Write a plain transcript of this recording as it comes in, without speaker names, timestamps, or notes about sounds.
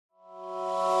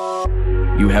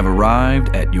You have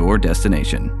arrived at your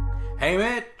destination. Hey,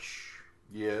 Mitch.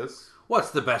 Yes. What's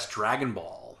the best Dragon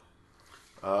Ball?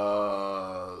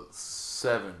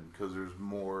 7, because there's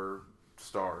more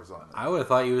stars on it. I would have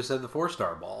thought you would have said the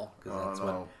 4-star ball, because that's no.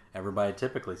 what everybody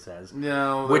typically says.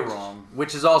 No, they're wrong.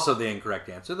 Which is also the incorrect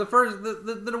answer. The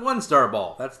 1-star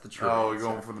ball. That's the true Oh, answer.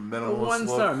 you're going for the The minimalist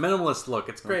 1-star, look? minimalist look.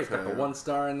 It's great. Okay. Got the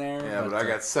 1-star in there. Yeah, but I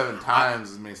got 7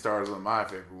 times as many stars on my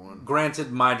favorite one.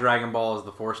 Granted, my Dragon Ball is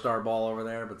the 4-star ball over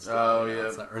there, but still. Oh,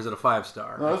 yeah. Or is it a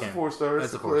 5-star? No, it's a 4-star.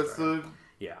 It's a 4-star.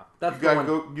 Yeah, that's You got,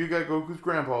 the one. you got Goku's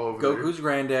grandpa over there. Goku's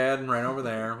granddad right over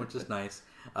there, which is nice.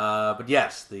 But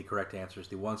yes, the correct answer is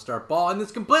the 1-star ball, and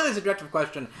this completely subjective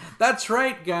question. That's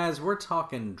right, guys. We're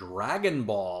talking Dragon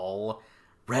Ball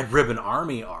Red Ribbon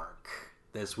Army arc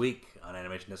this week on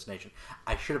Animation Destination.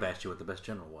 I should have asked you what the best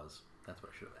general was. That's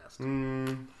what I should have asked.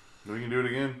 We can do it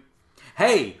again.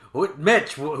 Hey,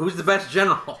 Mitch, who's the best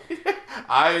general?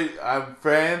 I'm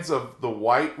fans of the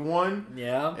white one.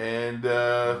 Yeah. And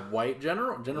White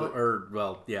General,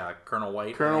 Colonel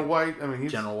White. Colonel right? White. I mean,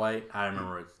 he's General White. I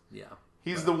remember it. Yeah.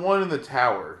 he's the one in the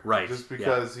tower, Right, Just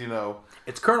because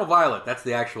It's Colonel Violet. That's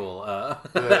the actual.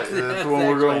 that's the one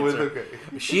we're going with. answer.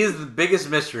 Okay. She is the biggest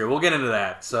mystery. We'll get into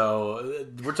that. So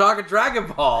we're talking Dragon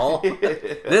Ball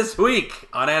this week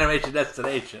on Animation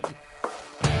Destination.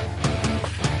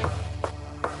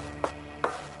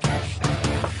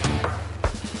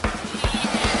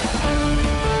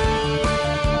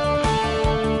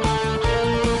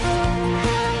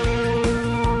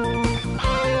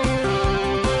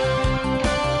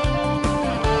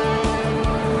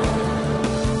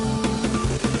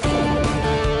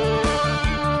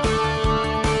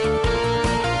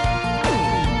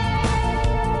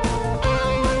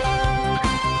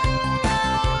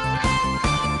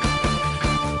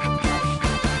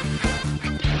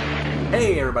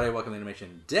 Hey everybody, welcome to the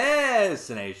Animation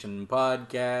Destination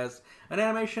Podcast, an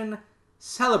animation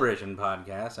celebration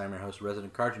podcast. I'm your host,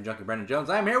 resident cartoon junkie Brendan Jones.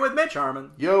 I'm here with Mitch Harmon.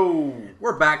 Yo.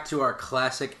 We're back to our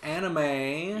classic anime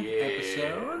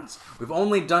episodes. We've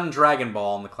only done Dragon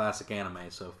Ball in the classic anime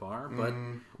so far, but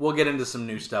we'll get into some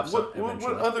new stuff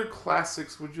eventually. What other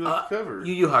classics would you like to cover?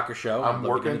 Yu Yu Hakusho. I'm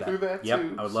working through that Yep,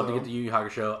 too. I would love to get to Yu Yu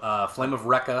Hakusho. Flame of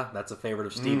Recca, that's a favorite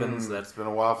of Steven's. It's been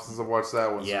a while since I watched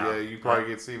that one. Yeah. So you probably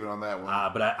get Steven on that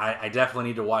one. But I definitely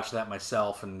need to watch that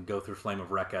myself and go through Flame of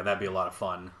Recca. That'd be a lot of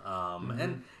fun.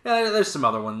 And there's some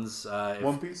other ones.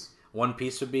 One Piece? One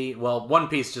Piece would be... Well, One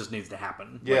Piece just needs to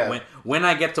happen. Yeah. Like when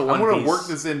I get to One Piece... I'm going to work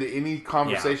this into any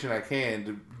conversation I can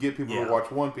to get people to watch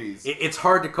One Piece. It's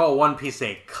hard to call One Piece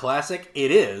a classic.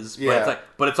 It is.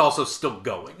 But it's also still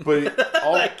going. But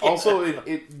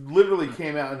it literally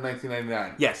came out in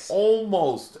 1999. Yes.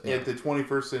 Almost at the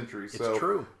 21st century. So, it's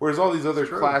true. Whereas all these other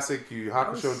classic Yu Yu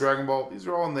Hakusho, Dragon Ball, these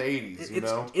are all in the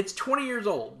 80s, It's 20 years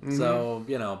old. So,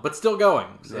 but still going.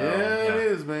 So, it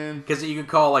is, man. Because you could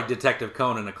call, like, Detective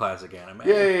Conan a classic anime.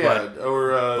 Yeah.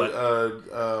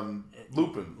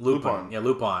 Lupin. Lupin. Yeah,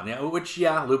 Lupin.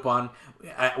 Yeah, Lupin.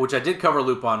 Which I did cover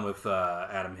Lupin with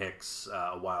Adam Hicks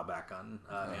a while back on.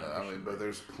 But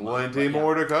there's plenty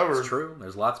more to cover. It's true.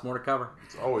 There's lots more to cover.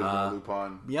 It's always been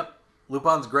Lupin. Yep,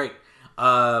 Lupin's great.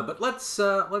 But let's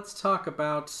talk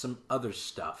about some other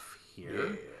stuff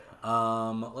here.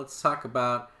 Yeah. Let's talk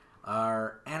about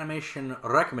our animation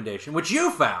recommendation, which you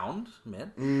found,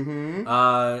 Mitt.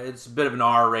 Mm-hmm. It's a bit of an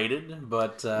R-rated,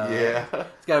 but it's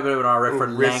got a bit of an R-rated for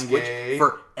risque.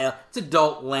 language. It's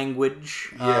adult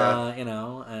language. Yeah.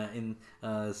 In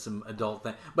some adult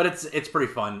thing, but it's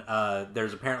pretty fun.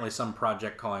 There's apparently some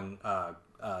project calling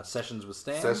Sessions with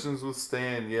Stan. Sessions with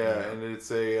Stan, and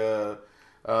it's a.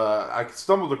 I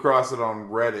stumbled across it on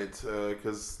Reddit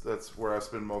because that's where I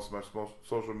spend most of my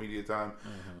social media time.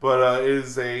 Mm-hmm. But it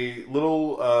is a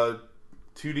little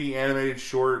 2D animated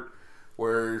short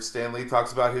where Stan Lee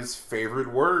talks about his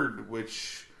favorite word,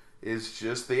 which is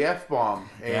just the F-bomb.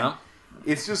 And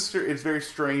it's very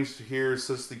strange to hear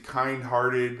such the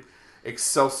kind-hearted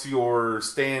Excelsior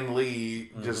Stan Lee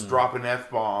just dropping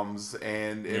F-bombs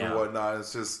and whatnot.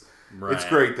 It's just... Right. It's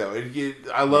great though.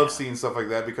 I love seeing stuff like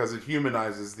that because it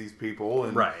humanizes these people,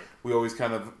 and we always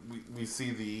kind of we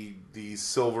see the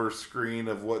silver screen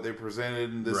of what they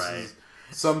presented, and this is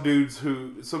some dude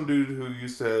who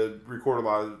used to record a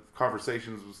lot of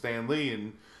conversations with Stan Lee,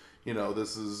 and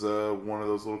this is one of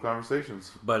those little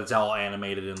conversations. But it's all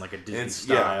animated in like a Disney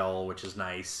style, which is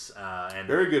nice. And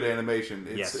very good animation.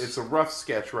 It's a rough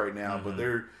sketch right now, but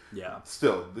they're. Yeah.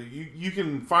 Still, you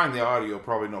can find the audio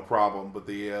probably no problem, but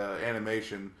the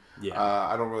animation,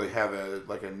 I don't really have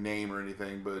a name or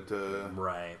anything, but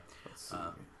right.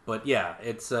 But yeah,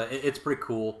 it's pretty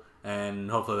cool. and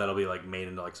hopefully that'll be like made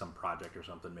into like some project or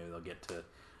something. Maybe they'll get to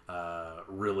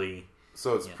really.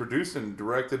 So it's produced and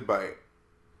directed by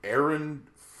Aaron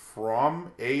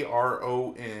Fromm,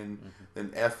 Aron,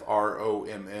 then Fromm,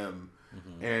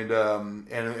 and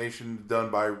animation done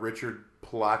by Richard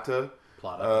Plata.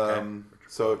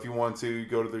 So if you want to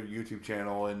go to their YouTube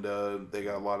channel, and they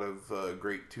got a lot of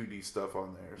great 2D stuff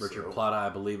on there. Richard Plata, I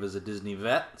believe, is a Disney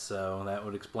vet, so that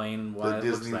would explain why the it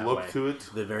Disney looks that look way. to it.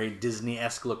 The very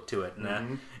Disney-esque look to it.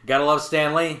 And, gotta love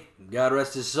Stan Lee. God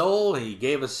rest his soul. He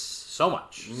gave us so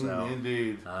much. So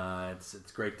Indeed.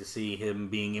 it's great to see him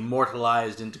being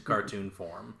immortalized into cartoon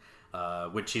form,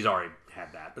 which he's already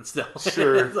had that, but still.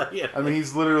 Sure. Like, yeah. I mean,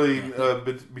 he's literally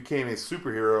became a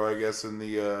superhero, I guess, in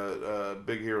the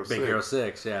Big Hero 6. Big Hero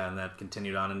 6, yeah, and that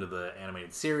continued on into the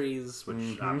animated series,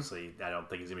 which obviously I don't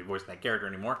think he's going to be voicing that character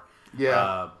anymore.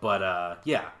 Yeah.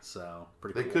 Yeah, so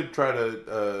pretty They cool. could try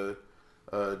to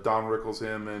Don Rickles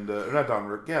him and not Don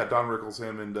Rickles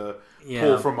him and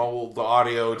pull from the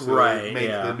audio to make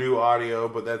the new audio,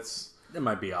 but It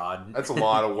might be odd. that's a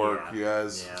lot of work, you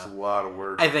guys. Yeah. It's a lot of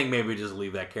work. I think maybe just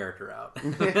leave that character out.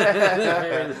 We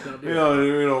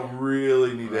don't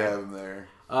really need to have him there.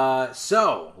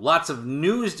 So, lots of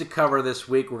news to cover this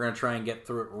week. We're going to try and get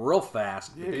through it real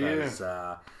fast because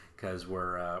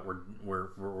we're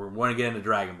want to get into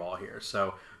Dragon Ball here.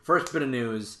 So, first bit of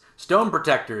news: Stone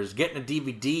Protectors getting a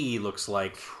DVD. Looks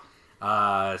like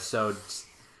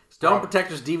Stone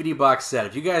Protectors DVD box set.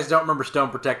 If you guys don't remember Stone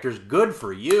Protectors, good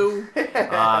for you.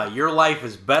 Your life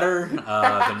is better than mine.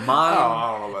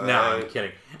 I don't know about that. I'm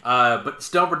kidding. But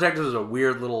Stone Protectors is a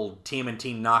weird little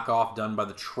TMNT knockoff done by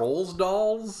the Trolls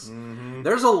dolls.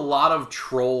 There's a lot of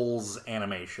Trolls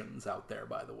animations out there,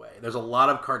 by the way. There's a lot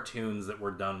of cartoons that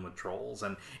were done with Trolls,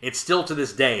 and it's still to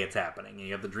this day it's happening.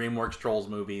 You have the DreamWorks Trolls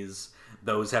movies.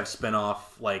 Those have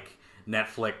spin-off, like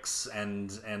Netflix and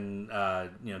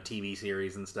TV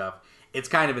series and stuff. It's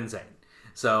kind of insane.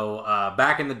 So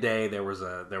back in the day, there was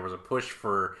a push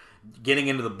for getting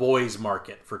into the boys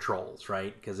market for Trolls,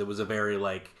 right? Because it was a very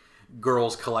like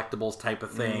girls collectibles type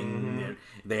of thing.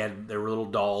 They were little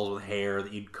dolls with hair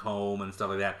that you'd comb and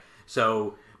stuff like that.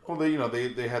 So Well,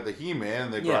 they had the He-Man,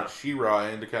 and they brought She-Ra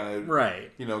in to kind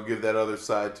of give that other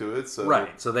side to it. So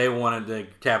so they wanted to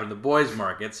tap into the boys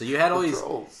market. So you had all these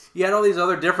Trolls. You had all these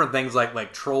other different things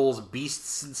like Trolls,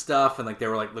 beasts and stuff, and like they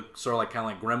were like sort of like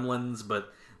kind of like Gremlins,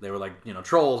 but they were like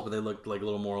Trolls, but they looked like a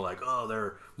little more like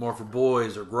they're more for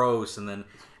boys or gross. And then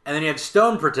you had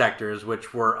Stone Protectors,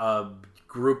 which were a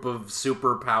group of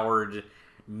super powered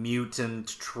mutant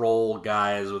troll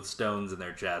guys with stones in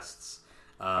their chests.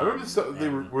 I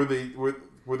remember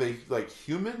were they like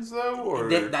humans though,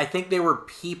 or I think they were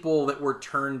people that were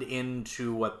turned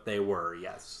into what they were.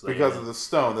 Yes, because of the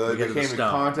stone. They came in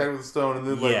contact with the stone, and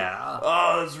then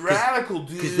it's radical,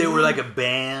 dude. Because they were like a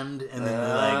band, and then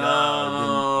they're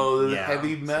like,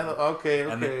 heavy metal. Okay,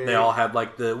 and they all had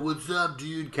like the "What's up,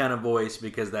 dude" kind of voice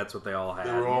because that's what they all had.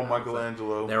 They were all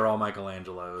Michelangelo. They were all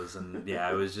Michelangelos, and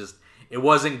it was just. It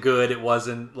wasn't good. It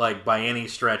wasn't, like, by any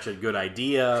stretch a good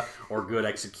idea or good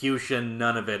execution.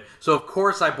 None of it. So, of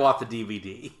course, I bought the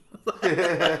DVD.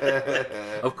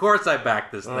 Of course I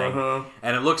backed this thing.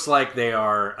 And it looks like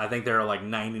I think they're, like,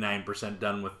 99%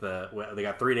 done with they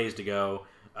got 3 days to go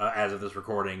as of this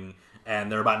recording, and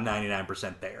they're about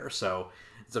 99% there. So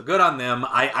good on them.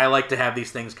 I like to have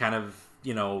these things kind of,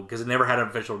 because it never had an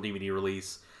official DVD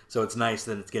release. So it's nice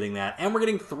that it's getting that. And we're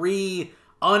getting 3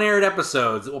 unaired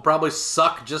episodes that will probably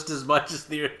suck just as much as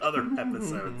the other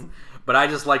episodes. But I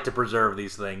just like to preserve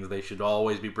these things. They should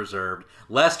always be preserved,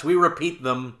 lest we repeat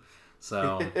them.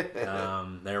 So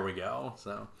there we go.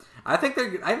 So I think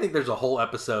there's a whole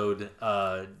episode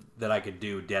that I could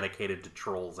do dedicated to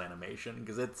Trolls animation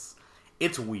because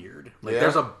it's weird. Like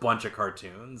there's a bunch of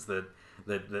cartoons that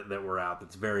were out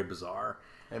that's very bizarre.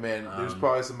 Hey man, there's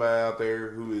probably somebody out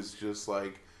there who is just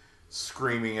like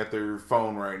screaming at their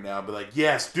phone right now, but like,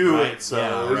 yes, do it. So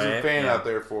there's a fan out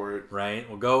there for it. Right.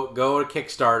 Well, go to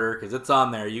Kickstarter because it's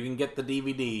on there. You can get the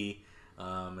DVD,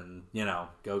 and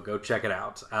go check it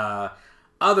out.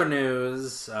 Other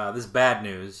news. This is bad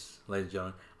news, ladies and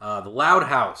gentlemen. The Loud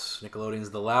House, Nickelodeon's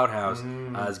The Loud House,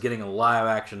 is getting a live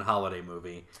action holiday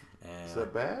movie. And, is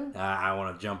that bad? I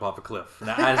want to jump off a cliff.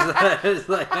 I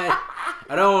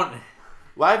don't.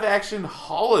 Live action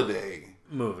holiday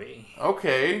movie.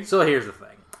 Okay. So here's the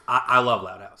thing. I love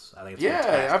Loud House. I think it's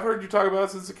fantastic. I've heard you talk about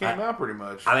it since it came out pretty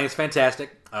much. I think it's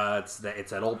fantastic. It's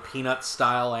that old Peanut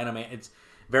style anime. It's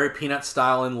very Peanut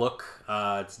style in look.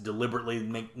 It's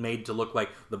deliberately made to look like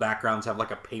the backgrounds have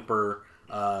like a paper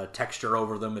texture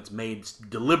over them. It's made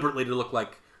deliberately to look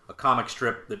like a comic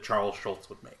strip that Charles Schultz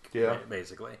would make. Yeah.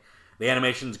 Basically. The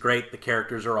animation's great. The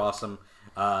characters are awesome.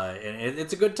 And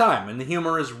it's a good time. And the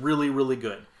humor is really, really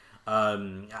good. I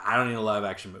don't need a live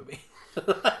action movie.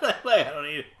 I don't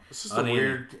need. It's just a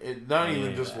weird. Not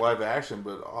even just live action,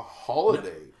 but a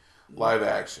holiday live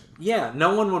action. Yeah,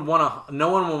 no one would want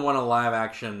a live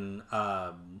action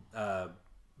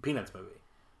Peanuts movie.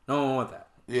 No one would want that.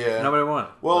 Yeah, nobody would want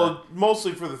it. Well,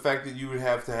 mostly for the fact that you would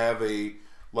have to have a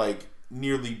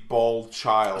nearly bald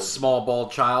child, a small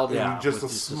bald child, and just a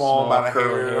small amount of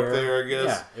hair up there. I guess.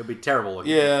 Yeah, it would be terrible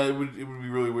looking. Yeah, it would be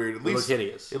really weird. At least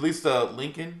hideous. At least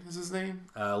Lincoln is his name.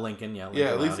 Lincoln, yeah.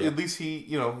 Lincoln at least he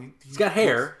he's got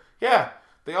hair. Yeah,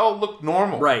 they all look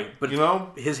normal, right? But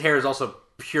his hair is also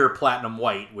pure platinum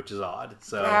white, which is odd.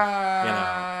 So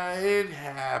it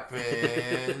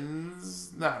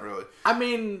happens. Not really. I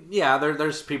mean, yeah,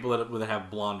 there's people that have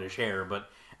blondish hair,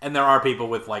 and there are people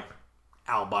with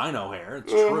albino hair.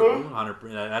 It's true.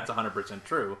 100%. That's 100%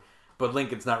 true. But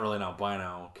Lincoln's not really an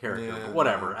albino character. Yeah, but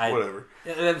whatever. Whatever.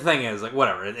 The thing is,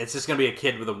 whatever. It's just gonna be a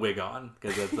kid with a wig on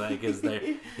because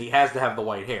he has to have the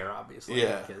white hair, obviously.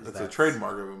 Yeah, that's a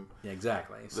trademark of him. Yeah,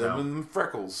 exactly. Them and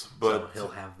freckles, but so he'll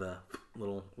have the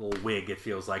little wig. It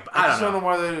feels like. But I don't don't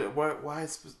know why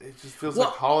it just feels like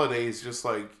holidays. Just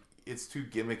it's too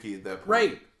gimmicky at that point.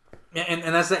 Right.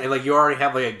 And that's it. You already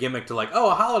have a gimmick to a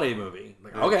holiday movie.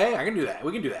 Okay, I can do that.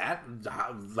 We can do that.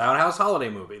 Loud House holiday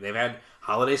movie. They've had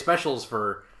holiday specials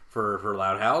for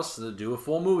Loud House. To do a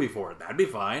full movie for it. That'd be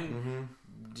fine. Mm-hmm.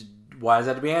 Why does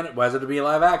that to be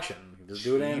live action? Just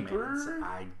do it animated.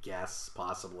 I guess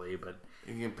possibly, but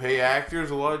you can pay actors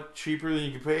a lot cheaper than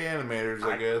you can pay animators.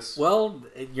 I guess. Well,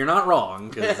 you're not wrong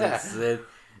because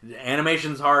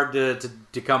animation's hard to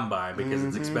come by because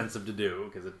it's expensive to do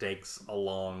because it takes a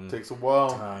while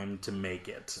time to make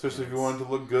it, especially if you want it to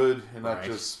look good and not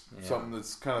just something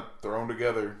that's kind of thrown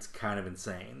together. It's kind of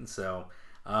insane. So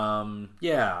so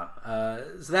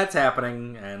that's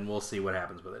happening and we'll see what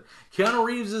happens with it. Keanu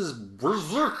Reeves is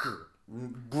Berserker.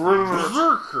 Hang on,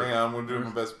 I'm gonna do my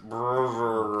best.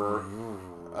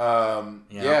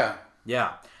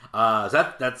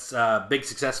 So that's a big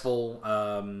successful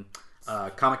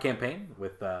comic campaign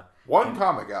with one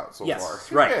comic out so far.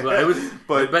 Right. Well, it was,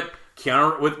 but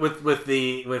Keanu with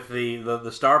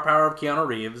the star power of Keanu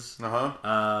Reeves.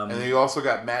 And then you also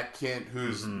got Matt Kent,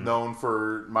 who's known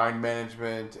for Mind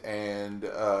Management and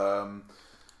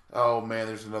oh man,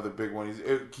 there's another big one.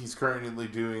 He's currently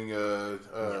doing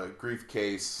a Grief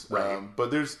Case. Right.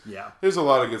 But there's a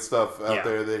lot of good stuff out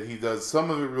there that he does. Some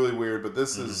of it really weird, but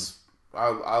this is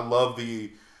I love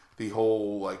the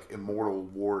whole Immortal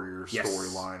Warrior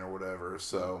storyline or whatever.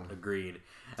 So agreed.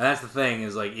 And that's the thing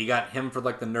is you got him for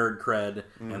the nerd cred,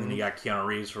 and then you got Keanu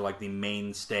Reeves for the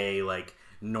mainstay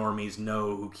normies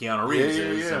know who Keanu Reeves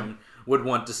is and would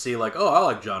want to see I like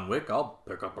John Wick. I'll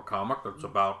pick up a comic that's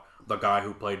about the guy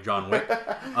who played John Wick.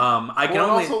 I can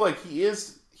only also he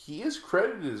is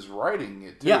credited as writing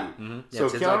it too. Yeah. Mm-hmm. So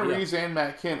Keanu Reeves and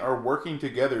Matt Kent are working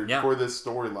together for this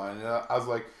storyline, and I was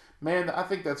like, man, I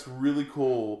think that's really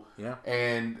cool. Yeah.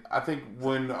 And I think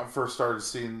when I first started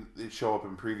seeing it show up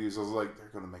in previews, I was like, they're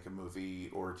going to make a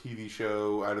movie or a TV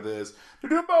show out of this.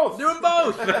 They're doing both. They're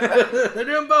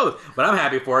doing both. But I'm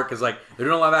happy for it because they're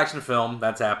doing a live action film.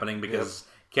 That's happening because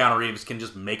Keanu Reeves can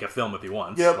just make a film if he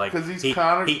wants. Yeah, because he's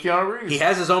Keanu Reeves. He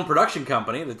has his own production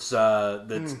company that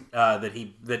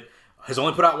has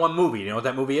only put out one movie. You know what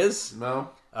that movie is?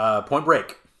 No. Point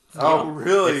Break.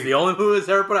 Really? It's the only movie that's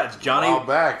ever put out. It's Johnny.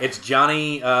 It's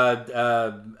Johnny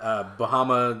Bahama.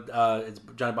 It's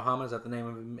Johnny Bahama. Is that the name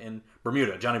of him in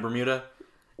Bermuda? Johnny Bermuda.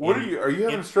 Are you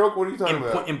having a stroke? What are you talking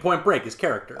about? In Point Break, his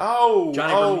character. It's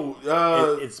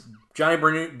Johnny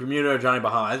Bermuda or Johnny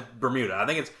Bahama. It's Bermuda. I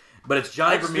think it's. But it's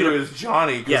Johnny Bermuda. It's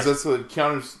Johnny because that's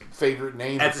Keanu's favorite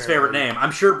name. That's his favorite name. I'm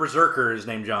sure Berserker is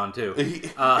named John too.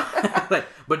 But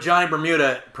Johnny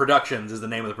Bermuda Productions is the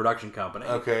name of the production company.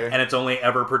 Okay, and it's only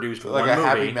ever produced one movie. Like a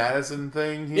Happy Madison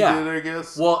thing he did, I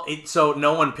guess. Well, so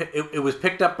no one. It was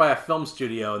picked up by a film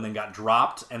studio and then got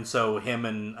dropped, and so him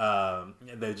and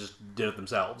they just did it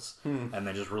themselves, and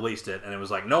they just released it, and it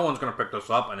was no one's going to pick this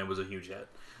up, and it was a huge hit.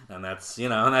 And that's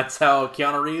that's how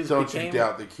Keanu Reeves became. Don't you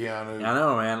doubt the Keanu. I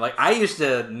know, man. I used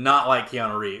to not like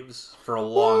Keanu Reeves for a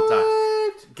long time.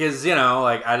 Because,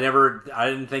 I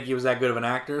didn't think he was that good of an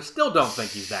actor. Still don't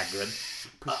think he's that good.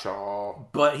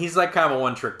 But he's kind of a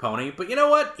one-trick pony. But you know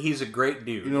what? He's a great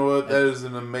dude. You know what? That is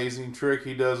an amazing trick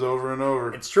he does over and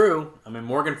over. It's true. I mean,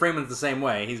 Morgan Freeman's the same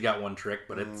way. He's got one trick,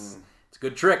 but it's a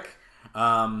good trick.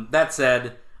 That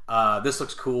said, this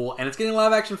looks cool. And it's getting a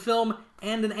live-action film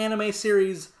and an anime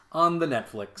series on the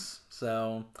Netflix.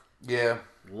 So Yeah.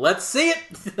 Let's see it.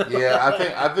 Yeah,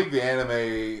 I think the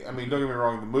anime. I mean, don't get me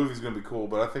wrong, the movie's going to be cool,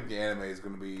 but I think the anime is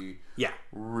going to be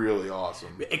really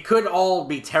awesome. It could all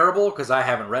be terrible because I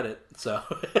haven't read it. So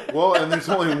well, and there's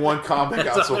only one comic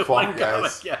out so far,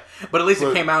 guys. Yeah, but at least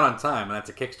it came out on time, and that's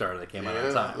a Kickstarter that came out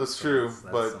on time. That's true.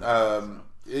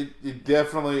 It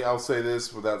definitely. I'll say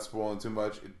this without spoiling too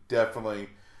much. It definitely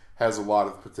has a lot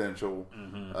of potential.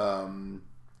 Mm-hmm.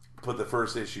 But the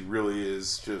first issue really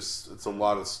is just—it's a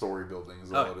lot of story building.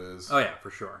 Is all it is. Oh yeah, for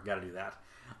sure. Got to do that.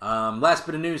 Last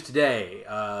bit of news today.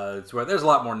 It's where there's a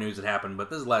lot more news that happened,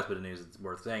 but this is the last bit of news that's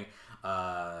worth saying.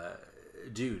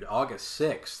 Dude, August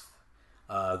 6th,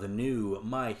 the new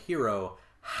My Hero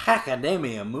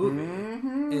Academia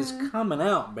movie is coming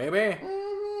out, baby.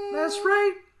 That's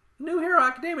right. New Hero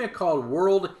Academia called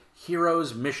World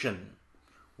Heroes Mission.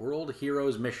 World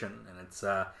Heroes Mission, and it's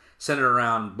centered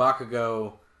around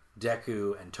Bakugo,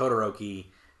 Deku, and Todoroki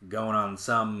going on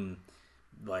some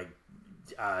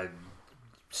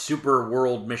super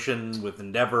world mission with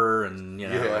Endeavor, and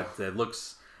it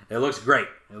looks great.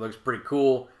 It looks pretty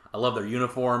cool. I love their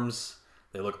uniforms.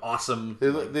 They look awesome.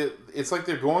 It's like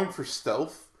they're going for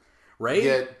stealth, right?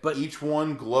 Yet, but each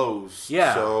one glows.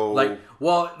 Yeah. So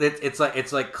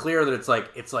it's like clear that it's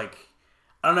like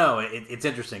I don't know. It's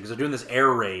interesting because they're doing this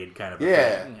air raid kind of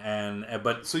thing,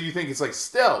 but so you think it's like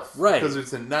stealth, right? Because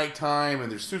it's at nighttime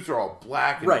and their suits are all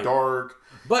black and dark.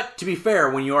 But to be fair,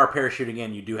 when you are parachuting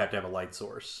in, you do have to have a light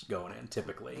source going in,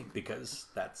 typically, because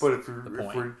that's the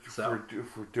point.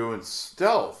 If we're doing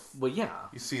stealth, well, yeah,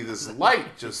 you see this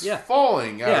light just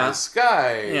falling out of the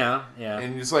sky,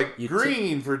 and it's like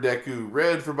green for Deku,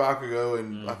 red for Bakugo,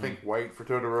 and I think white for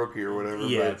Todoroki or whatever.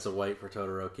 Yeah, it's a white for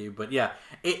Todoroki, but yeah,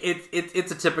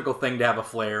 it's a typical thing to have a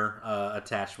flare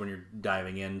attached when you're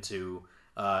diving into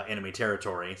enemy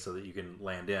territory so that you can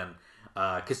land in.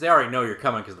 Because they already know you're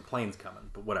coming because the plane's coming,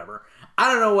 but whatever.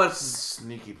 I don't know what's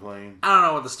sneaky plane. I don't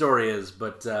know what the story is,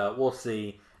 but we'll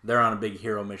see. They're on a big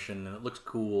hero mission, and it looks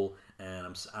cool,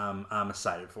 and I'm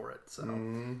excited for it. So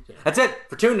that's it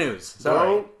for Toon News.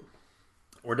 So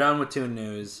we're done with Toon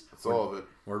News. That's all of it.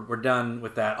 We're done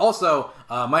with that. Also,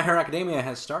 My Hero Academia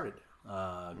has started.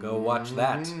 Go watch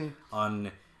that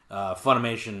on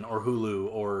Funimation or Hulu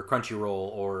or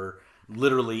Crunchyroll or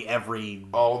literally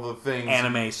all the things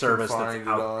anime service that's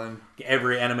out. On.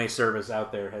 Every anime service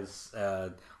out there has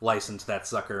licensed that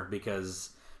sucker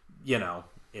because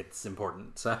it's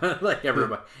important. So, like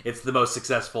everybody, it's the most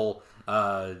successful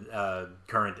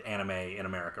current anime in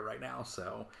America right now.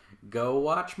 So go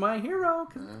watch My Hero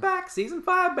because it's back, season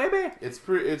 5, baby. It's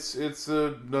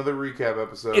another recap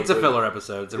episode. It's a filler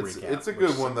episode. It's a recap. It's a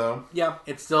good one though. Yeah,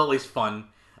 it's still at least fun.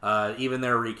 Even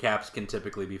their recaps can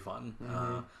typically be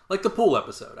fun. Like the pool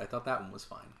episode. I thought that one was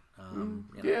fine.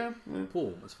 The pool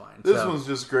one was fine. This one's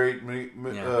just great.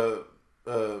 Mirio.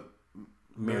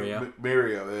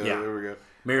 Mirio. Yeah, there we go.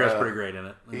 Mirio's pretty great in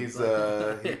it. He's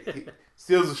he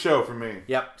steals the show for me.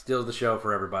 Yep, steals the show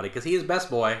for everybody because he is best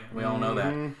boy. We all know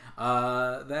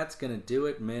that. That's gonna do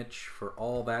it, Mitch, for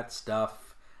all that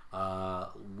stuff.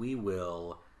 We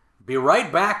will be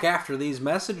right back after these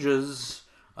messages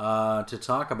to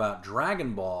talk about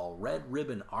Dragon Ball Red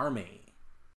Ribbon Army.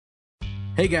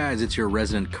 Hey guys, it's your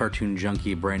resident cartoon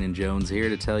junkie, Brandon Jones, here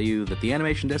to tell you that the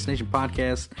Animation Destination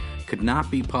podcast could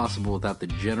not be possible without the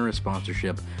generous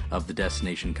sponsorship of the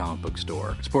Destination Comic Book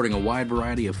Store. Sporting a wide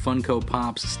variety of Funko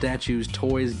Pops, statues,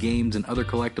 toys, games, and other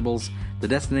collectibles, the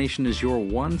Destination is your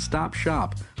one-stop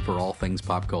shop for all things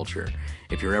pop culture.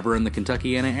 If you're ever in the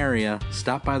Kentuckiana area,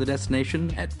 stop by the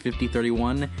Destination at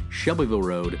 5031 Shelbyville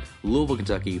Road, Louisville,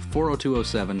 Kentucky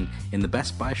 40207 in the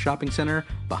Best Buy Shopping Center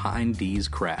behind D's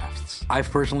Crafts. I've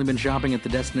personally been shopping at the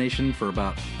Destination for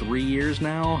about 3 years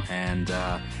now, and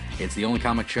it's the only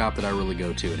comic shop that I really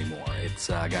go to anymore. It's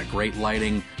got great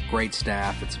lighting, great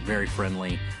staff, it's very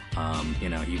friendly.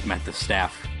 You've met the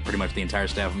staff, pretty much the entire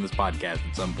staff on this podcast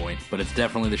at some point, but it's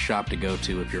definitely the shop to go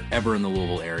to if you're ever in the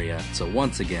Louisville area. So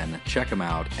once again, check them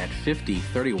out at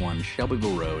 5031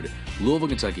 Shelbyville Road, Louisville,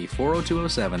 Kentucky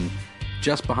 40207,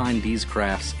 just behind D's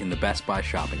Crafts in the Best Buy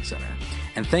Shopping Center.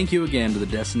 And thank you again to the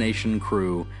Destination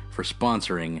crew for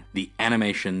sponsoring the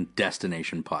Animation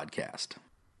Destination podcast.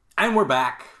 And we're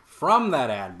back from that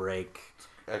ad break.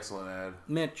 Excellent ad.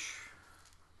 Mitch,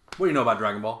 what do you know about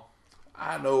Dragon Ball?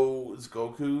 I know it's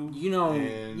Goku. You know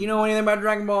anything about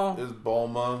Dragon Ball? There's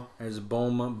Bulma. There's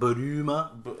Bulma.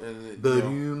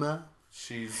 Bulma.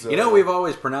 She's. We've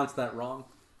always pronounced that wrong.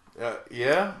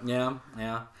 Yeah.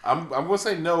 Yeah. I'm gonna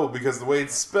say no because the way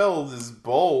it's spelled is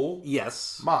Bol.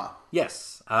 Yes. Ma.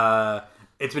 Yes.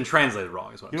 It's been translated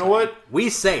wrong. Is what I'm saying. You know what? We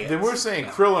say it. Then we're saying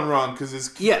Krillin wrong because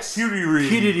it's yes. Kyurin.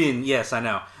 Kyurin. Yes, I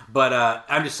know. But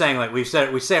I'm just saying, like we say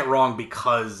it wrong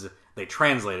because they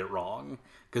translate it wrong.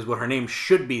 Because what her name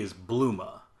should be is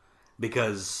Bluma,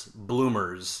 because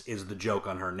Bloomers is the joke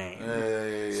on her name.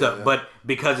 But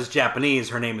because it's Japanese,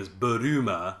 her name is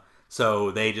Buruma.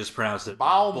 So they just pronounced it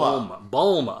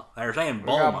Bulma. They're saying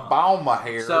Bulma. Bulma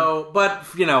here. So, but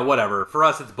whatever. For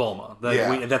us, it's Bulma.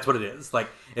 That's what it is.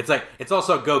 It's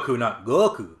also Goku, not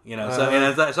Goku. So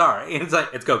and sorry,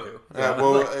 it's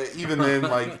Goku. Even then,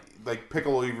 like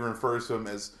Piccolo even refers to him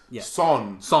as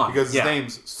Son, because his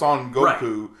name's Son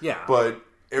Goku. Right. Yeah, but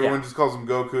everyone just calls him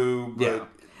Goku. But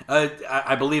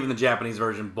I believe in the Japanese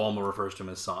version, Bulma refers to him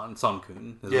as Son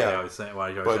Kun. Is what they always say.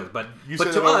 But you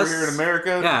said to us, over here in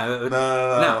America,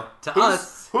 no. To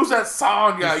us, who's that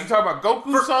Son guy? You talking about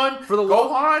Goku's son? For the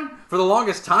Gohan? For the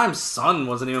longest time, Son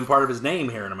wasn't even part of his name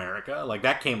here in America. Like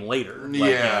that came later. They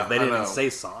didn't even say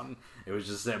Son. It was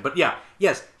just but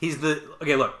yes, he's the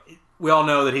look. We all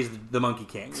know that he's the Monkey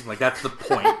King. Like that's the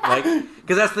point.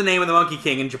 Because that's the name of the Monkey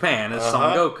King in Japan is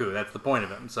Son Goku. That's the point of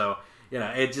him. So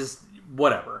it just.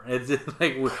 Whatever. It's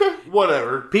like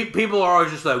whatever. People are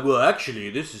always just like, well, actually,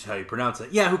 this is how you pronounce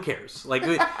it. Yeah, who cares? Like,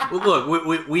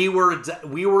 we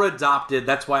were adopted.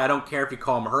 That's why I don't care if you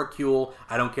call him Hercule.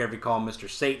 I don't care if you call him Mr.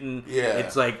 Satan. Yeah,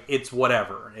 it's like it's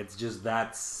whatever. It's just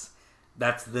that's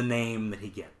the name that he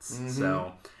gets. Mm-hmm.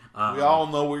 So we all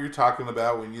know what you're talking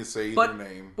about when you say their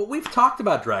name. But we've talked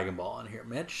about Dragon Ball on here,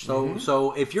 Mitch.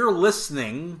 So if you're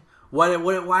listening. Why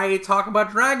are you talking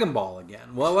about Dragon Ball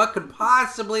again? Well, what could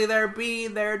possibly be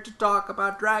there to talk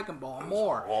about Dragon Ball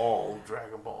more? Oh,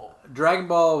 Dragon Ball. Dragon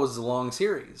Ball was a long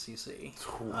series, you see.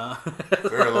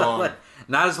 Very long.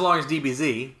 Not as long as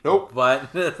DBZ. Nope.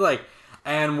 But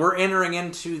and we're entering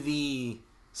into the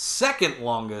second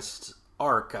longest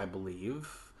arc, I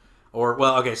believe.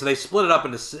 So they split it up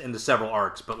into several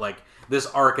arcs, but this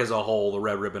arc as a whole, the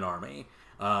Red Ribbon Army,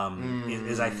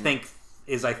 is I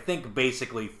think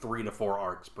basically 3 to 4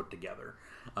 arcs put together.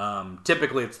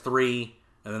 Typically it's 3,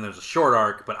 and then there's a short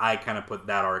arc, but I kind of put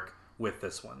that arc with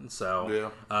this one.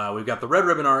 So we've got the Red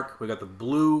Ribbon arc, we've got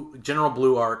the General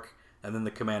Blue arc, and then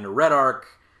the Commander Red arc,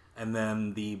 and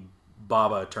then the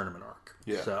Baba Tournament arc.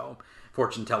 Yeah. So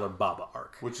Fortune Teller Baba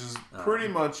arc. Which is pretty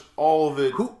much all of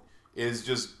it. Is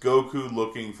just Goku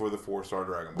looking for the 4-star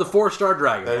Dragon Ball. The 4-star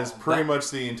Dragon Ball. That is pretty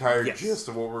much the entire gist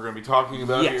of what we're going to be talking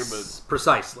about here. But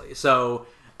precisely. So,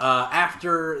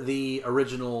 after the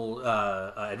original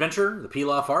adventure, the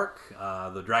Pilaf arc,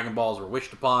 the Dragon Balls were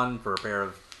wished upon for a pair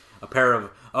of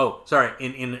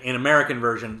in American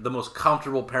version, the most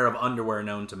comfortable pair of underwear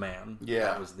known to man.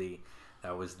 Yeah.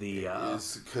 That was the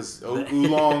because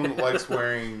Oolong likes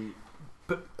wearing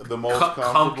the most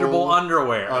comfortable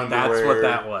underwear. That's what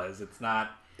that was. It's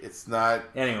not.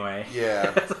 Anyway.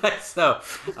 Yeah.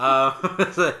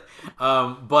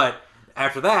 But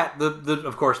after that,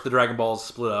 of course the Dragon Balls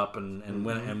split up and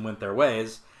went their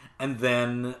ways, and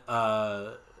then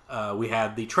we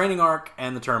had the training arc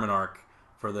and the tournament arc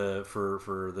for the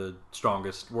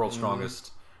world's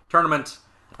strongest tournament.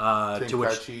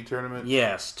 Tenkaichi tournament.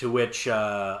 Yes, to which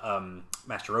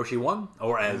Master Roshi won,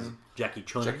 or as Jackie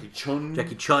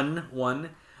Chun won.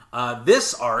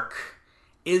 This arc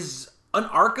is an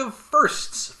arc of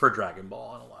firsts for Dragon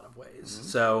Ball in a lot of ways.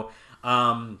 So,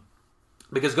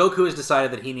 because Goku has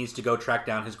decided that he needs to go track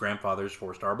down his grandfather's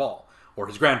 4-star ball. Or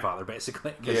his grandfather,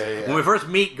 basically. When we first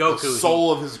meet Goku... The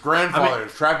soul of his grandfather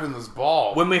is trapped in this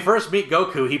ball. When we first meet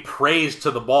Goku, he prays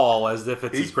to the ball as if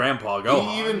it's his grandpa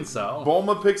Gohan.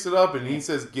 Bulma picks it up and he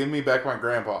says, "Give me back my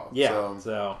grandpa." Yeah,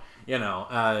 so there's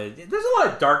a lot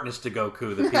of darkness to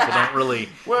Goku that people don't really...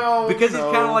 because he's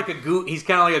kind of like a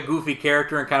goofy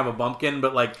character and kind of a bumpkin,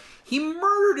 but he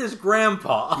murdered his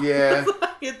grandpa. Yeah.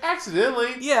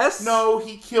 Accidentally. Yes. No,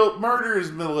 murder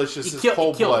is malicious. It's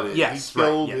cold-blooded. Yes, he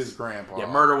killed his grandpa. Yeah,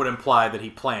 murder would imply that he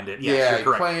planned it. Yes,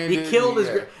 you're correct. He killed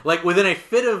his... within a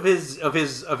fit of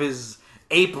his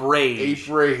ape rage.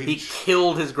 He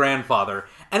killed his grandfather.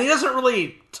 And he doesn't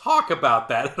really talk about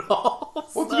that at all.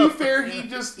 Well, to be fair, he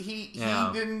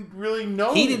didn't really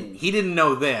know. He didn't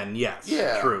know then, yes.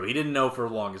 Yeah. True. He didn't know for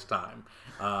the longest time.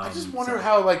 I just wonder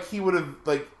how, he would have,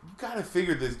 you gotta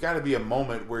figure there's gotta be a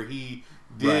moment where he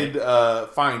did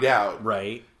find out.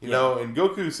 Right. You know, and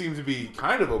Goku seems to be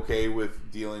kind of okay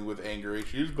with dealing with anger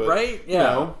issues, but... Right, yeah. You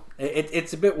know,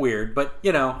 it's a bit weird, but,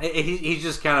 he's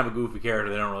just kind of a goofy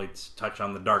character. They don't really touch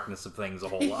on the darkness of things a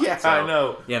whole lot. Yeah, so, I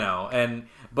know.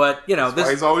 But that's why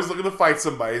he's always looking to fight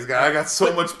somebody. I got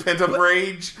so much pent-up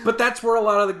rage. But that's where a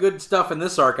lot of the good stuff in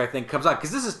this arc, I think, comes out.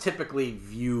 Because this is typically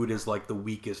viewed as, the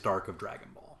weakest arc of Dragon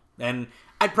Ball. And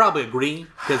I'd probably agree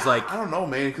because I don't know,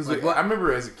 man. Because I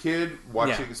remember as a kid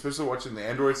watching, especially watching the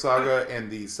Android Saga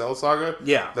and the Cell Saga.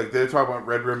 Yeah, like they're talking about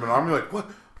Red Ribbon Army. Like,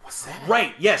 what's that?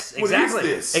 Right. Yes. Exactly. What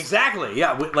is this? Exactly.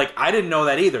 Yeah. Like I didn't know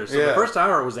that either. So the first time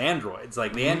I heard it was Androids.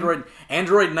 Like the Android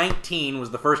 19 was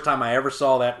the first time I ever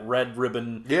saw that red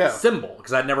ribbon symbol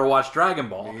because I'd never watched Dragon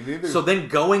Ball. Me neither. So then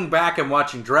going back and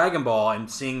watching Dragon Ball and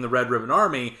seeing the Red Ribbon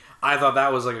Army, I thought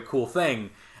that was like a cool thing.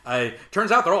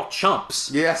 Turns out they're all chumps.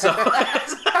 Yeah. So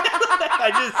I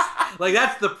just like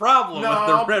that's the problem with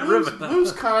the Red Ribbon.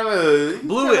 Blue's kind of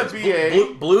Blue's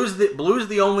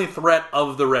the only threat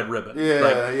of the Red Ribbon.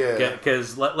 Yeah,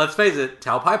 Because let's face it,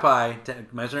 Tao Pai Pai,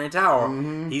 Mercenary Tower,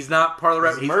 he's not part of the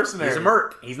Red. He's a mercenary. He's a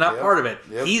merc. He's not part of it.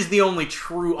 Yep. He's the only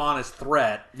true, honest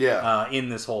threat. Yeah. In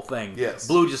this whole thing. Yes.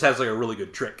 Blue just has like a really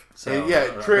good trick. So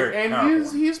trick, and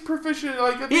he's proficient.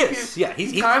 Like I think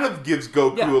he kind of gives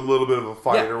Goku a little bit of a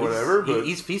fight or whatever. But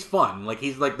he's fun. Like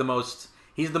he's like the most.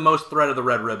 He's the most threat of the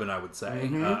Red Ribbon, I would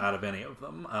say, out of any of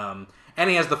them. And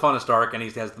he has the funnest arc, and he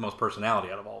has the most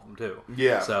personality out of all of them, too.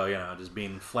 Yeah. So, just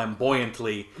being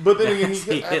flamboyantly... But then again,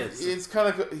 it's kind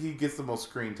of... He gets the most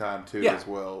screen time, too, as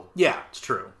well. Yeah, it's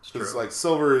true. It's like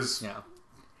Silver is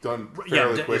done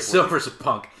fairly quickly. Silver's a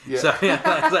punk. Yeah. So,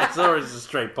 it's like Silver's a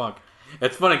straight punk.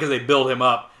 It's funny because they build him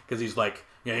up, because he's like...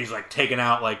 he's like taking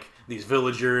out, like, these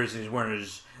villagers, and he's wearing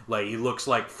his... Like, he looks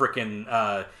like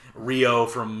frickin' Rio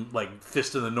from like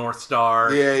Fist of the North Star.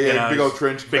 Big old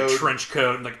trench coat. Big trench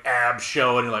coat and like abs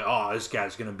showing. You're like, oh, this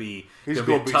guy's gonna be gonna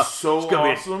be tough, so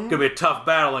awesome. Gonna be a tough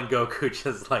battle, and Goku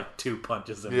just like 2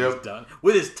 punches him. He's done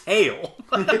with his tail.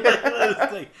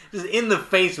 Just in the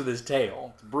face with his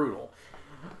tail. It's brutal.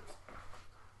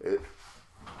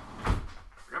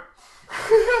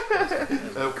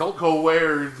 Cold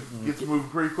wear gets moving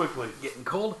pretty quickly. Getting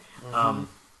cold.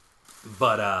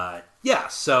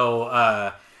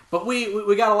 But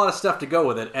we got a lot of stuff to go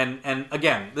with it, and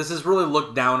again, this is really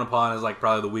looked down upon as like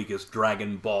probably the weakest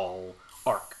Dragon Ball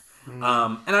arc. And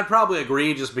I'd probably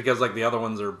agree just because like the other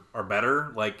ones are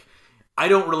better. Like I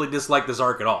don't really dislike this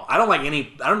arc at all. I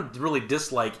don't really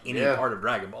dislike any part of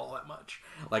Dragon Ball that much.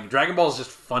 Like Dragon Ball is just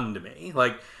fun to me.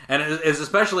 Like, and it's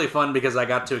especially fun because I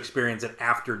got to experience it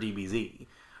after DBZ.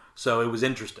 So it was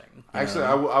interesting. Actually,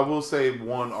 I will say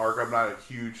one arc I'm not a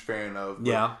huge fan of.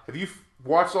 Yeah. Have you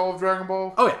watched all of Dragon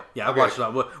Ball? Oh, yeah. Yeah, I've watched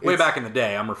it way back in the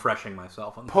day. I'm refreshing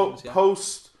myself on things. Yeah.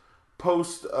 Post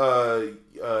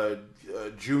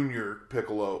Junior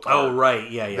Piccolo arc. Oh,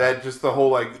 right. Yeah. That just the whole,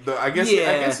 like, I guess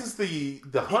it's the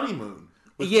honeymoon.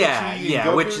 Which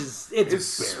is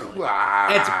it's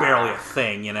barely a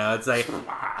thing, It's like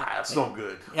it's no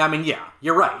good. I mean,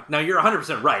 you're right. No, you're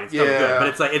 100% right. It's no good, but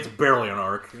it's like it's barely an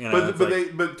arc. But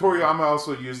Toriyama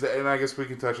also used that, and I guess we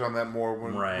can touch on that more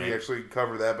when we actually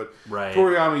cover that. But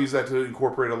Toriyama used that to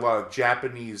incorporate a lot of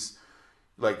Japanese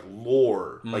like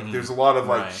lore. Like there's a lot of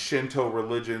like Shinto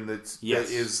religion that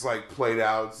is like played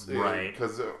out,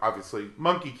 because obviously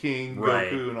Monkey King,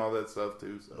 Goku, and all that stuff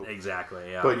too. So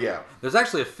exactly, yeah. But there's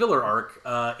actually a filler arc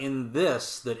in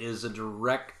this that is a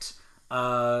direct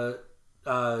Journey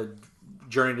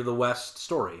to the West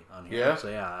story on here. Yeah.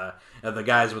 So the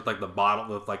guys with like the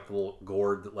bottle with like the little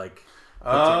gourd that like.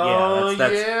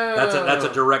 That's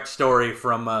a direct story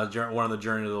from one of the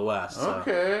Journey to the West. So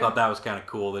okay, thought that was kind of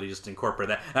cool that he just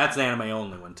incorporated that. That's an anime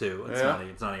only one too. It's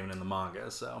not even in the manga.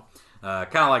 So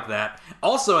kind of like that.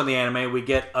 Also in the anime, we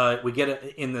get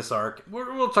in this arc.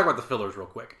 We'll talk about the fillers real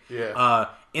quick. Yeah.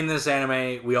 In this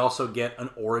anime, we also get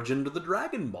an origin to the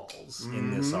Dragon Balls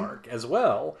in this arc as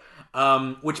well,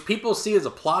 which people see as a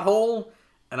plot hole,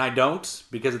 and I don't,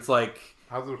 because it's like.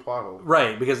 How's it a plot hole?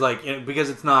 Right, because because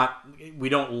it's not, we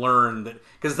don't learn that,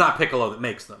 because it's not Piccolo that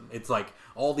makes them. It's like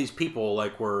all these people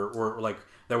like were like,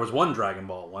 there was one Dragon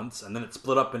Ball once, and then it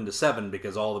split up into 7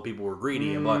 because all the people were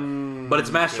greedy. But it's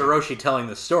Master Roshi telling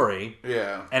this story.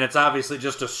 Yeah. And it's obviously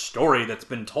just a story that's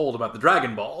been told about the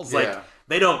Dragon Balls. Like,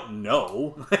 they don't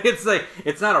know. It's like,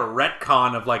 it's not a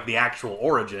retcon of like the actual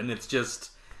origin. It's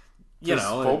just...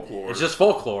 folklore. It's just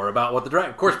folklore about what the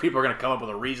Dragon... Of course, people are going to come up with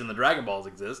a reason the Dragon Balls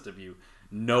exist if you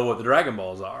know what the Dragon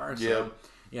Balls are. So,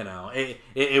 I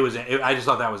just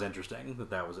thought that was interesting,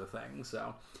 that was a thing.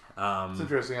 So, it's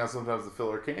interesting how sometimes the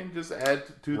filler can just add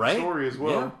to the story as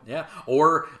well. Yeah.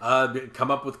 Or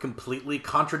come up with completely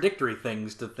contradictory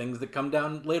things to things that come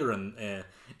down later in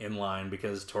line,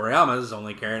 because Toriyama's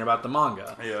only caring about the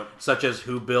manga. Yeah. Such as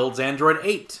who builds Android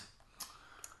 8.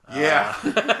 Yeah.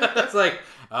 It's like...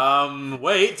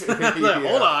 wait,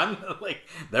 hold on. Like,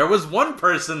 there was one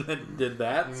person that did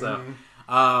that. So,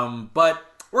 but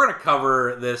we're gonna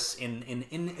cover this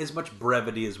in as much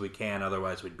brevity as we can.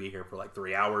 Otherwise, we'd be here for like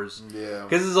 3 hours. Yeah,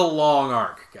 because it's a long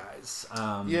arc, guys.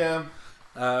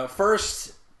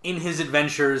 First, in his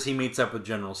adventures, he meets up with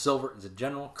General Silver. Is it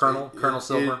General? Colonel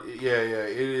Silver? It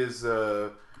is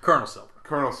Colonel Silver.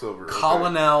 Colonel Silver. Okay.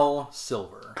 Colonel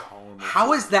Silver.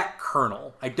 How is that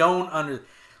Colonel? I don't under...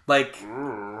 Like,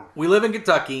 we live in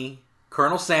Kentucky.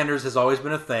 Colonel Sanders has always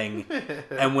been a thing.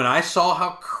 And when I saw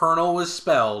how Colonel was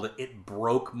spelled, it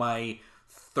broke my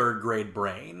third grade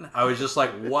brain. I was just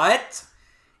like, what?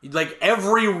 Like,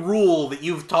 every rule that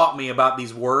you've taught me about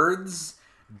these words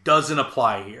doesn't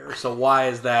apply here. So why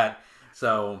is that?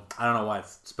 So I don't know why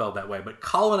it's spelled that way. But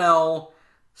Colonel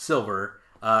Silver,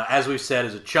 as we've said,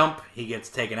 is a chump. He gets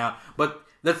taken out. But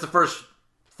that's the first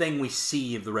thing we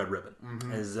see of the Red Ribbon.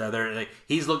 Is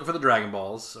he's looking for the Dragon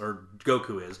Balls, or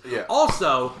Goku is. Yeah.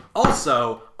 Also,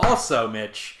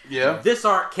 Mitch. Yeah. This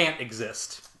art can't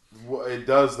exist. Well, it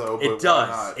does, though. But It does.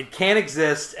 Why not? It can't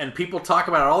exist, and people talk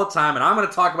about it all the time, and I'm going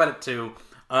to talk about it too.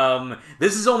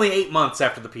 This is only 8 months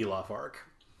after the Pilaf arc.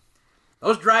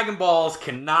 Those Dragon Balls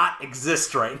cannot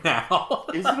exist right now.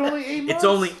 Is it only 8 months? It's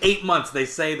only 8 months. They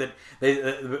say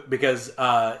that because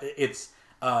it's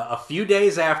a few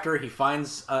days after he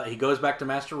finds he goes back to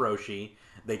Master Roshi.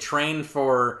 They train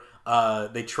for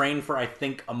I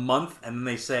think a month, and then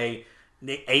they say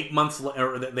 8 months,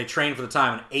 or they train for the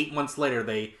time, and 8 months later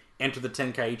they enter the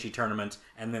Tenkaichi tournament,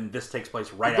 and then this takes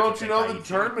place right after Don't you know the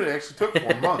tournament actually took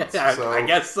 4 months? So. I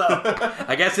guess so.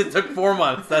 I guess it took 4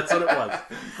 months. That's what it was.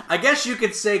 I guess you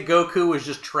could say Goku was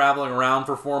just traveling around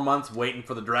for 4 months waiting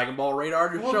for the Dragon Ball radar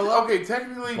to show up. Okay,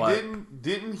 technically, But-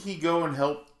 didn't he go and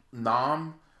help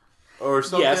Nam? Or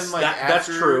something Yes, like that's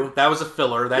after... true. That was a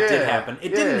filler. That did Yeah, happen.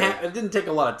 It didn't take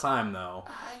a lot of time though.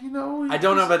 I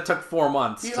don't know if it took 4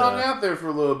 months. He hung out there for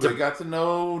a little bit. Got to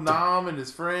know Nam and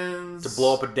his friends. To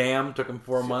blow up a dam took him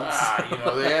 4 months.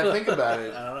 They had to think about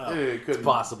it. I don't know. It couldn't. It's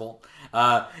possible.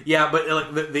 Yeah, but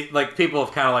like people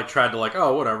have kind of like tried to like,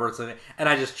 oh, whatever. And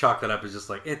I just chalked that up as just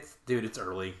like, it's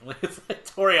early. It's like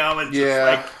Toriyama.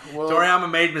 Toriyama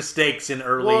made mistakes in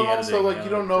early editing. Also, like, you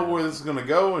don't know where this is going to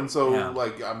go, and so Yeah.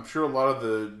 like I'm sure a lot of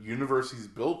the universe he's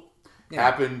built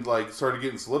happened, like, started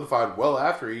getting solidified well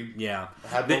after he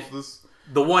had most of this.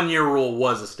 The 1 year rule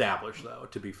was established, though.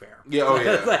 To be fair, Yeah, oh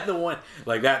yeah. like the one,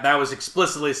 like that was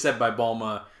explicitly said by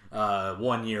Bulma.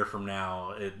 1 year from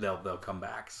now, they'll come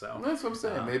back. So That's what I'm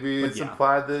saying. Maybe it's yeah.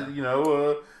 implied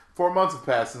that 4 months have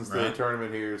passed since the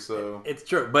tournament here. So it's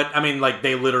true. But I mean, like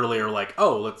they literally are like,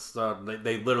 oh, let's.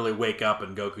 They literally wake up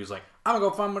and Goku's like, I'm gonna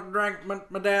go find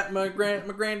my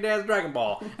granddad's Dragon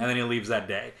Ball, and then he leaves that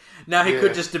day. Now he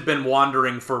could just have been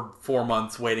wandering for 4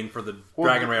 months waiting for the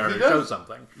Dragon Radar to show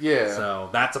something. Yeah. So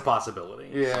that's a possibility.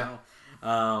 Yeah.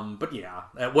 So, but yeah,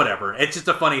 whatever. It's just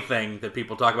a funny thing that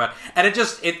people talk about, and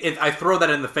I throw that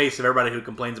in the face of everybody who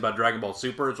complains about Dragon Ball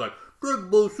Super. It's like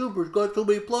Dragon Ball Super's got so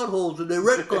many plot holes and they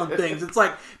retcon things. It's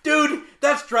like, dude,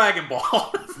 that's Dragon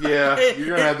Ball. Yeah,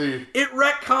 you're gonna have to. It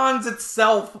retcons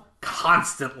itself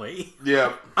constantly.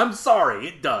 Yeah. I'm sorry,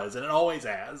 it does, and it always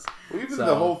has. Well, even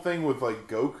the whole thing with like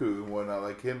Goku and whatnot,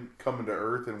 like him coming to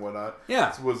Earth and whatnot,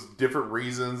 was different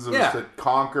reasons. It was to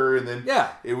conquer, and then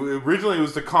originally it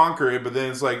was to conquer it, but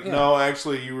then it's like, no,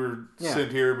 actually you were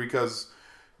sent here because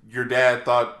your dad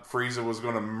thought Frieza was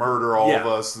going to murder all of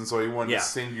us, and so he wanted to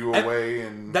send you away.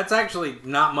 And that's actually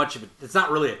not much of it. It's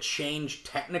not really a change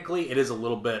technically. It is a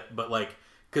little bit, but like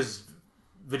because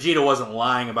Vegeta wasn't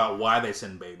lying about why they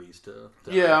send babies to Earth,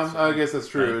 so, I guess that's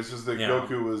true. It's just that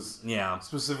Goku was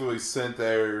specifically sent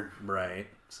there. Right.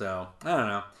 So, I don't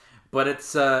know. But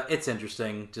it's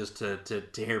interesting just to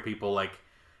hear people like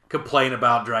complain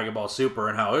about Dragon Ball Super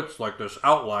and how it's like this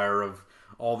outlier of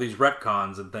all these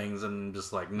retcons and things, and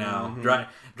just like, no.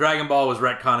 Dragon Ball was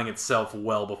retconning itself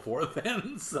well before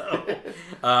then. So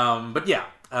but yeah.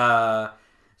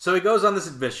 So he goes on this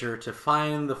adventure to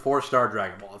find the 4-star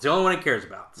Dragon Ball. It's the only one he cares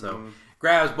about. So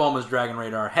grabs Bulma's Dragon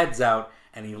Radar, heads out,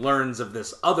 and he learns of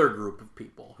this other group of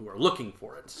people who are looking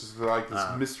for it. It's like this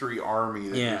mystery army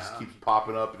that just keeps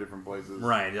popping up at different places.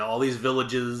 Right. All these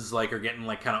villages like are getting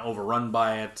like kind of overrun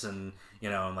by it, and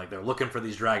and like they're looking for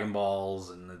these Dragon Balls,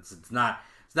 and it's not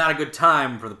a good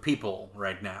time for the people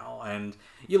right now. And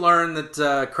you learn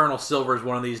that Colonel Silver is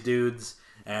one of these dudes,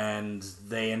 and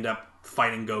they end up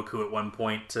fighting Goku at one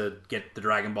point to get the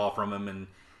Dragon Ball from him, and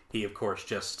he of course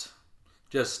just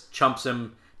chumps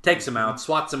him, takes him out,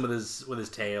 swats him with his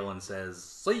tail, and says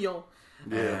 "See ya."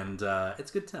 And it's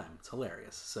a good time. It's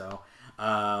hilarious. So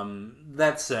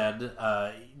that said,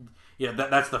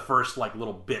 that's the first like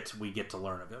little bit we get to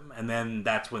learn of him, and then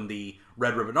that's when the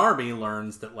Red Ribbon Army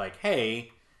learns that like,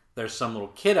 hey, there's some little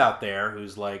kid out there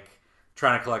who's like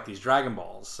trying to collect these Dragon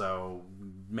Balls. So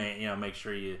make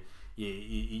sure you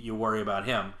you worry about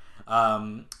him.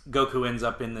 Goku ends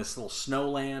up in this little snow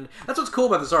land. That's what's cool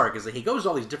about this arc, is that he goes to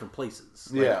all these different places.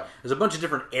 Like, there's a bunch of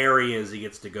different areas he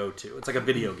gets to go to. It's like a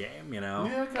video game, you know?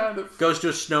 Yeah, kind of. Goes to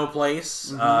a snow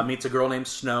place, meets a girl named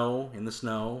Snow in the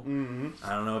snow. I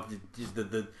don't know if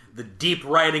the deep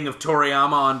writing of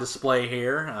Toriyama on display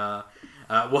here.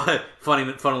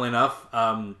 Funnily enough,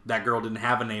 that girl didn't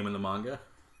have a name in the manga.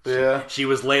 She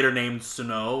was later named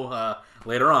Suno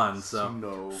later on. So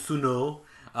Suno.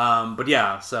 But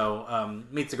yeah, so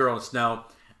meets a girl in snow.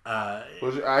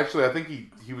 Actually, I think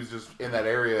he was just in that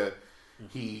area.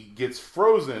 He gets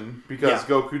frozen because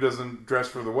Goku doesn't dress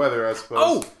for the weather, I suppose.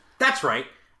 Oh, that's right.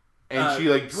 And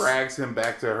she drags him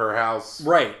back to her house.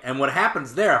 Right. And what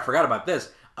happens there? I forgot about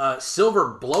this.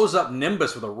 Silver blows up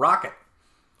Nimbus with a rocket.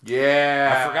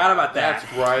 Yeah, I forgot about that.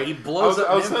 That's right. He blows up.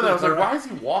 I was like, why is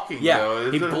he walking?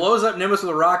 Yeah, he blows up Nimbus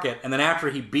with a rocket, and then after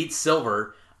he beats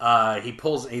Silver.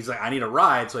 He's like, I need a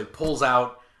ride, so he pulls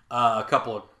out a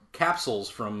couple of capsules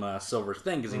from Silver's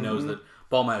thing, because he knows that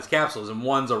Bulma has capsules, and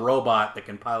one's a robot that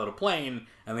can pilot a plane,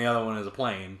 and the other one is a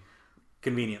plane,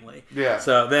 conveniently. Yeah.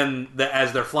 So then,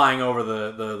 as they're flying over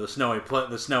the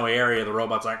snowy area, the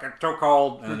robot's like, it's too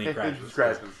cold, and then he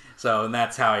crashes. So, and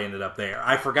that's how I ended up there.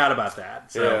 I forgot about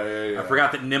that. So yeah. I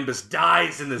forgot that Nimbus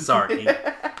dies in this arc.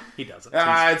 He doesn't.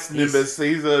 It's Nimbus.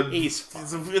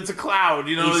 It's a cloud.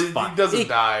 You know, he doesn't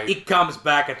die. He comes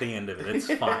back at the end of it.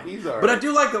 It's fine. He's all right. But I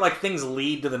do like that things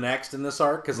lead to the next in this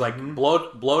arc, because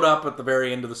blowed up at the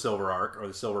very end of the Silver arc, or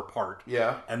the Silver part.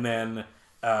 Yeah. And then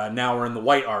now we're in the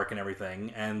White arc and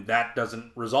everything, and that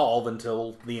doesn't resolve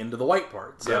until the end of the White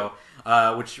part. So,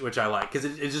 which I like, because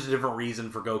it's just a different reason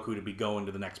for Goku to be going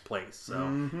to the next place.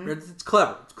 So it's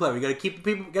clever. It's clever. You got to keep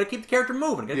the character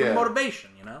moving. Got to give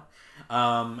motivation. You know.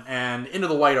 And into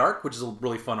the White arc, which is a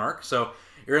really fun arc. So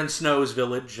you're in Snow's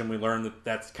village, and we learn that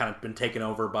that's kind of been taken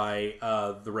over by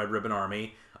the Red Ribbon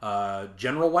Army.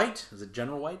 General White, is it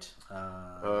General White?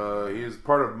 He is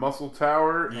part of Muscle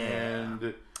Tower,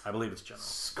 and I believe it's General.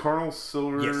 Colonel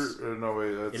Silver. Yes. No,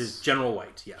 wait, that's... It is General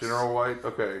White. Yes. General White.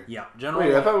 Okay. Yeah. General.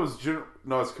 Wait, White. I thought it was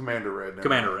No, it's Commander Red.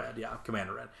 Commander Red. Yeah,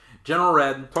 Commander Red. General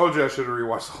Red. Told you I should have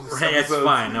rewatched all this. It's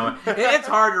fine. No, it's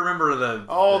hard to remember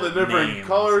all the different names.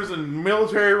 Colors and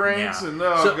military ranks, and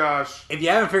gosh. If you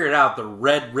haven't figured out the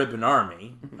Red Ribbon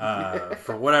Army,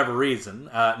 for whatever reason,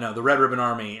 the Red Ribbon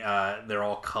Army, they're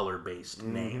all color-based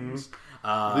names.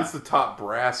 At least the top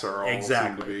brass are all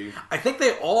seem to be. I think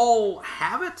they all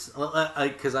have it,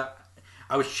 because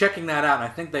I was checking that out, and I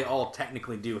think they all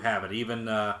technically do have it.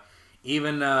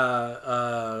 Even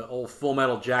old Full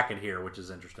Metal Jacket here, which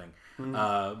is interesting.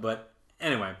 But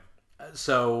anyway,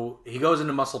 so he goes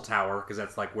into Muscle Tower, because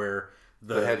that's like where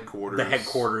the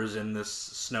headquarters in this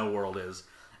snow world is,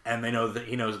 and he knows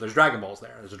that there's Dragon Balls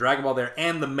there. There's a Dragon Ball there,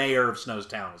 and the mayor of Snow's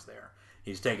Town is there.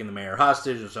 He's taking the mayor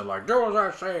hostage and said, like, do as I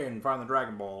say and find the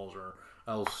Dragon Balls, or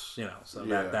else, that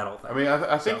whole thing. I mean,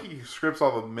 I think he scripts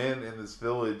all the men in this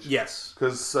village. Yes.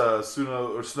 Because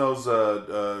Snow's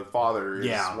father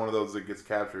is one of those that gets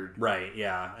captured. Right,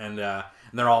 yeah. And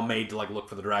they're all made to, look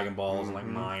for the Dragon Balls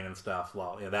and, mine and stuff.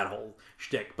 Well, that whole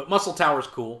shtick. But Muscle Tower's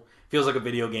cool. Feels like a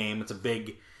video game. It's a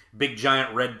big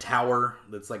giant red tower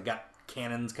that's, got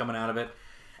cannons coming out of it.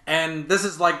 And this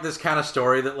is this kind of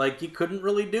story that you couldn't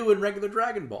really do in regular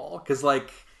Dragon Ball, because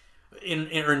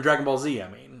in Dragon Ball Z, I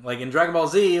mean, in Dragon Ball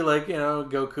Z,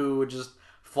 Goku would just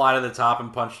fly to the top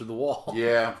and punch through the wall.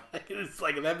 Yeah, it's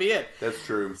that'd be it. That's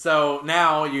true. So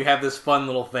now you have this fun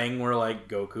little thing where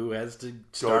Goku has to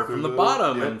start from the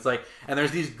bottom, and it's and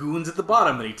there's these goons at the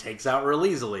bottom that he takes out real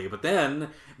easily. But then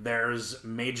there's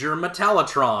Major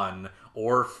Metallotron,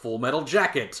 or Full Metal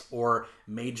Jacket, or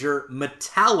Major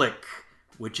Metallic,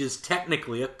 which is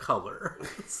technically a color.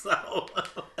 So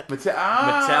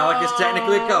metallic is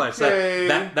technically a color. Okay.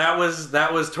 So that was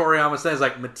Toriyama says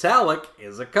metallic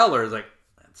is a color. It's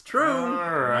that's true. All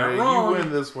right, you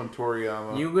win this one,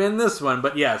 Toriyama. You win this one,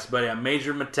 but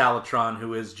Major Metallotron,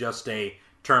 who is just a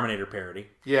Terminator parody.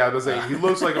 Yeah, I was gonna say he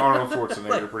looks like Arnold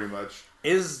Schwarzenegger pretty much.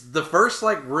 Is the first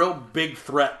real big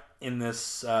threat in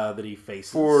this that he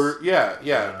faces.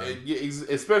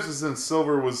 Especially since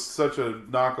Silver was such a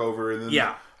knockover, and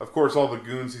then of course all the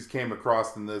goons he's came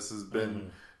across in this has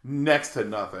been next to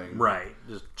nothing. Right,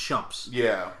 just chumps.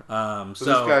 Yeah. So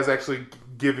this guy's actually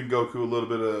giving Goku a little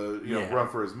bit of run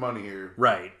for his money here.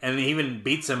 Right, and he even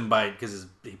beats him because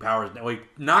he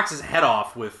knocks his head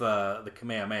off with the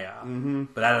Kamehameha,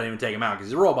 but that doesn't even take him out because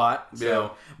he's a robot.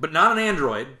 So, but not an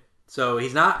android. So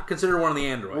he's not considered one of the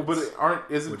androids. Well,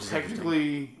 but isn't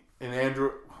technically an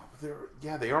android?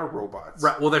 they are robots.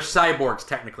 Right. Well, they're cyborgs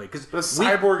technically because the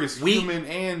cyborg is human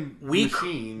and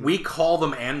machine. We call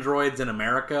them androids in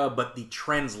America, but the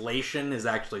translation is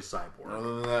actually cyborg.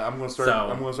 Other than that, I'm gonna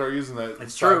start using that.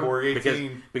 It's cyborg true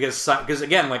 18 because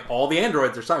again, like all the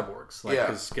androids are cyborgs. Like,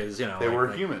 because they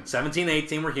were human. 17,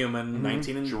 18 were human.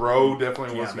 19 and Dro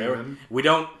definitely was human. We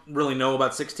don't really know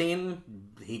about 16.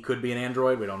 He could be an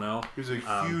android. We don't know. He was a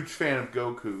huge fan of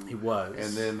Goku. He was.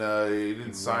 And then he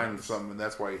didn't sign something, and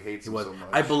that's why he hates him so much.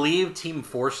 I believe Team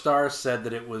 4-Star said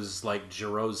that it was like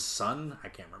Jiro's son. I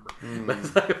can't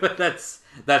remember. But that's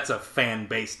a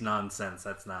fan-based nonsense.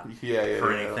 That's not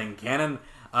for anything canon.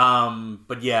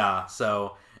 But he's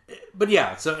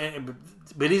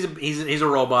a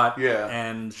robot. Yeah.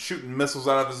 And shooting missiles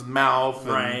out of his mouth.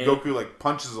 And Goku like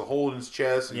punches a hole in his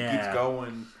chest and keeps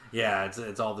going. Yeah,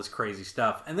 it's all this crazy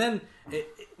stuff, and then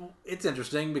it's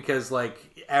interesting because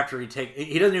like after he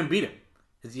doesn't even beat him,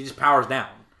 he just powers down.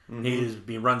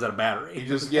 He runs out of battery. He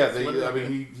just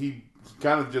he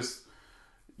kind of just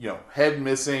head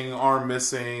missing, arm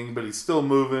missing, but he's still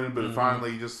moving. But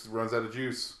finally, he just runs out of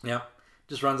juice. Yeah,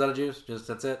 just runs out of juice.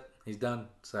 That's it. He's done.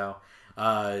 So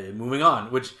moving on,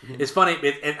 which is funny.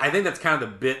 I think that's kind of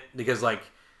the bit because like.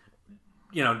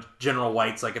 General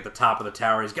White's like at the top of the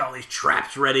tower. He's got all these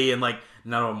traps ready, and like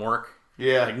none of them work.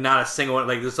 Yeah, like not a single one.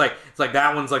 Like it's like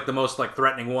that one's like the most like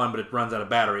threatening one, but it runs out of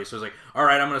battery. So it's like, all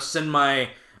right, I'm gonna send my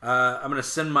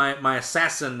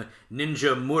assassin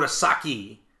Ninja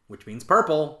Murasaki, which means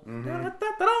purple.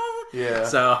 Yeah.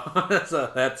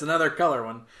 So that's another color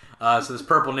one. So this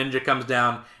purple ninja comes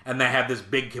down, and they have this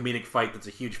big comedic fight that's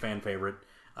a huge fan favorite.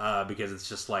 Because it's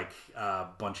just like a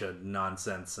bunch of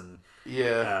nonsense and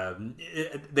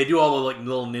they do all the like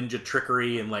little ninja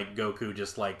trickery and like Goku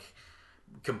just like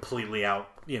completely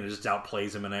just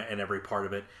outplays him in every part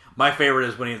of it. My favorite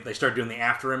is when they start doing the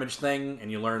after image thing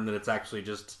and you learn that it's actually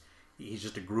he's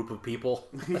just a group of people.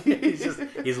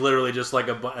 he's literally just like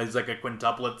he's like a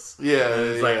quintuplets. Yeah, and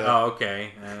it's like, oh,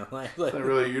 okay.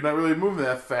 You're not really moving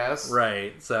that fast,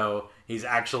 right? So he's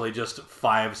actually just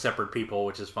 5 separate people,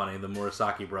 which is funny. The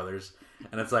Murasaki brothers,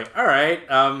 and it's like, all right,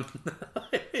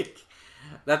 it's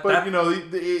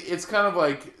kind of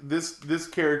like this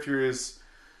character is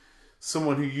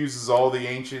someone who uses all the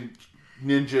ancient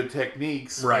ninja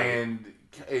techniques, right? And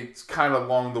it's kind of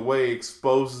along the way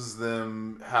exposes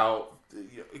them how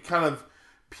it kind of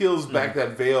peels back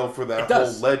that veil for that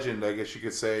whole legend, I guess you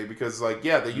could say, because like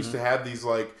they used to have these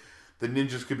like the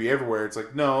ninjas could be everywhere. It's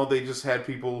like no, they just had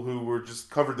people who were just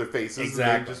covered their faces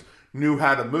and they just knew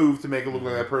how to move to make it look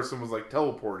like that person was like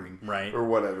teleporting, right, or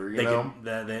whatever.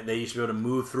 They used to be able to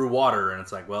move through water, and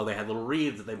it's like, well, they had little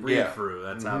reeds that they breathed through.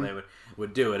 That's how they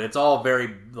would do it. It's all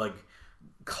very like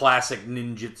classic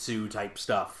ninjutsu type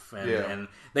stuff, and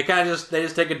they kind of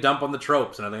just take a dump on the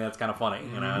tropes, and I think that's kind of funny.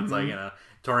 It's like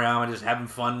Toriyama just having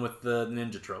fun with the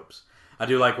ninja tropes. I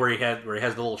do like where he has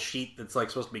the little sheet that's like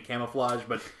supposed to be camouflage,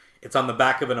 but it's on the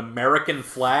back of an American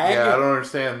flag. Yeah, I don't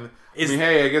understand.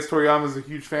 I guess Toriyama's a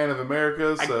huge fan of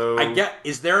America, so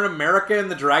is there an America in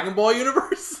the Dragon Ball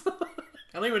universe? I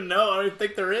don't even know. I don't even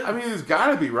think there is. I mean, there's got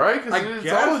to be, right? Because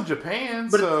it's all in Japan,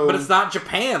 but it's not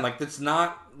Japan. Like it's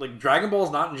not. Like Dragon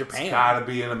Ball's not in Japan. It's gotta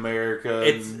be in America.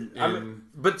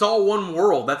 But it's all one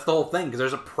world. That's the whole thing. Because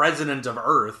there's a president of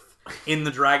Earth in the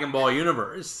Dragon Ball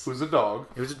universe. Who's a dog.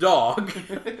 Who's a dog.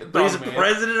 But he's a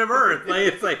president of Earth. Like,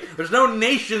 it's like there's no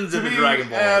nations in the Dragon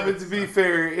Ball. But to be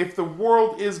fair, if the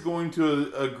world is going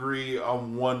to agree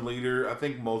on one leader, I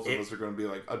think most of us are going to be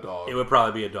like a dog. It would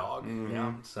probably be a dog.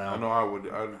 Yeah. So I know I would.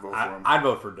 I'd vote for him. I'd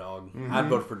vote for dog. I'd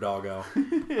vote for Doggo.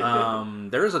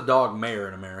 There is a dog mayor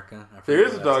in America. There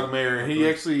is a dog mayor, and he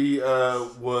actually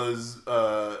was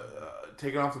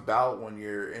taken off the ballot one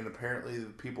year, and apparently the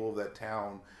people of that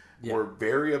town were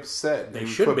very upset. They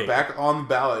should be back on the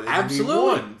ballot.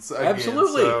 Absolutely,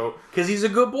 absolutely, because he's a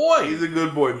good boy. He's a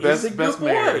good boy. Best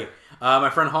mayor. My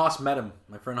friend Haas met him.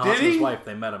 My friend Haas and his wife,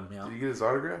 they met him. Yeah. Did you get his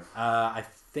autograph? I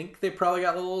think they probably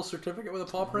got a little certificate with a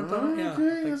paw print on it. Yeah, okay,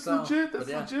 I think that's legit. That's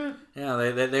legit. Yeah,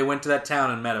 they went to that town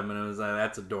and met him, and it was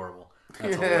that's adorable.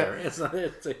 That's hilarious.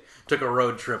 It took a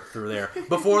road trip through there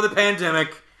before the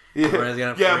pandemic. Before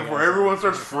everyone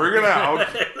starts freaking out.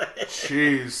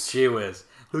 Jeez. She was.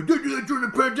 Did that during the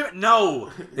pandemic? No,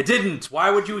 it didn't. Why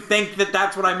would you think that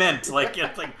that's what I meant? Like,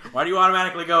 why do you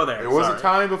automatically go there? There was a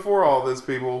time before all this,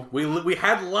 people. We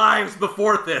had lives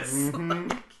before this.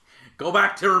 Go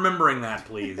back to remembering that,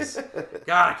 please.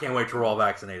 God, I can't wait till we're all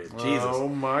vaccinated. Jesus. Oh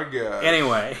my God.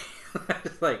 Anyway,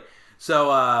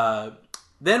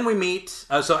 then we meet.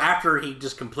 So after he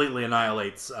just completely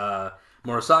annihilates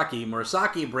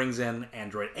Murasaki brings in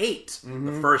Android 8,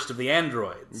 the first of the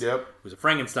androids. Yep. Who's a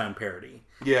Frankenstein parody.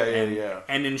 Yeah.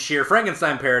 And in sheer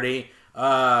Frankenstein parody,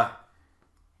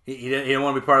 he didn't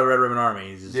want to be part of the Red Ribbon Army.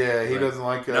 He's just, he doesn't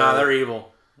like. Nah, they're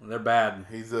evil. They're bad.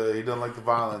 He doesn't like the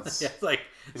violence. Yeah, it's like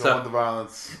He don't want the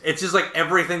violence. It's just like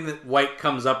everything that White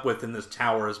comes up with in this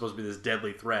tower is supposed to be this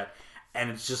deadly threat. And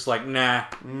it's just like, nah.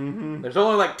 Mm-hmm. There's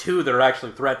only like 2 that are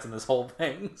actually threats in this whole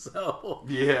thing. So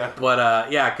yeah, but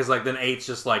because like then 8's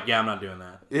just like, yeah, I'm not doing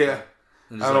that. Yeah,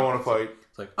 I don't want to fight.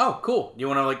 It's like, oh, cool. You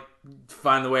want to like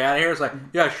find the way out of here? It's like,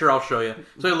 yeah, sure, I'll show you.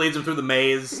 So he leads him through the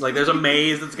maze. Like, there's a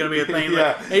maze that's gonna be a thing.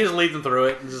 Yeah, like, he just leads him through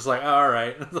it. And it's just like, oh, all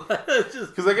right.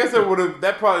 Because I guess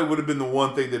that probably would have been the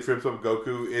one thing that trips up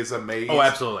Goku is a maze. Oh,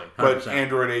 absolutely. 100%. But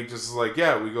Android 8 just is like,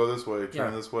 yeah, we go this way,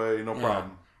 turn this way, no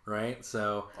problem. Right,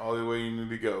 so all the way you need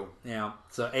to go. Yeah,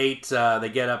 so 8, they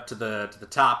get up to the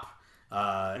top,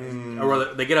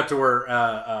 or they get up to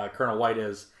where Colonel White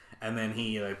is, and then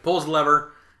he pulls the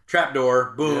lever,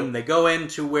 trapdoor, boom. Yep. They go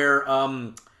into where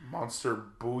Monster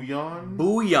Booyan.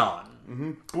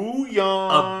 Mm-hmm.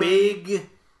 Booyan, a big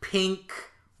pink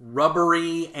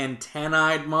rubbery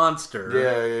antennaed monster.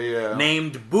 Yeah.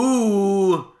 Named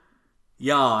Booyan.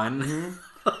 Mm-hmm.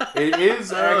 It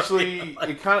is actually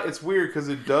it's weird because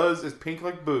it's pink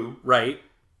like Boo, right?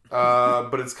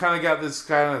 But it's kind of got this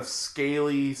kind of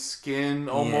scaly skin,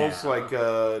 almost like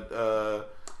Dodoria.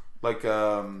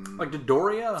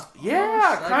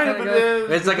 Yeah, kind of.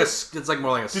 It's like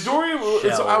more like a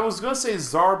Dodoria. I was gonna say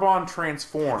Zarbon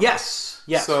transformed.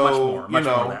 Yes, so, much more. Much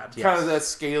more of that. Yes. Kind of that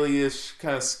scaly-ish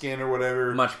kind of skin or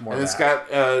whatever. Much more. And it's got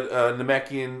a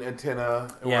Namekian antenna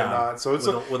and whatnot. So it's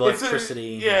with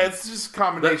electricity. It's just a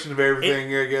combination of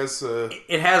everything. I guess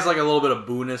it has like a little bit of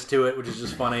boo-ness to it, which is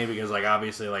just funny because like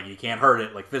obviously like you can't hurt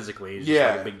it like physically. It's just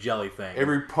like a big jelly thing.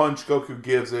 Every punch Goku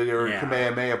gives it or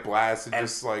Kamehameha blast, it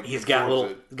just like he's got a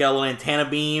little antenna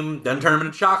beam. Doesn't turn him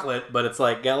into chocolate, but it's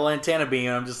like got a little antenna beam.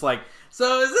 And I'm just like,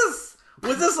 so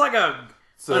was this like an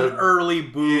early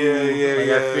Boo?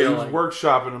 Yeah. He was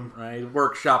workshopping him. Right, he's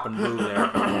workshopping Boo there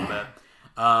a little bit.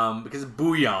 Because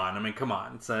Booyan, I mean, come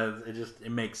on. It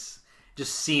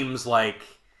just seems like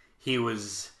he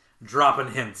was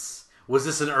dropping hints. Was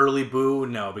this an early Boo?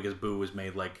 No, because Boo was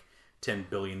made like 10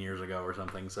 billion years ago or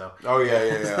something. So. Oh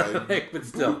yeah. But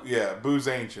still, Boo's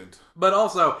ancient. But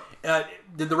also,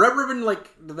 did the Red Ribbon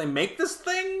did they make this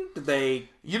thing? Did they?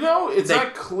 It's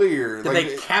not clear. Did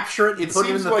they capture it? And it put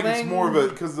seems it in the like thing? It's more of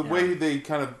because the way they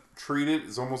kind of treat it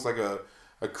is almost like a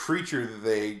creature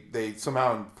that they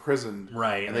somehow imprisoned,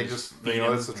 right? And they just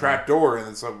it's a trap door, and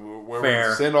it's where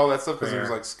we send all that stuff because there's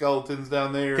like skeletons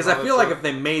down there. Because I feel like if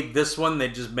they made this one,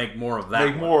 they'd just make more of that.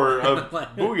 Make more of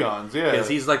Booyans, yeah. Because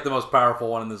he's like the most powerful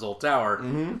one in this whole tower.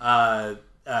 Mm-hmm.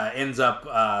 Ends up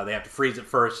they have to freeze it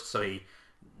first, so he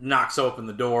knocks open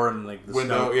the door and like the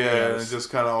window, snow, and it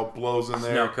just kind of all blows in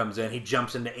there. Snow comes in. He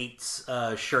jumps into 8's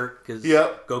shirt because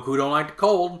Goku don't like the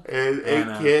cold, and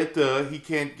 8 he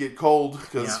can't get cold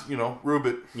because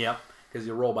Rubit. Yep, because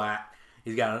you roll back.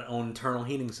 He's got an own internal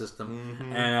heating system,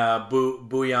 mm-hmm. and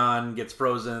Booyan gets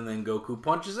frozen. And Goku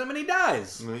punches him, and he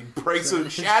dies. And he breaks him,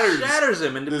 shatters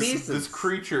him into pieces. This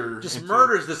creature just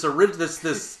murders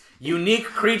this unique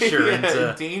creature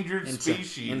into endangered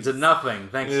species into nothing.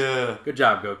 Thanks. Yeah. Good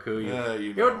job, Goku.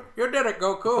 You did it,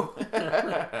 Goku.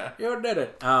 You did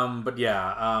it.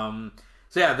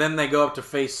 So then they go up to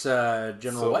face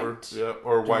General White. Yeah,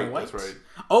 or White. That's right.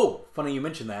 Oh, funny you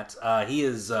mentioned that. He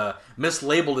is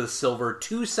mislabeled as Silver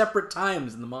 2 separate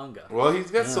times in the manga. Well,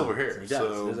 he's got silver hair. He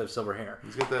does have silver hair.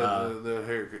 He's got the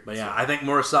hair. But I think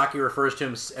Murasaki refers to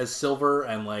him as Silver,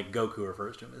 and like Goku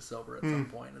refers to him as Silver at some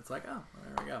point. It's like, oh,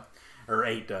 there we go. Or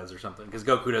 8 does or something. Because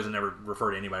Goku doesn't ever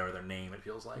refer to anybody with their name, it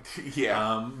feels like.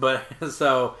 Yeah.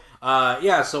 So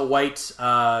White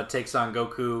takes on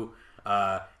Goku.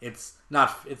 It's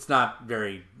not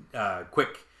very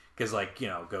quick because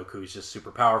Goku's just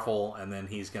super powerful, and then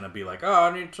he's gonna be like, oh,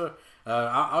 I need to,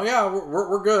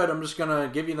 we're good. I'm just gonna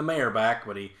give you the mayor back,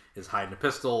 but he is hiding a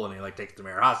pistol, and he takes the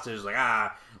mayor hostage,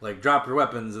 drop your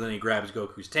weapons, and then he grabs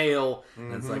Goku's tail,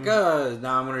 and it's like,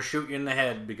 now I'm gonna shoot you in the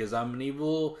head because I'm an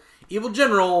evil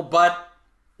general, but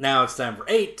now it's time for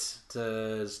 8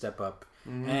 to step up,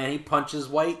 and he punches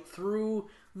White through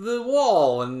the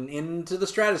wall and into the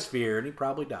stratosphere, and he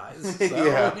probably dies. So,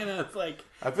 it's like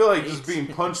I feel like just being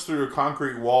punched through a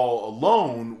concrete wall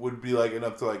alone would be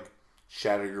enough to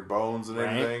shatter your bones and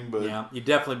everything. But you'd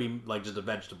definitely be just a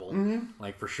vegetable,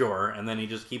 for sure. And then he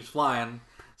just keeps flying.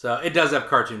 So it does have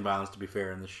cartoon violence, to be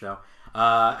fair, in this show.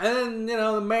 And then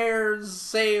the mayor's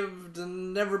saved,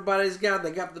 and everybody's got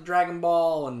the Dragon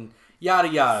Ball, and yada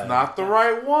yada. It's not the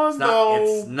right one,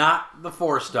 It's not the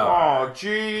 4-star. Oh,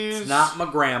 jeez. It's not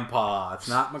my grandpa. It's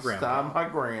not my grandpa. It's not my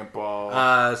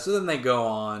grandpa. So then they go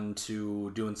on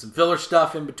to doing some filler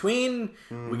stuff in between.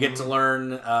 We get to learn,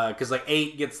 because like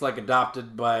 8 gets like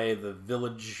adopted by the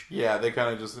village. Yeah, they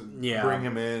kind of just bring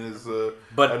him in as a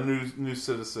new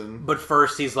citizen. But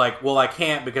first he's like, well, I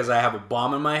can't because I have a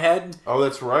bomb in my head. Oh,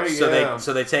 that's right,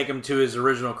 So they take him to his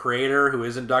original creator, who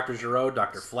isn't Dr. Giraud,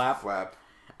 Dr. Flap. But,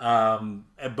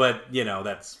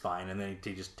 that's fine. And then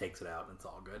he just takes it out, and it's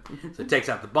all good. So he takes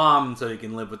out the bomb so he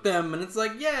can live with them, and it's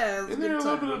like, yeah. Isn't there a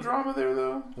little bit of drama there,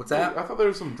 though? What's that? I thought there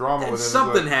was some drama with him.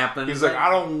 Something happened. He's like, I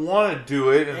don't want to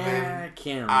do it. And I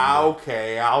can't remember.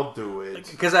 Okay, I'll do it.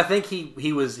 Because I think he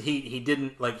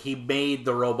didn't, he made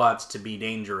the robots to be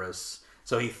dangerous.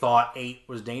 So he thought 8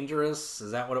 was dangerous.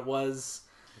 Is that what it was?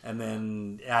 And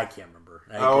then, I can't remember.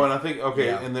 And I think,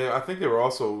 I think they were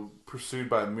also pursued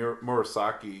by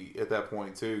Murasaki at that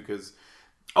point too, because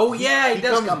he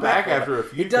does come back after a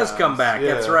few times. He does come back.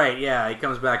 That's right. Yeah, he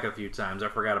comes back a few times. I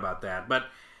forgot about that, but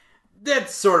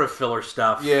that's sort of filler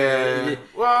stuff. Yeah.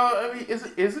 Well, I mean, is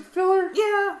it filler?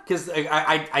 Yeah, because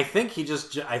I think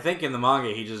I think in the manga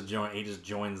he just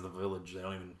joins the village. They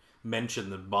don't even mention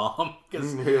the bomb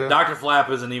because Dr. Flap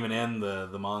isn't even in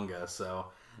the manga. So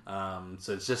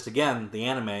it's just, again, the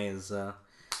anime is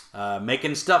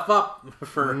making stuff up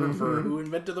for who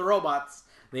invented the robots,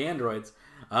 the androids.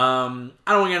 I don't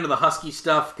want to get into the Husky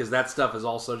stuff because that stuff is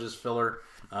also just filler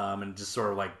and just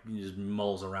sort of just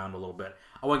mulls around a little bit.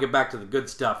 I want to get back to the good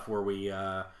stuff where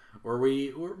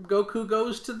Goku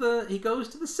goes to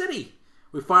the city.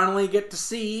 We finally get to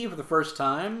see for the first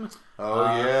time.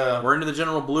 We're into the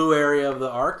General Blue area of the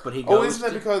arc, but he goes. Oh, isn't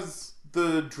that because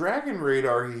the dragon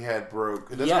radar he had broke?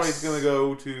 That's why he's going to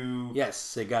go to.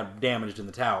 Yes, it got damaged in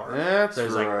the tower. That's so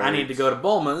he's like, I need to go to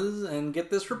Bulma's and get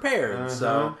this repaired.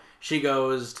 So he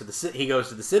goes to the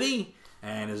city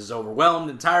and is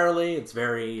overwhelmed entirely. It's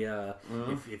very.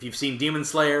 If you've seen Demon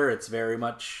Slayer, it's very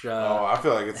much. I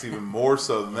feel like it's even more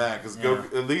so than that because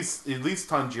at least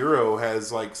Tanjiro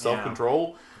has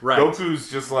self-control. Right.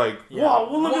 Goku's just like,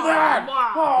 whoa, look at that!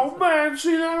 Oh man,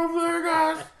 see that over there,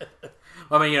 guys?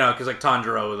 I mean, because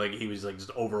Tanjiro, he was just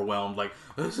overwhelmed.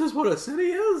 This is what a city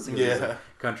is. He's a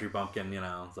country bumpkin.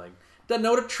 It's like doesn't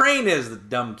know what a train is. The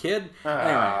dumb kid.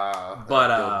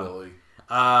 Anyway,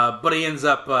 but he ends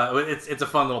up. It's a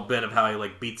fun little bit of how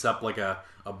he beats up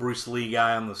a Bruce Lee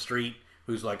guy on the street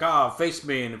who's like, face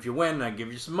me, and if you win, I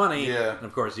give you some money. Yeah. And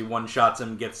of course, he one-shots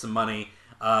him, gets some money,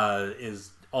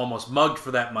 is almost mugged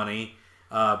for that money,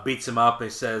 beats him up. He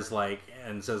says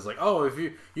oh, if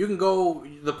you can go,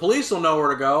 the police will know where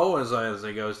to go. As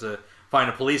he goes to find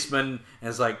a policeman,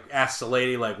 and asks the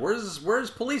lady where's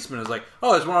policeman? It's like,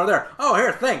 oh, there's one over there. Oh,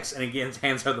 here, thanks. And he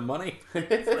hands her the money,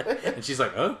 and she's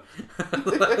like, huh?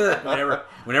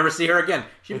 we never see her again.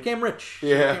 She became rich.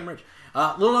 Little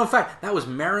known fact, that was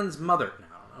Marin's mother.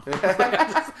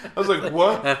 I was like,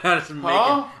 what?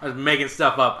 I was making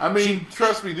stuff up. I mean,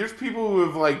 trust me, there's people who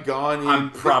have gone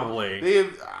in.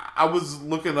 I was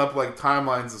looking up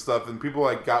timelines and stuff, and people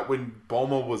got when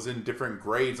Bulma was in different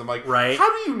grades. I'm like, right? How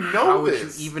do you know this? How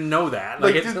would you even know that?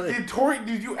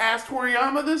 Did you ask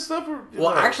Toriyama this stuff?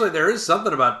 Actually, there is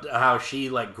something about how she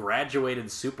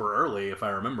graduated super early, if I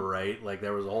remember right.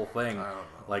 There was a whole thing. I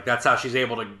don't know. That's how she's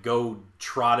able to go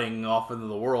trotting off into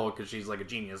the world because she's a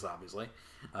genius, obviously.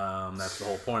 That's the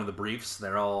whole point of the briefs.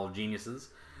 They're all geniuses.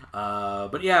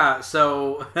 But yeah,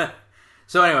 so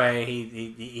so anyway,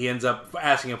 he ends up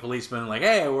asking a policeman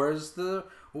hey, where's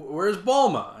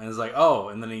Bulma? And he's like, oh,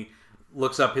 and then he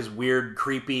looks up his weird,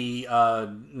 creepy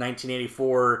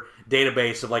 1984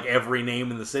 database of every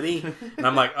name in the city, and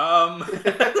I'm like,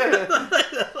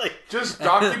 just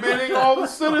documenting all the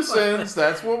citizens.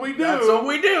 That's what we do. That's what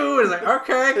we do. It's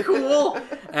okay, cool,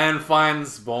 and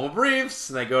finds Bulma Briefs,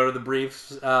 and they go to the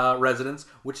Briefs residence,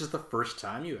 which is the first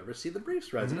time you ever see the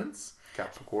Briefs residence.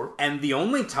 Capsule Corp. And the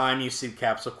only time you see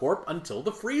Capsule Corp until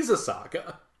the Frieza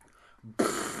saga.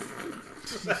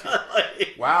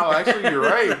 Wow, actually, you're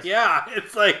right. Yeah,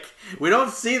 it's we don't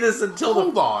see this until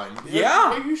Hold on.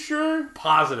 Yeah. Are you sure?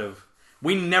 Positive.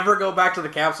 We never go back to the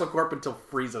Capsule Corp until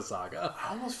Frieza Saga. I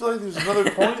almost feel like there's another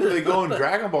point that they go in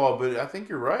Dragon Ball, but I think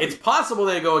you're right. It's possible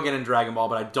they go again in Dragon Ball,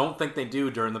 but I don't think they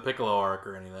do during the Piccolo arc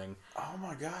or anything. Oh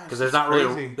my gosh. Because there's not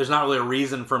really a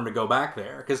reason for him to go back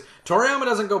there. Because Toriyama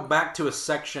doesn't go back to a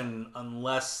section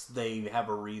unless they have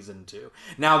a reason to.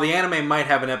 Now the anime might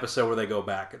have an episode where they go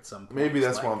back at some point. Maybe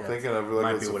that's what I'm thinking of.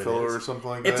 It's a filler or something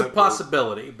like that. It's a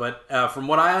possibility, but from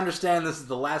what I understand, this is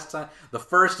the last time, the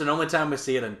first and only time we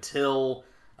see it until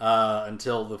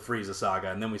until the Frieza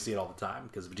saga, and then we see it all the time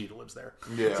because Vegeta lives there.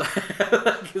 Yeah.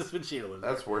 Because Vegeta lives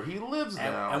there. That's where he lives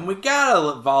now. And we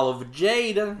gotta follow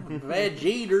Vegeta.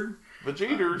 Vegeta.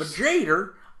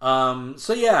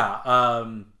 So yeah,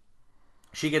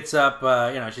 she gets up.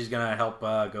 She's gonna help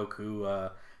Goku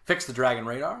fix the Dragon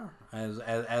Radar as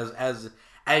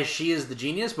she is the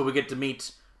genius. But we get to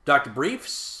meet Dr.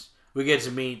 Briefs. We get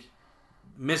to meet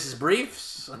Mrs.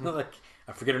 Briefs. Like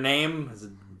I forget her name. Is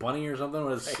it Bunny or something?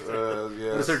 What is it? Yes.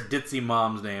 What is her ditzy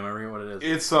mom's name? I forget what it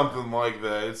is. It's something like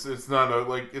that. It's not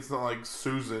like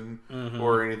Susan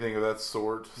or anything of that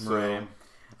sort. So. Right.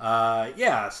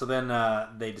 So then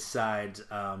they decide.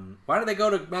 Why did they go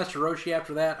to Master Roshi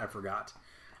after that? I forgot.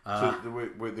 So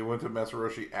they went to Master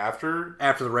Roshi after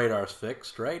the radar's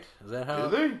fixed, right? Is that how?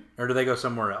 Did they? Or did they go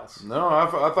somewhere else? No, I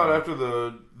thought after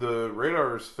the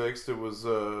radar's fixed, it was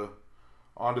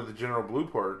onto the General Blue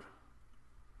part.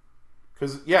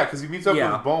 Because he meets up with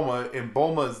Bulma, and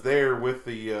Bulma's there with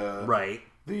the right.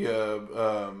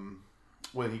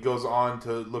 When he goes on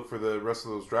to look for the rest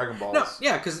of those Dragon Balls.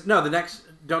 The next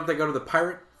don't they go to the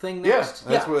pirate thing next?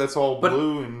 Yeah, that's all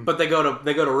blue But they go to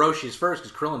Roshi's first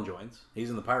because Krillin joins. He's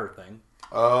in the pirate thing.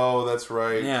 Oh, that's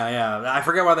right. Yeah. I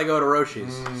forget why they go to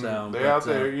Roshi's. They're out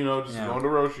there, just going to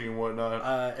Roshi and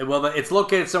whatnot. It's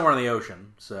located somewhere in the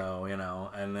ocean, so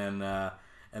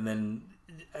and then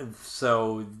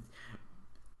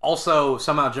also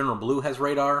somehow General Blue has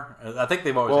radar. I think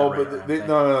they've always had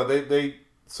radar. They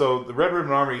so the Red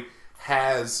Ribbon Army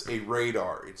has a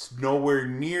radar. It's nowhere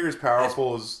near as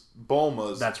powerful as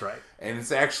Bulma's. That's right. And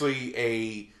it's actually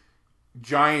a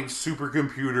giant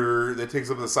supercomputer that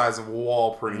takes up the size of a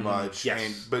wall pretty much.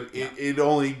 Yes. But it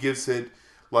only gives it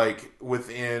like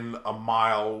within a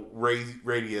mile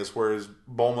radius, whereas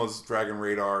Bulma's Dragon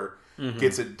Radar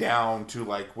gets it down to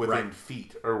like within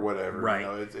feet or whatever. Right.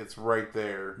 It's right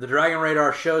there. The Dragon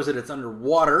Radar shows that it's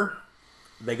underwater.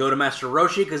 They go to Master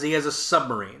Roshi because he has a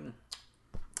submarine.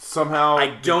 Somehow,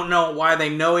 I don't know why they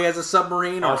know he has a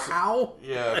submarine or how.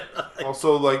 Yeah.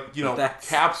 Also,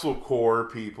 Capsule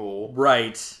Corps people,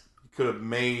 right, could have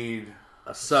made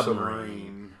a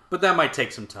submarine, but that might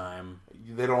take some time.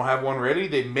 They don't have one ready.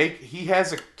 He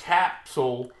has a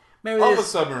capsule of a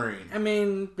submarine. I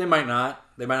mean, they might not.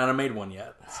 They might not have made one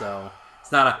yet. So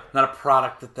it's not a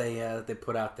product that they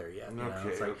put out there yet.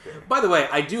 Okay. By the way,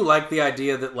 I do like the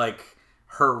idea that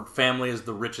her family is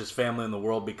the richest family in the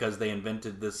world because they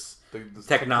invented this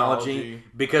technology.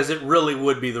 Because it really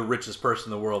would be the richest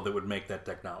person in the world that would make that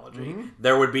technology. Mm-hmm.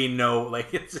 There would be no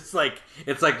it's like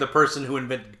the person who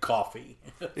invented coffee.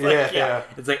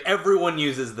 It's like everyone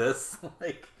uses this.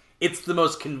 It's the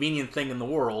most convenient thing in the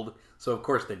world. So of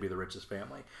course they'd be the richest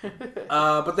family.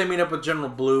 But they meet up with General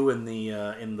Blue in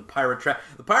the pirate trap.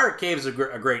 The pirate cave is a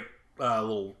great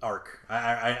little arc.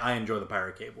 I enjoy the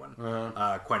Pirate Cave one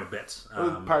quite a bit.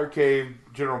 Pirate Cave,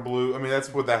 General Blue. I mean,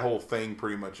 that's what that whole thing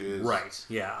pretty much is. Right.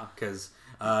 Yeah. Because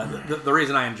the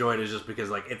reason I enjoy it is just because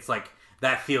it's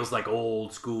that feels like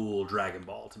old school Dragon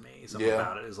Ball to me. Something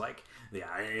about it is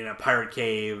in a pirate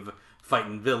cave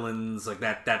fighting villains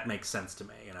that. That makes sense to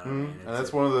me. You know what I mean? And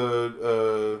that's one of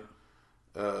the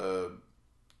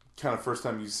kind of first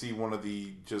time you see one of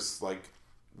the just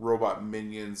robot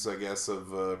minions, I guess,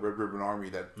 of Red Ribbon Army,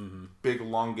 that big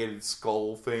elongated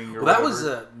skull thing. Or that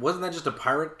wasn't that just a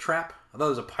pirate trap? I thought it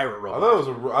was a pirate robot. I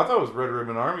thought it was Red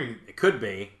Ribbon Army. It could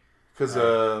be. Because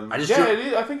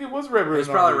I think it was Red Ribbon. It's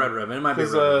probably Red Ribbon. It might be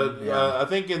Red Ribbon. I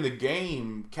think in the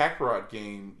game, Kakarot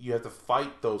game, you have to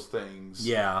fight those things.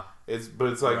 Yeah. It's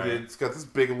got this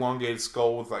big elongated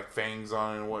skull with fangs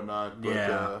on it and whatnot.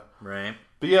 But, right.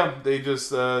 But yeah, they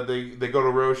just they go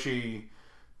to Roshi.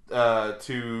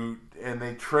 And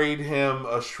they trade him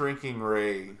a shrinking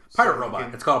ray. Pirate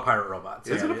robot. It's called a pirate robot.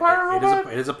 So is it a pirate robot?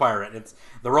 It is a pirate. It's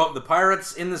the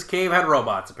pirates in this cave had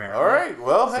robots apparently. All right.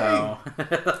 Well, hey.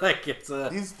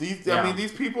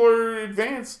 These people are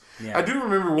advanced. Yeah. I do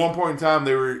remember one point in time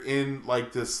they were in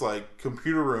this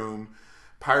computer room,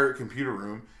 pirate computer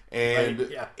room,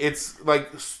 and it's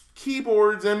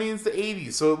keyboards. I mean, it's the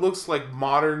 80s, so it looks like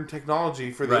modern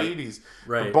technology for the 80s.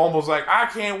 Right. But Bulma's I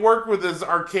can't work with this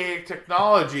archaic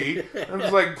technology. I'm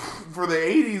just for the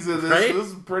 80s of this, this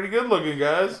is pretty good looking,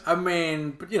 guys. I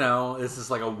mean, but this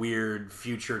is a weird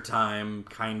future time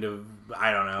kind of.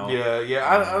 I don't know.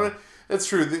 Yeah. That's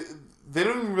true. They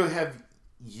don't even really have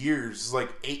years.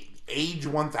 Age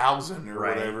 1000 or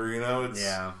whatever. It's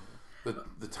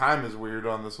The time is weird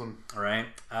on this one. All right.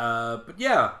 But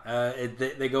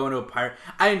they go into a pirate.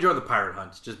 I enjoy the pirate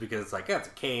hunt just because it's it's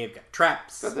a cave, got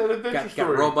traps, got that adventure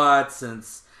story. Got robots, and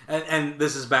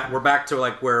this is back. We're back to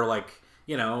where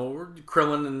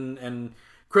Krillin and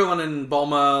Krillin and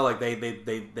Bulma, like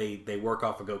they work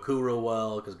off of Goku real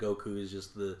well because Goku is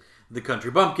just the country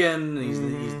bumpkin.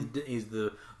 He's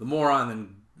the moron.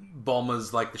 And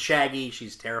Bulma's like the Shaggy.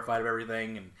 She's terrified of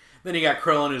everything. And then you got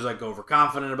Krillin, who's like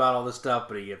overconfident about all this stuff,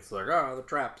 but he gets like, oh, the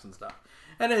traps and stuff.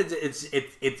 And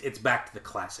it's back to the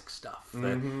classic stuff.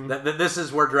 That this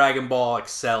is where Dragon Ball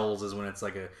excels, is when it's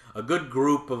like a good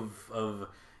group of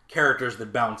characters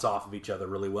that bounce off of each other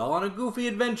really well on a goofy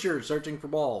adventure searching for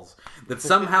balls that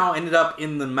somehow ended up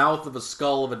in the mouth of a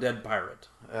skull of a dead pirate.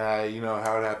 You know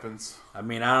how it happens. I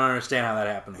mean, I don't understand how that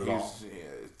happens at all.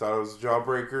 Thought it was a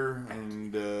jawbreaker,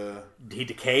 and he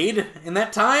decayed in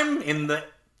that time in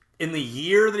the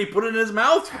year that he put it in his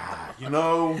mouth. You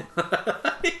know,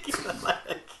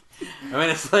 I mean,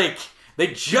 it's like they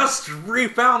just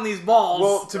refound these balls.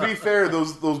 Well, to be fair,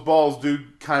 those balls do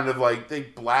kind of like they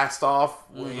blast off.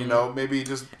 You know, maybe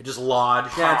just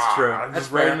lodge. Yeah, it's true. That's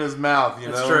just fair. right in his mouth. You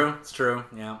know, it's true. It's true.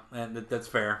 Yeah, and that's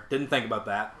fair. Didn't think about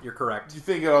that. You're correct. You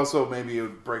think it also maybe it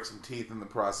would break some teeth in the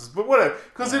process, but whatever,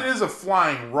 because it is a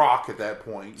flying rock at that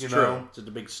point. You know, it's just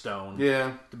a big stone.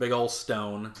 Yeah, the big old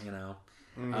stone. You know.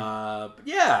 But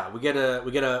yeah, we get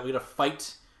a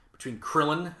fight between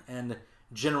Krillin and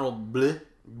General Bleh.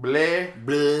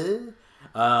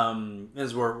 This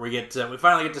is where we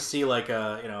finally get to see like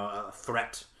a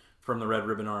threat from the Red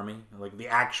Ribbon Army, like the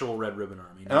actual Red Ribbon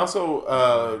Army. And also,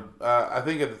 I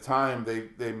think at the time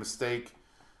they mistake.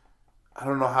 I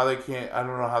don't know how they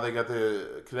got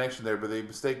the connection there, but they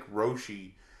mistake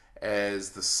Roshi as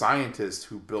the scientist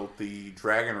who built the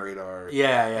Dragon Radar.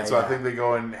 Yeah. And so I think they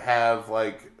go and have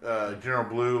like General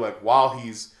Blue, like while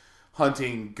he's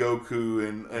hunting Goku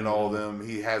and all of them,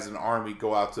 he has an army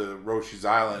go out to Roshi's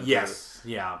Island. Yes.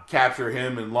 Capture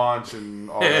him and launch and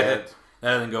all that.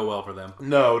 That doesn't go well for them.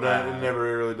 No, it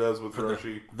never really does with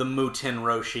Roshi. The Muten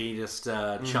Roshi just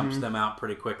chumps them out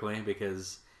pretty quickly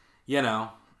because, you know,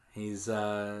 he's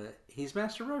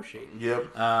Master Roshi.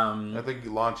 Yep. I think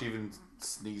Launch even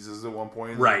sneezes at one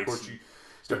point. Right. Of course, she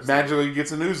magically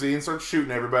gets an Uzi and starts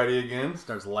shooting everybody again.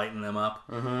 Starts lighting them up.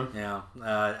 Yeah.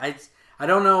 I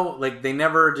don't know. Like, they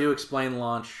never do explain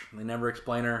Launch. They never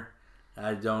explain her.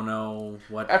 I don't know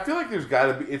what. I feel like there's got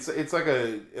to be. It's like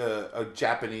a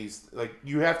Japanese, like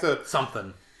you have to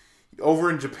something over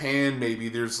in Japan. Maybe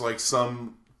there's like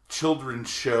some children's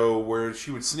show where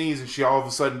she would sneeze and she all of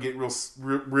a sudden get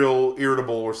real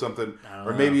irritable or something,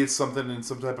 or maybe it's something in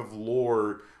some type of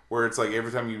lore where it's like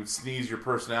every time you would sneeze, your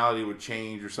personality would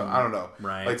change or something. I don't know.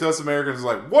 Right. Like to us Americans, it's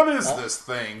like, what is this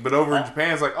thing? But over in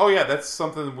Japan, it's like, oh yeah, that's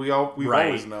something we've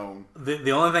always known.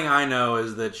 The only thing I know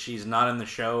is that she's not in the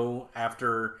show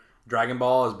after Dragon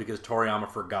Ball is because Toriyama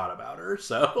forgot about her.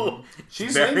 So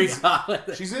she's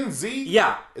in Z.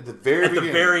 Yeah, at the very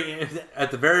beginning.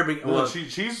 At the very beginning. Well,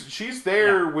 she's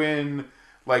there when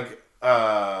like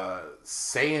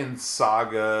Saiyan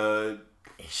Saga.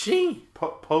 Is she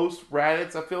post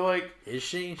Raditz? I feel like is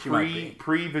she pre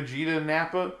Vegeta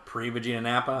Nappa,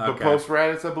 Okay. But post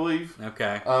Raditz, I believe.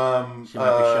 Okay. She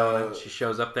might be showing it. She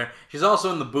shows up there. She's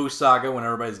also in the Buu Saga when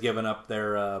everybody's giving up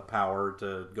their power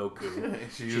to Goku.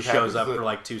 she shows up for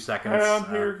like 2 seconds. Hey, I'm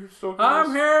here.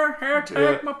 I'm here. Here,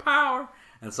 take my power.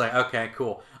 And it's like, okay,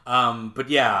 cool.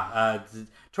 But yeah,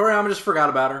 Toriyama just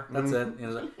forgot about her. That's it.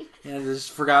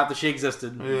 Just forgot that she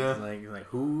existed. Yeah. Like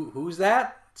who's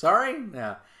that? Sorry?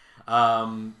 Yeah.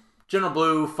 General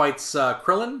Blue fights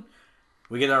Krillin.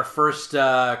 We get our first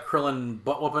Krillin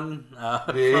butt whooping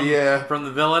from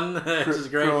the villain, which is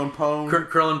great.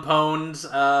 Krillin Pone's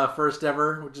first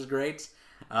ever, which is great.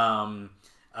 I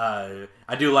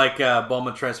do like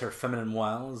Bulma tries her feminine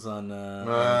wiles on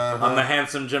the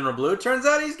handsome General Blue. It turns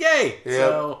out he's gay,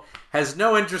 so has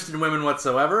no interest in women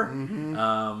whatsoever.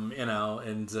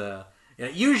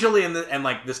 Usually in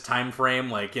like this time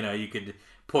frame, like you could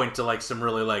point to like some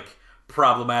really like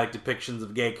problematic depictions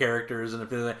of gay characters and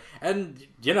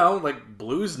like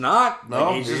Blue's not.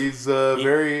 No, like, he's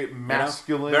very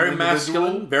masculine, very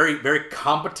masculine, very very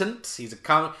competent. He's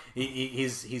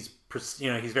he's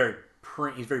very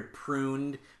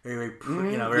pruned, very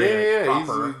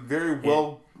proper. He's very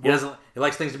well. He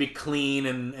likes things to be clean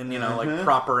and like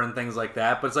proper and things like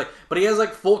that. But it's like, but he has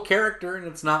like full character, and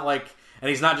it's not like, and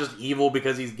he's not just evil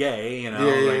because he's gay.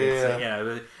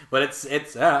 But it's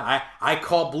I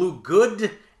call Blue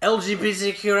good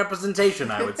LGBTQ representation.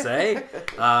 I would say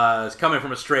it's coming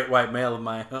from a straight white male of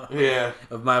my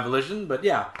volition. But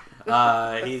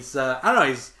he's I don't know.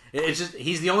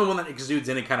 He's the only one that exudes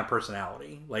any kind of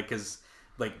personality. Like, cause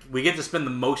like we get to spend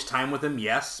the most time with him,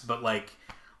 yes, but like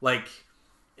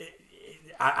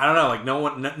I don't know. Like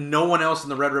no one else in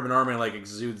the Red Ribbon Army like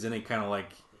exudes any kind of like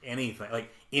anything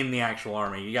like in the actual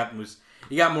army. You got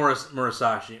you got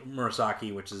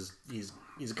Murasaki, which is he's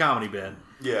a comedy bit.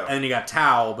 Yeah. And then you got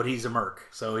Tao, but he's a merc,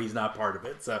 so he's not part of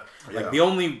it. So the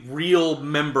only real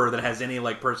member that has any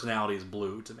like personality is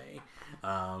Blue to me.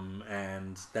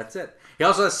 And that's it. He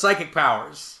also has psychic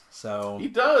powers. So he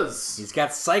does. He's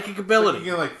got psychic ability. He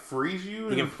can like freeze you.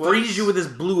 He can freeze you with his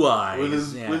blue eyes.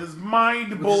 With his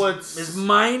mind bullets. His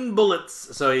mind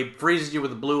bullets. So he freezes you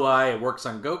with a blue eye. It works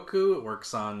on Goku. It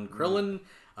works on Krillin.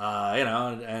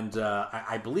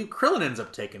 I believe Krillin ends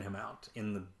up taking him out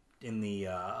in the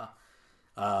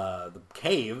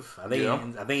cave. I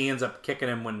think he ends up kicking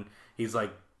him when he's like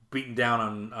beaten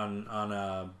down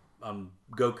on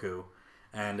Goku,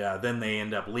 and then they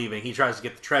end up leaving. He tries to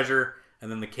get the treasure. And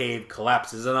then the cave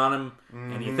collapses in on him,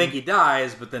 and you think he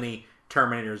dies, but then he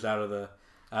Terminators out of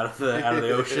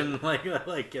the ocean, like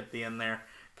at the end there,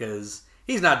 because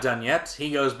he's not done yet. He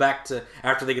goes back to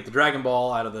after they get the Dragon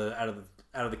Ball out of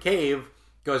the cave,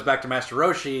 goes back to Master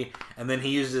Roshi, and then he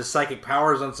uses his psychic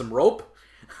powers on some rope.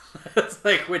 It's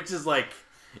like, which is like,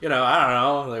 I don't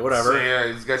know, like whatever. So, yeah,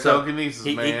 he's got telekinesis,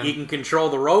 man. He can control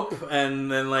the rope,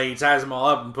 and then like he ties them all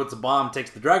up and puts a bomb, takes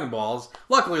the Dragon Balls.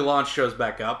 Luckily, Launch shows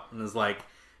back up and is like,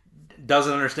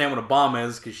 doesn't understand what a bomb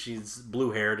is because she's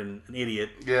blue-haired and an idiot.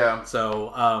 Yeah.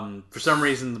 So for some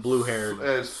reason, the blue-haired,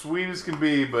 as sweet as can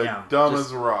be, but dumb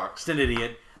as a rock. Just an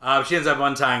idiot. She ends up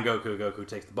untying Goku. Goku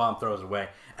takes the bomb, throws it away,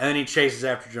 and then he chases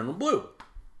after General Blue.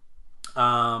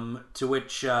 To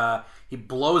which he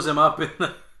blows him up in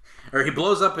the. Or he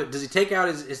blows up. Does he take out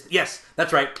his? Yes,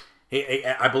 that's right.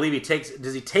 I believe he takes.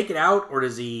 Does he take it out or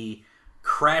does he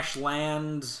crash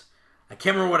land? I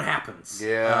can't remember what happens.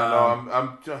 Yeah, no,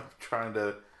 I'm trying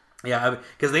to. Yeah,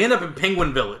 because they end up in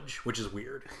Penguin Village, which is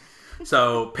weird.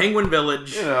 So Penguin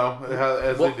Village,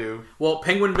 as they do. Well,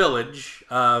 Penguin Village,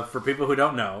 for people who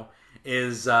don't know,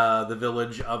 is the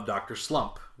village of Dr.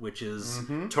 Slump, which is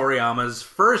Toriyama's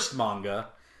first manga.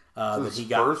 That he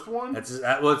got first one. It's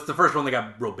the first one that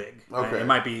got real big. Okay, it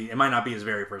might not be his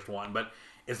very first one, but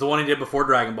it's the one he did before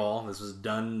Dragon Ball. This was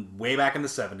done way back in the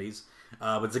 70s.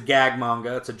 But it's a gag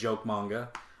manga. It's a joke manga,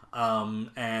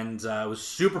 and it was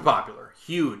super popular,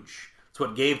 huge. It's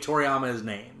what gave Toriyama his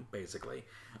name, basically,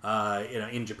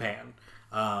 in Japan.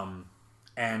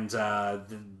 And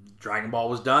the Dragon Ball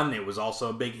was done. It was also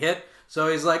a big hit. So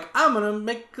he's like, I'm going to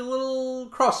make a little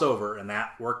crossover. And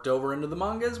that worked over into the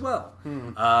manga as well.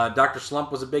 Dr.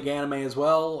 Slump was a big anime as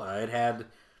well. It had,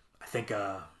 I think,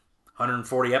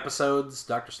 140 episodes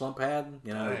Dr. Slump had.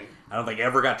 I don't think it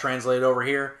ever got translated over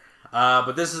here.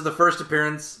 But this is the first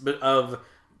appearance of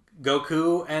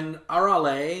Goku and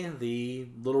Arale, the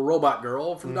little robot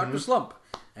girl from Dr. Slump.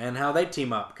 And how they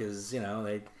team up. Because,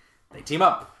 they team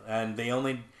up. And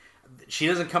she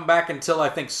doesn't come back until, I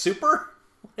think, Super.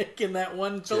 Like in that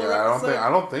one filler episode. I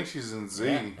don't think she's in Z.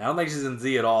 Yeah, I don't think she's in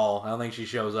Z at all. I don't think she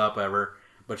shows up ever.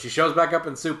 But she shows back up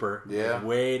in Super. Yeah.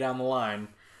 Way down the line.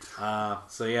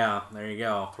 So yeah, there you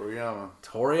go.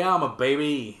 Toriyama,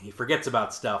 baby. He forgets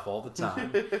about stuff all the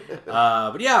time.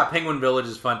 But yeah, Penguin Village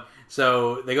is fun.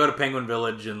 So they go to Penguin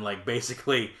Village and like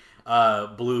basically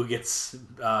Blue gets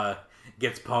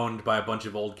pwned by a bunch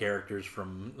of old characters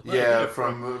from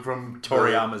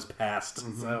Toriyama's past.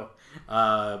 So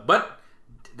but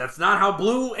that's not how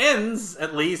Blue ends,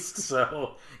 at least.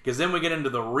 So, because then we get into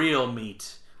the real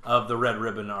meat of the Red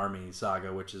Ribbon Army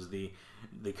saga, which is the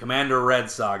Commander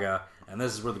Red saga, and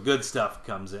this is where the good stuff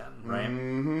comes in,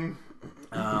 right?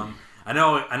 I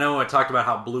know. I talked about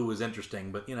how Blue was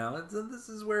interesting, but this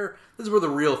is where the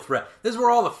real threat. This is where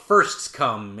all the firsts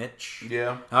come, Mitch.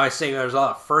 Yeah. I say there's a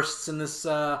lot of firsts in this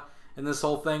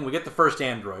whole thing. We get the first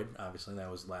android. Obviously, that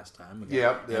was the last time.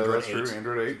 That's true.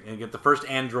 Android 8. And get the first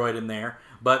android in there.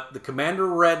 But the Commander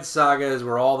Red saga is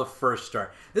where all the firsts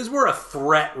start. This is where a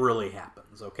threat really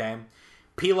happens, okay?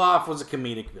 Pilaf was a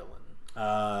comedic villain.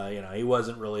 He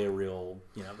wasn't really a real,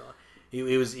 villain.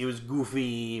 He was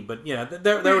goofy, but,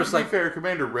 there was like... To be fair,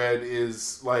 Commander Red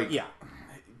is, like... Yeah.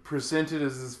 Presented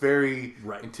as this very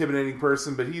intimidating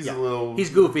person, but he's a little...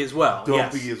 He's goofy as well.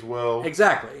 Dumpy as well.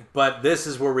 Exactly. But this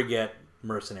is where we get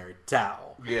Mercenary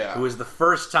Tao. Yeah. Who is the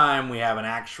first time we have an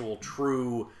actual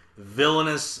true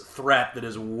villainous threat that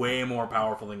is way more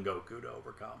powerful than Goku to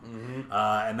overcome.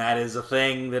 And that is a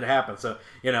thing that happens. So,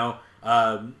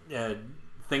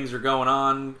 things are going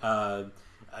on.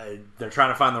 They're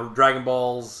trying to find the Dragon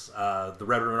Balls. The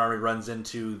Red Ribbon Army runs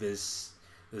into this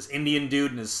Indian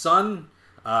dude and his son.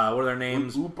 What are their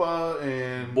names? Upa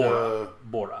and... Bora.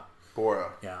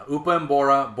 Bora. Yeah, Upa and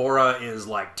Bora. Bora is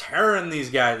like tearing these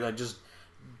guys, just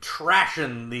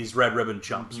trashing these Red Ribbon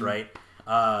chumps, right?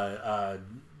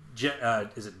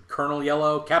 Is it Colonel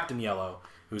Yellow? Captain Yellow,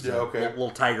 who's a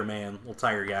little tiger man, little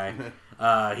tiger guy.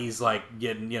 he's like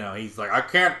getting, he's like, I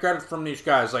can't get it from these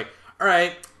guys. Like, all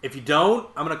right, if you don't,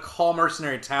 I'm gonna call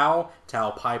mercenary Tao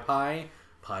Pai Pai.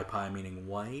 Pai Pai meaning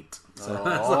white. So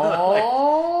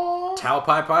Tao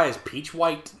Pai Pai is peach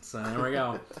white. So there we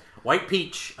go. White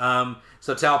peach.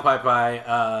 So Tao Pai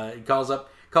Pai calls up.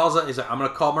 He's like, I'm gonna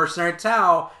call mercenary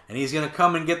Tao, and he's gonna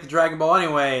come and get the Dragon Ball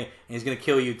anyway, and he's gonna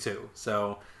kill you too.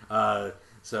 So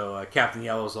Captain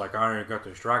Yellow's like, I ain't got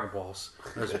these Dragon Balls.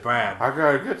 This is bad. I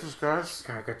gotta get this, guys.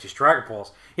 I got these Dragon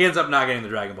Balls. He ends up not getting the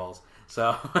Dragon Balls.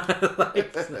 So,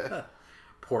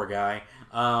 poor guy.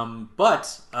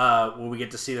 But when we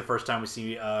get to see the first time we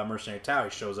see Mercenary Tao, he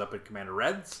shows up at Commander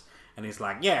Red's, and he's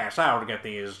like, yes, I will get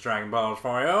these Dragon Balls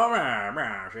for you.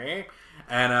 See?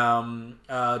 And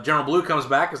General Blue comes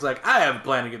back, is like, I have a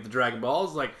plan to get the Dragon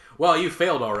Balls. Like, well, you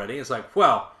failed already. It's like,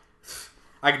 well,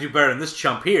 I could do better than this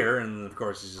chump here. And of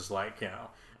course, he's just like,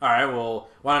 all right, well,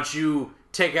 why don't you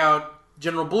take out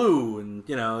General Blue? And,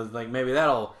 like, maybe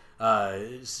that'll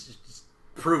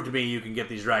prove to me you can get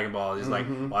these Dragon Balls. He's like,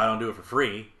 well, I don't do it for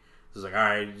free. He's like, all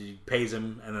right, he pays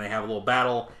him, and then they have a little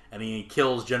battle, and he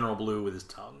kills General Blue with his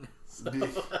tongue. So,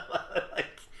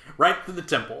 like, right through the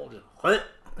temple. Just, what?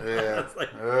 Yeah.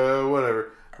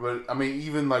 Whatever. But, I mean,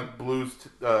 even, like, Blue's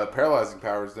paralyzing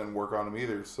powers didn't work on him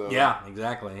either, so... Yeah,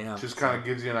 exactly, yeah. Just kind of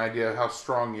gives you an idea of how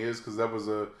strong he is, because that was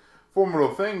a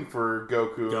formidable thing for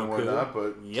Goku and whatnot,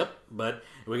 but... Yep, but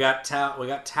we got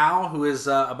Tao, who is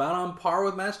about on par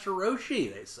with Master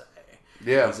Roshi, they say.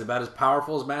 Yeah. He's about as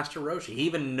powerful as Master Roshi. He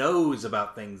even knows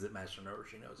about things that Master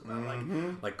Roshi knows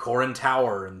about, like Korin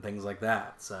Tower and things like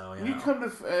that, so,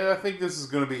 I think this is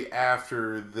going to be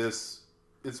after this...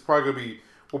 It's probably going to be...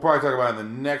 We'll probably talk about it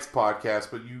in the next podcast,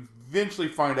 but you eventually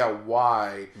find out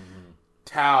why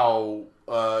Tao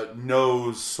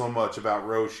knows so much about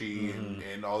Roshi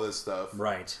and all this stuff.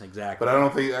 Right, exactly. But I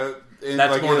don't think...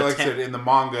 like I said, in the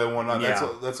manga and whatnot,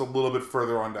 that's a little bit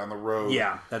further on down the road.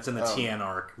 Yeah, that's in the Tien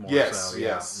arc more yes, so.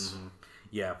 Yes.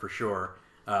 Yeah, for sure.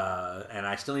 And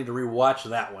I still need to rewatch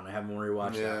that one. I haven't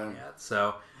rewatched that one yet.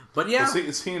 So, but yeah.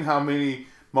 Seeing how many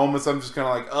moments I'm just kind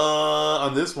of like,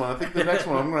 on this one. I think the next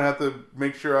one I'm going to have to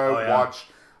make sure I watch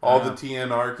all the Tien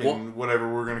arc and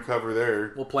whatever we're going to cover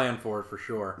there. We'll plan for it for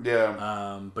sure.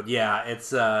 Yeah. But yeah, it's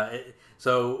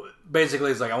so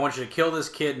basically it's like, I want you to kill this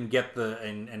kid and get the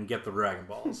Dragon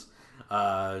Balls.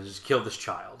 Just kill this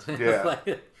child. Yeah.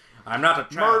 Like, I'm not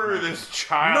a child. Murder this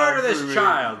child. Murder this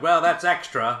child. Well, that's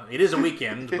extra. It is a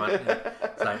weekend, but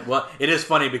it's like, well, it is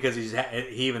funny because he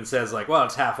even says like, well,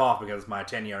 it's half off because it's my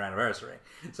 10-year anniversary.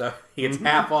 So he gets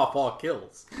half off all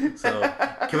kills. So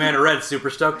Commander Red's super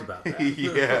stoked about that.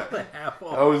 Yeah. Half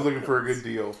off. Always looking for a good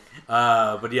deal.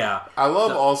 But yeah. I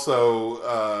love also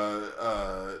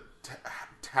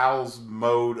Tao's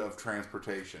mode of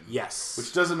transportation. Yes.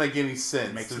 Which doesn't make any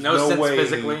sense. Makes There's no sense way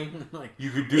physically.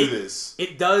 you could do this.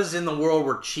 It does in the world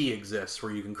where chi exists,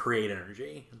 where you can create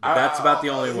energy. But that's about the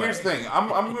only way. Here's the thing. I'm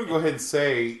going to go ahead and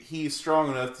say he's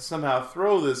strong enough to somehow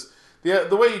throw this.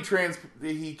 The way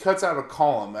he cuts out a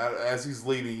column as he's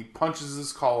leaving. He punches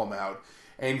this column out,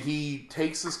 and he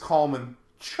takes this column and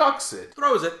chucks it.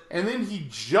 Throws it. And then he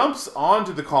jumps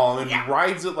onto the column and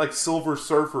rides it like Silver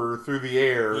Surfer through the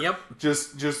air. Yep.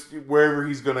 Just wherever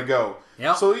he's going to go.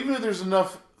 Yep. So even if there's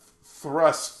enough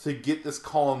thrust to get this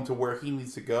column to where he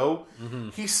needs to go,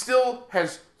 he still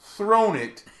has thrown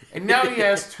it. And now he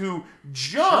has to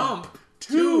jump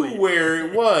to where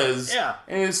it was. Yeah.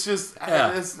 And it's just,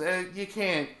 you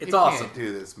can't awesome.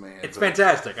 do this, man. It's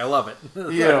fantastic. I love it.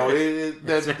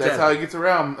 That's how he gets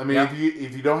around. I mean,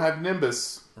 if you don't have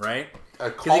Nimbus, right?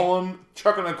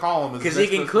 Chucking a column is because he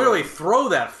can clearly throw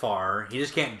that far. He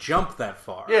just can't jump that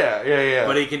far. Yeah.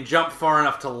 But he can jump far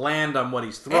enough to land on what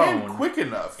he's thrown. And quick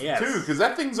enough, too, because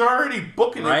that thing's already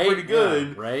booking it pretty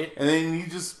good. Yeah, right. And then he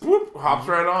just hops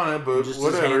right on it, but just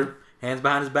whatever. Hands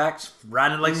behind his back,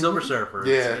 riding it like Silver Surfer.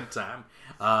 It's a good time.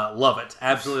 Love it.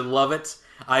 Absolutely love it.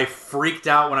 I freaked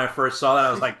out when I first saw that.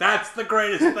 I was like, that's the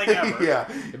greatest thing ever.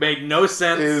 It made no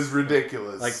sense. It is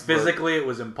ridiculous. Like, physically, it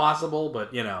was impossible,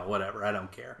 but, whatever. I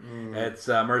don't care. It's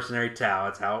Mercenary Tao.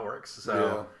 It's how it works.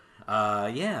 So,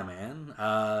 man.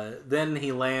 Then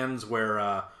he lands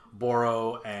where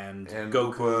Boro and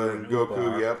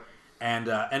Goku yep.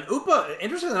 And Upa,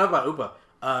 interesting enough about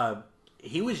Upa,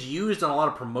 he was used on a lot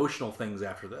of promotional things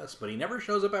after this, but he never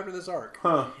shows up after this arc.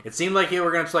 Huh. It seemed like they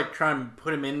were going to try and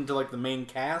put him into the main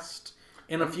cast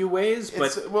in a few ways,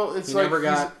 but he never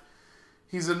got.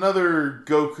 He's another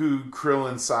Goku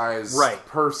Krillin sized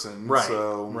person, right?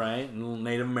 So. Right,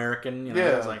 Native American,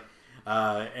 It's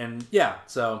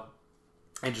so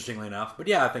interestingly enough,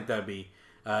 but I think that'd be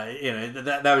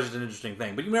that was just an interesting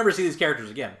thing. But you never see these characters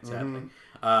again, sadly.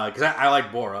 Because I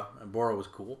like Bora, and Bora was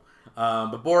cool.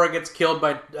 But Bora gets killed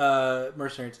by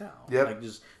Mercenary Tao. Yep. Like,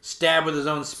 just stabbed with his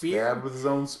own spear. Stabbed with his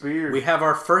own spear. We have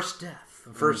our first death.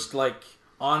 First,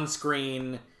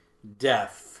 on-screen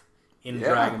death in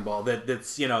Dragon Ball.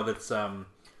 That's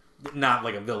not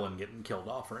like a villain getting killed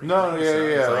off or anything. No,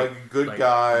 like a good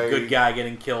guy. Good guy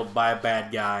getting killed by a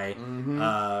bad guy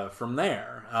from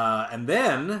there. And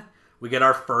then we get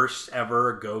our first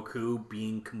ever Goku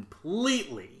being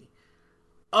completely,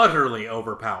 utterly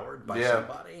overpowered by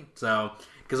somebody. So,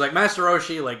 because Master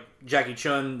Roshi, Jackie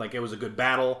Chun, it was a good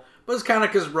battle, but it's kind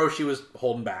of because Roshi was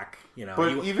holding back,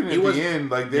 But even at the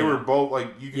end, they were both,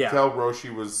 you could tell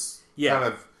Roshi was kind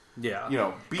of,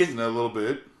 beaten a little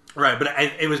bit. Right, but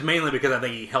it was mainly because I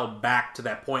think he held back to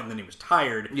that point and then he was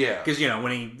tired. Yeah. Because,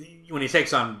 when he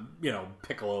takes on,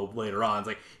 Piccolo later on,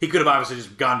 it's he could have obviously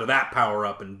just gone to that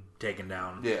power-up and taken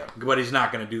down. Yeah. But he's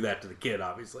not going to do that to the kid,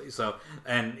 obviously. So,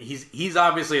 and he's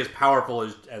obviously as powerful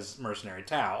as Mercenary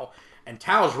Tao. And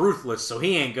Tao's ruthless, so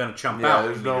he ain't going to chump out. Yeah,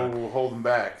 there's no holding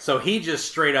back. So he just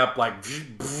straight up,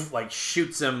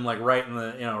 shoots him, right in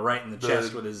the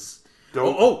chest with his...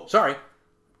 sorry.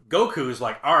 Goku's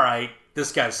all right,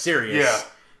 this guy's serious. Yeah.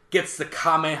 Gets the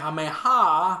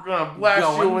Kamehameha. I'm gonna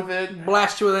blast you with it.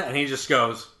 Blast you with it, and he just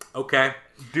goes, okay.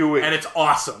 Do it. And it's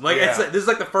awesome. This is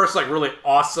the first, really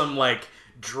awesome,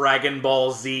 Dragon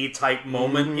Ball Z type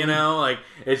moment,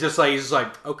 It's just he's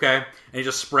just okay. And he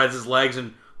just spreads his legs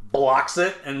and blocks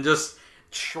it and just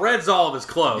shreds all of his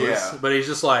clothes. Yeah. But he's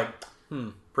just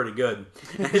pretty good.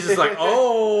 And he's just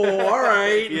oh, all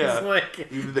right. Yeah.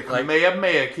 Even the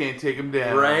Kamehameha can't take him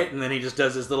down. Right? And then he just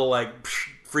does this little,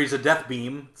 Frieza death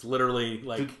beam. It's literally,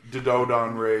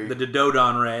 Dodon Ray. The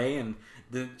Dodon Ray. And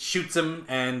shoots him,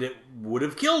 and it would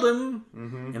have killed him.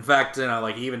 Mm-hmm. In fact,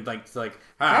 he even thinks,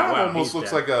 almost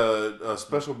looks like a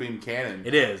special beam cannon.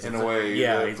 It is. In a way.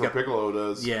 Yeah. Piccolo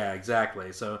does. Yeah,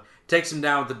 exactly. So, takes him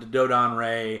down with the Dodon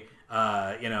Ray.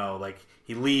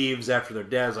 He leaves after they're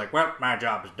dead. He's well, my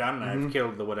job is done. I've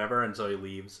killed the whatever, and so he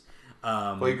leaves.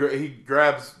 He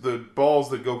grabs the balls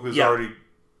that Goku's already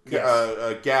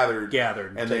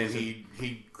gathered, and then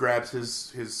he grabs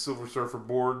his Silver Surfer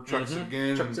board, chucks it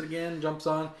again, jumps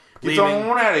on, gets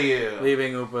on out of here,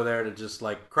 leaving Upa there to just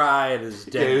cry at his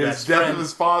death of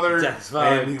his father,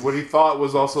 and what he thought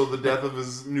was also the death of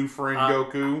his new friend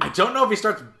Goku. I don't know if he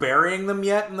starts burying them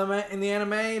yet in the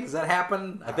anime. Does that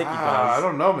happen? I think he does. I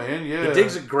don't know, man. Yeah, he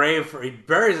digs a grave. He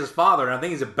buries his father, and I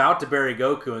think he's about to bury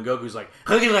Goku, and Goku's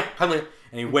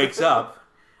and he wakes up.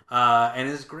 And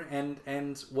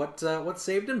what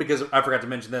saved him? Because I forgot to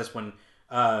mention this when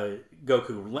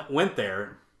Goku went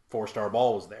there, 4-star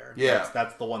Ball was there. Yeah,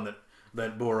 that's the one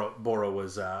that Bora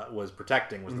was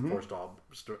protecting was the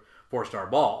 4-star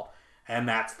Ball, and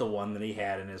that's the one that he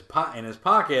had in his pocket. In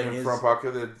his front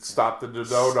pocket that stopped the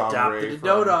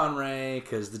Dodon Ray.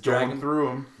 Because the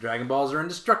Dragon Balls are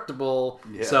indestructible.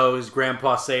 Yeah. So his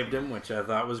grandpa saved him, which I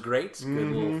thought was great. Good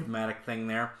little thematic thing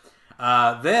there.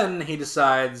 Then he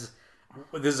decides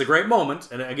this is a great moment,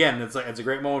 and again, it's a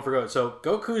great moment for Goku. So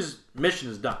Goku's mission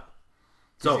is done.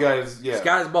 So he's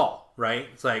got his ball, right?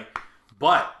 It's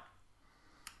but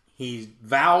he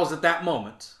vows at that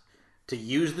moment to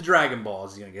use the Dragon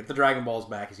Balls. He's going to get the Dragon Balls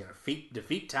back. He's going to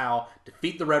defeat Tao,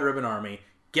 defeat the Red Ribbon Army,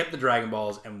 get the Dragon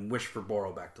Balls, and wish for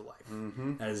Boro back to life.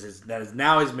 Mm-hmm. That is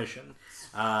now his mission.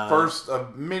 First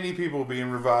of many people being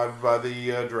revived by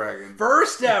the dragon.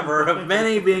 First ever of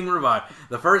many being revived.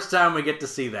 The first time we get to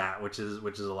see that, which is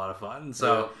a lot of fun.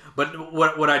 So, but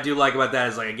what I do like about that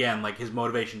is again his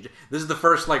motivation. This is the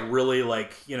first really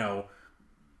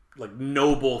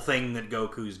noble thing that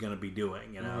Goku's going to be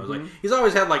doing. Mm-hmm. He's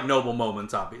always had noble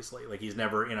moments. Obviously, he's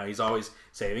never he's always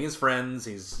saving his friends.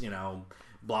 He's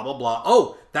blah blah blah.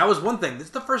 Oh, that was one thing. This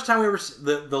is the first time we ever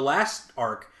the last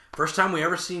arc. First time we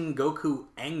ever seen Goku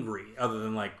angry, other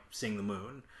than seeing the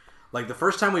moon. The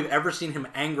first time we've ever seen him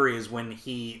angry is when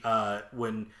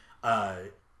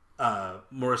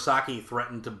Murasaki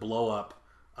threatened to blow up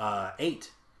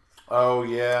 8. Oh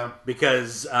yeah,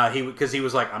 because he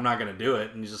was I'm not gonna do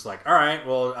it, and he's just all right,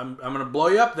 well I'm gonna blow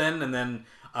you up then, and then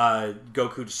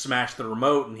Goku just smashed the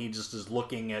remote, and he just is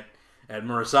looking at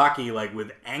Murasaki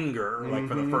with anger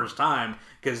for the first time,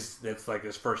 because it's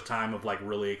his first time of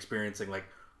really experiencing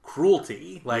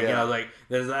cruelty,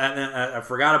 I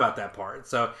forgot about that part.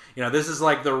 So this is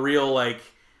the real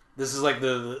this is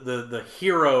the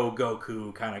hero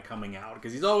Goku kind of coming out,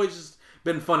 because he's always just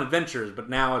been fun adventures, but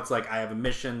now it's I have a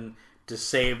mission to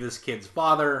save this kid's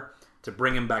father, to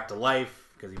bring him back to life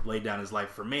because he laid down his life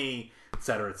for me,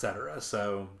 etc., etc.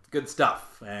 So good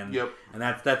stuff, and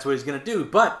that's what he's gonna do.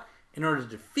 But in order to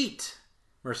defeat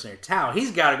Mercenary Tao,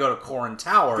 he's got to go to Korin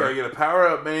Tower. Gotta get a power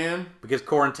up, man. Because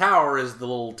Korin Tower is the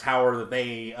little tower that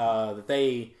they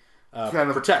Kind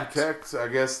of protect. I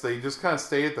guess they just kind of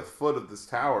stay at the foot of this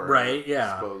tower, Right?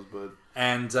 Yeah. I suppose, but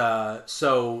and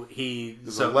so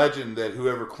there's a legend that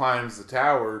whoever climbs the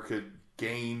tower could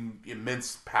gain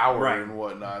immense power and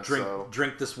whatnot.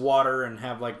 Drink this water and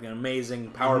have like an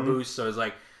amazing power boost. So it's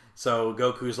like, so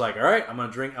Goku's like, all right, I'm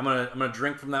gonna drink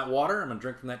from that water. I'm gonna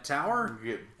drink from that tower.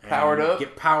 Get powered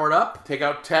up. Take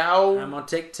out Tao. I'm gonna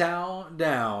take Tao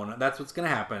down. That's what's gonna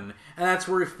happen, and that's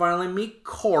where we finally meet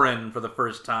Korin for the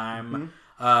first time,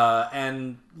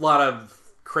 and a lot of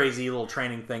crazy little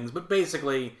training things. But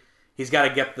basically, he's got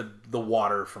to get the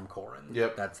water from Korin.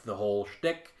 Yep, that's the whole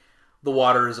shtick. The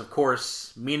water is, of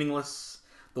course, meaningless.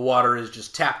 The water is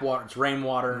just tap water. It's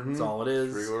rainwater. That's all it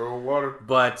is. Regular old water.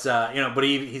 But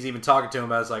he's even talking to him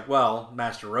about. It's like, well,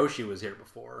 Master Roshi was here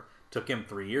before. Took him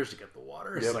 3 years to get the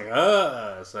water. It's like,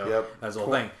 so that's the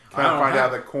whole thing. Kind of find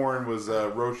out that Korin was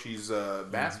Roshi's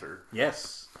master.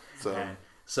 Yes.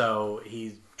 So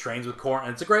he trains with Korin.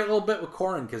 And it's a great little bit with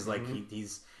Korin because like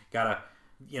he's got a,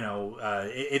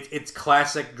 it's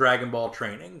classic Dragon Ball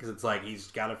training because it's like he's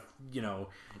got to,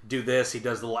 do this. He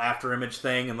does the little after image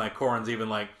thing, and like Korin's even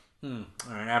like, all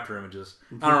right, after images.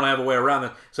 I don't have a way around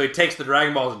this. So he takes the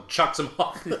Dragon Balls and chucks them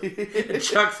off.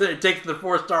 Takes the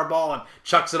 4-star ball and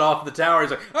chucks it off the tower. He's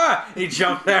like, and he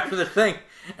jumps after the thing,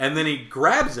 and then he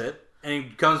grabs it and he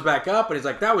comes back up, and he's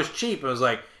like, that was cheap. And I was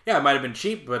like, yeah, it might have been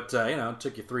cheap, but it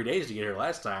took you 3 days to get here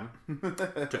last time.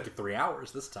 It took you 3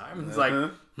 hours this time. It's like,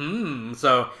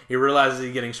 So he realizes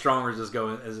he's getting stronger as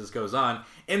this goes on.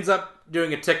 Ends up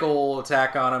doing a tickle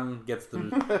attack on him. Gets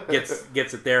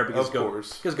it there because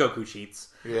Goku cheats.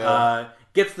 Yeah.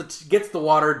 Gets the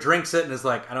water, drinks it, and is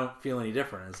like, I don't feel any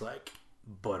different. It's like,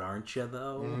 but aren't you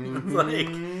though? And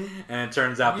it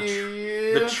turns out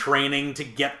the training to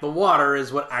get the water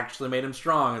is what actually made him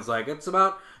strong. It's like, it's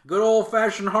about good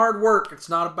old-fashioned hard work. It's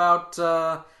not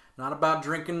about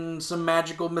drinking some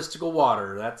magical, mystical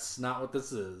water. That's not what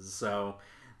this is. So,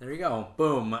 there you go.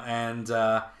 Boom. And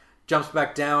jumps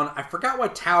back down. I forgot why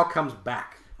Tao comes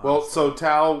back. Honestly. Well, so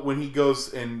Tao, when he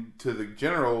goes into the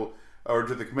general, or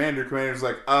to the commander's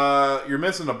like, you're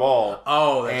missing a ball.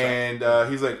 Oh, that's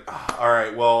right. He's like, all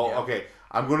right, well, okay.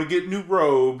 I'm going to get new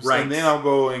robes, and then I'll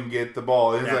go and get the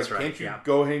ball. And he's like, can't you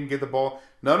go ahead and get the ball?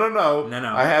 No.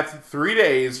 I have 3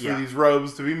 days for these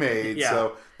robes to be made. Yeah.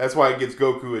 So that's why it gives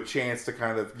Goku a chance to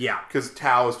kind of... Yeah. Because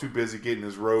Tao is too busy getting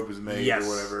his robes made or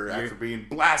whatever after being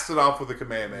blasted off with a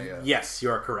Kamehameha. Yes,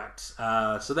 you are correct.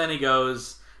 So then he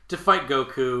goes to fight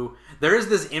Goku. There is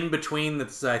this in-between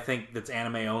that's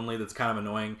anime only that's kind of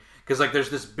annoying. Because like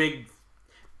there's this big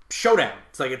showdown.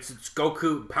 It's like it's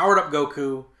Goku, powered up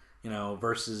Goku,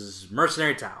 versus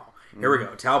Mercenary Tao. Here we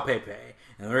go, Tao Pepe.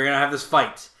 And we're going to have this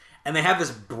fight. And they have this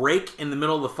break in the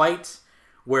middle of the fight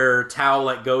where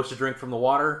Tao goes to drink from the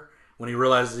water when he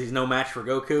realizes he's no match for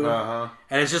Goku. Uh-huh.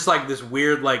 And it's just like this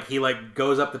weird, he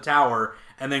goes up the tower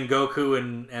and then Goku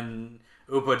and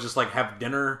Upa just have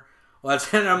dinner. Well,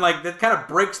 and I'm like, that kind of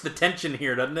breaks the tension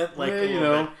here, doesn't it? A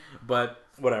little bit. But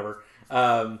whatever.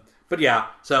 But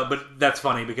that's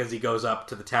funny because he goes up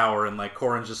to the tower and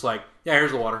Korin's just like, yeah,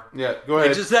 here's the water. Yeah, go ahead.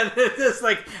 It just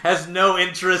has no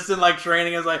interest in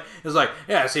training. It's like,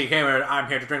 yeah, so you came here. I'm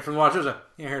here to drink from the water. Like,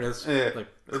 yeah, here it is. Yeah,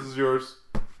 this is yours.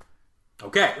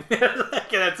 Okay,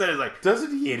 that's it. It's like,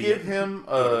 doesn't he give him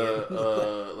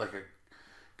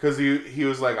because he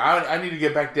was like, I need to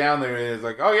get back down there, and it's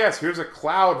like, oh yes, here's a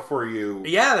cloud for you.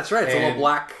 Yeah, that's right. It's a little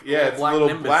black. Yeah, it's a little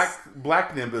nimbus.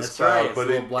 black nimbus that's cloud, right.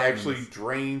 but it actually nimbus.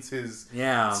 Drains his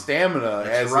stamina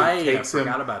that's as it takes him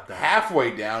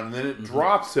halfway down, and then it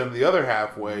drops him the other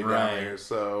halfway down there.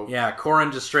 So yeah,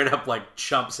 Korin just straight up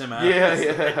chumps him out.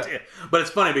 Yeah. But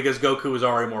it's funny because Goku was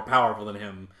already more powerful than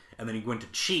him. And then he went to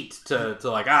cheat to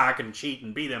I can cheat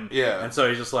and beat him. Yeah. And so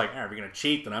he's just like, all right, if you're going to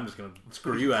cheat, then I'm just going to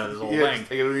screw you out of this whole thing. Just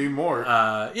take it even more.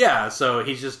 So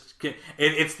he's just...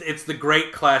 It's the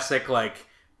great classic,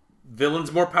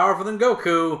 villain's more powerful than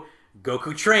Goku.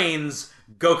 Goku trains.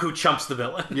 Goku chumps the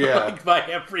villain. Yeah. By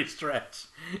every stretch.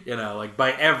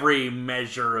 By every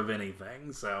measure of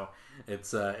anything. So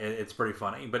it's pretty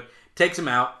funny. But takes him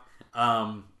out.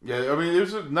 Yeah, I mean,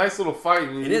 there's a nice little fight.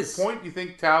 And at this point, you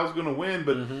think Tao's going to win,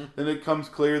 but then it comes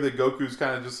clear that Goku's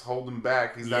kind of just holding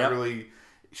back. He's not really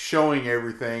showing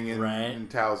everything, and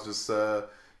Tao's just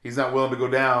he's not willing to go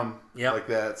down like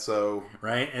that. So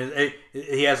and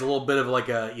he has a little bit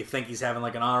of you think he's having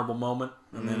an honorable moment,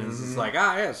 and then it's just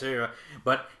yes,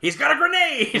 but he's got a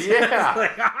grenade.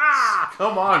 Yeah,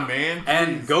 come on, man.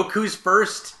 And Goku's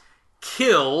first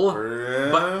kill,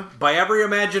 Yeah. but by every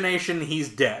imagination, he's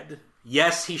dead.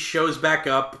 Yes, he shows back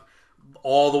up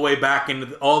all the way down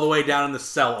in the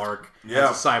Cell arc as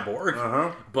a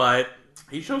cyborg. But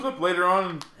he shows up later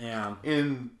on. Yeah.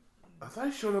 I thought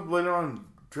he showed up later on in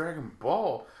Dragon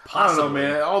Ball. Possibly. I don't know,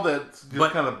 man. All that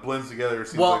just kind of blends together. It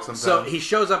seems like sometimes. So he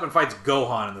shows up and fights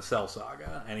Gohan in the Cell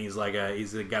Saga, and he's like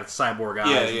he's got cyborg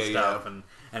eyes and stuff, and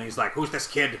he's like, "Who's this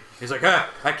kid?" He's like, "That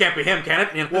can't be him, can it?"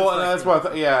 And that's what I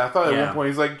thought. Yeah, I thought at one point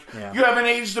he's like, "You haven't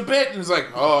aged a bit," and he's like,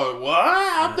 "Oh, what?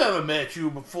 I've never met you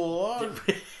before."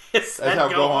 That's how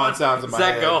Gohan sounds in my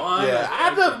head. Is that Gohan? Yeah,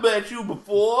 I've never met you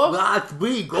before. That's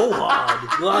me, Gohan.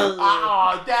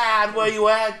 Oh, Dad, where you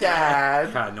at,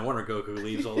 Dad? God, no wonder Goku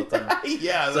leaves all the time.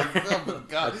 Yeah, like, oh my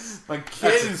God, my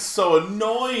kid is so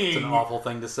annoying. It's an awful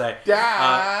thing to say,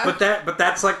 Dad. But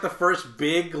that's like the first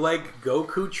big like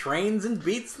Goku trains and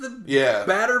beats the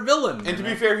batter villain. And to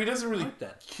be fair, he doesn't really. Like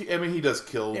that. I mean, he does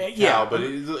kill Tao, but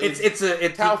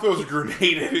Tao throws a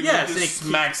grenade at him and just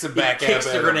smacks it back. He kicks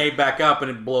the grenade back up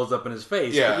and it blows up in his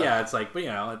face. Yeah, but it's like,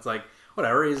 it's like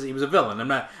whatever. He was a villain. I'm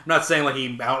not saying like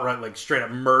he outright like straight up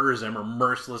murders him or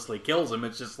mercilessly kills him.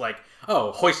 It's just like,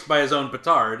 hoist by his own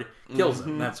petard, kills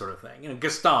him, that sort of thing.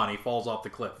 Gaston, he falls off the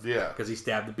cliff, because he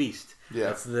stabbed the Beast.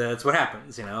 Yeah, that's what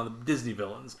happens. The Disney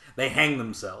villains, they hang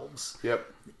themselves.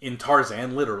 Yep. In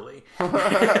Tarzan, literally.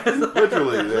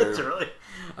 Literally. Literally.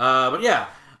 But yeah.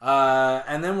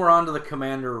 And then we're on to the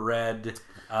Commander Red.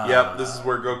 This is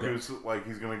where Goku's like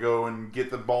he's gonna go and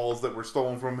get the balls that were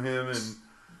stolen from him, and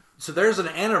so there's an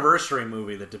anniversary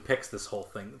movie that depicts this whole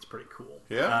thing. That's pretty cool.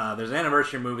 Yeah, there's an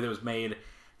anniversary movie that was made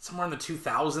somewhere in the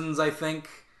 2000s, I think.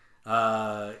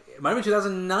 It might have been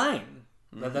 2009.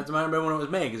 That might have been when it was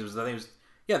made because I think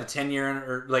it was the 10-year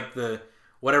or like the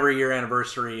whatever year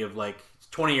anniversary of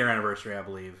 20-year anniversary, I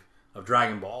believe, of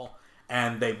Dragon Ball,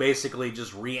 and they basically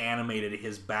just reanimated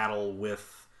his battle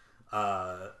with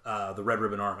the Red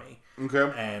Ribbon Army.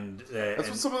 Okay. And that's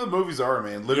what some of the movies are,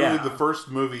 man. Literally, the first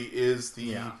movie is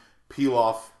the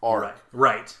Pilaf arc.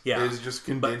 Right. Yeah. It is just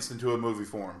condensed into a movie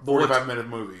form. 45-minute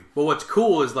movie. But what's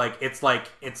cool is it's like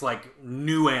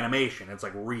new animation. It's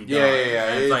like redone.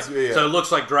 Yeah. So it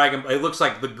looks like it looks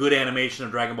like the good animation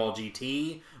of Dragon Ball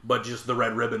GT, but just the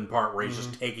Red Ribbon part where he's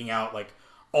just taking out like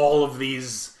all of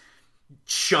these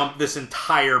this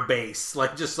entire base,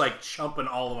 just chumping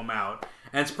all of them out.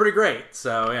 And it's pretty great.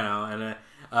 So,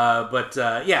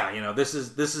 this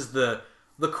is the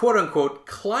quote unquote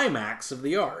climax of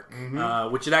the arc,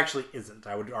 which it actually isn't.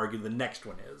 I would argue the next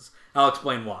one is. I'll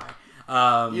explain why.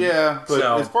 But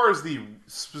as far as the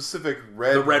specific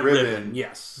red ribbon,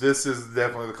 yes, this is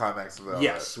definitely the climax of that.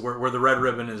 Yes, where the red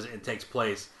ribbon it takes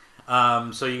place.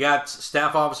 So you got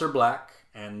Staff Officer Black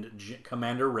and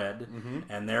Commander Red,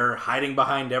 and they're hiding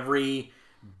behind every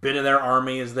bit of their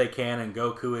army as they can, and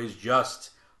Goku is just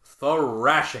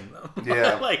thrashing them.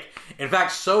 Yeah. In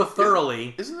fact, so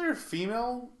thoroughly. Isn't there a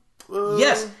female?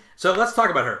 Yes. So let's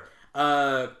talk about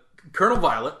her. Colonel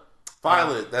Violet.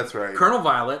 That's right. Colonel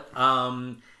Violet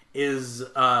is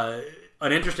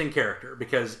an interesting character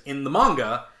because in the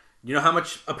manga, you know how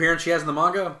much appearance she has in the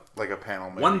manga? Like a panel,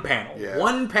 maybe. One panel. Yeah.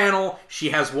 One panel. She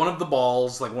has one of the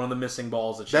balls, like one of the missing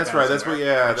balls that she That's right. That's what.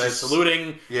 Yeah. She's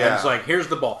saluting. Yeah. And it's like, here's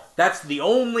the ball. That's the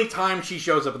only time she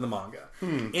shows up in the manga.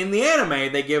 In the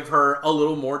anime, they give her a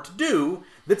little more to do.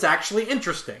 That's actually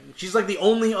interesting. She's like the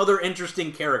only other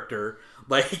interesting character,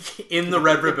 in the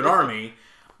Red Ribbon Army,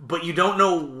 but you don't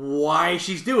know why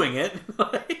she's doing it.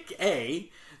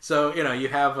 So you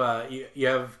have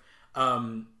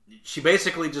she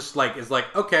basically just is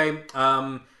okay,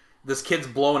 this kid's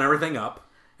blowing everything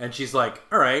up, and she's like,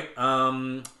 all right,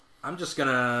 I'm just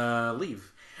gonna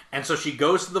leave, and so she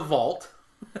goes to the vault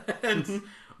and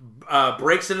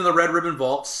breaks into the Red Ribbon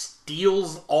Vault,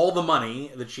 steals all the money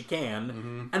that she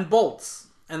can, and bolts.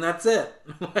 And that's it.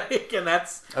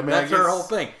 That's her whole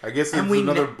thing. I guess it's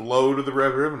another blow to the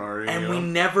Red Ribbon Army. And we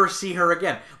never see her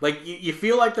again. You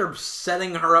feel like they're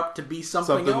setting her up to be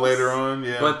something else, later on,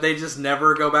 yeah. But they just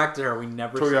never go back to her. We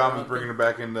never see her. Toriyama's bringing her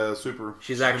back into Super.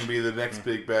 She's going to be the next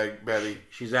big baddie.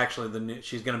 She's actually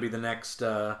she's going to be the next. She's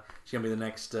going to be the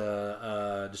next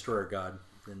Destroyer God.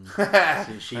 That's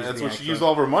what she used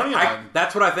all of her money on.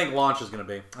 That's what I think Launch is going to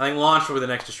be. I think Launch will be the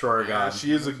next Destroyer God.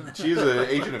 She is an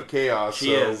agent of chaos.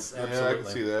 She is, absolutely. Yeah, I can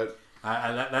see that.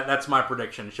 That's my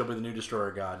prediction. She'll be the new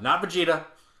Destroyer God. Not Vegeta.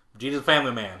 Vegeta's a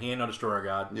family man. He ain't no Destroyer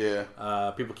God.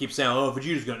 Yeah. People keep saying, "Oh,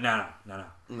 Vegeta's going." No.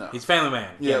 He's a family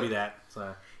man. Can't be that.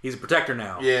 So he's a protector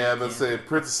now. Yeah, but say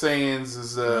Prince of Saiyans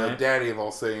is daddy of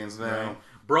all Saiyans now. Right.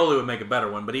 Broly would make a better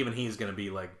one, but even he's going to be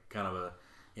kind of a,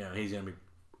 he's going to be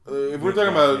if we're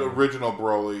talking about original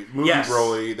Broly, movie Yes.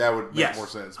 Broly, that would make Yes, more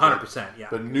sense. 100%. Yeah.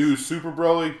 But new Super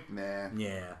Broly, nah.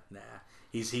 Yeah, nah.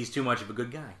 He's too much of a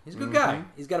good guy. He's a good guy.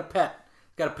 He's got a pet.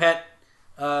 He's got a pet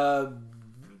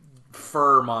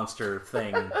fur monster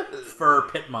thing. Fur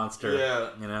pit monster. Yeah.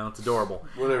 You know, it's adorable.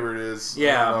 Whatever it is.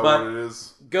 Yeah, I don't know but what it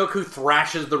is. Goku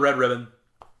thrashes the Red Ribbon.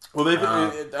 Well,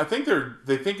 I think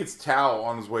they think it's Tao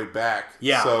on his way back.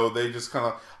 Yeah. So they just kind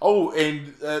of. Oh,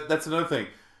 and that's another thing.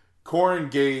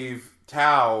 Korin gave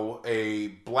Tao a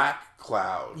black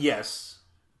cloud. Yes.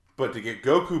 But to get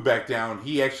Goku back down,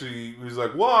 he actually was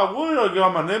like, "Well, what did I get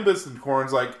on my Nimbus?" And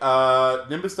Korin's like,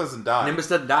 "Nimbus doesn't die. Nimbus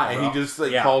doesn't die, And bro. he just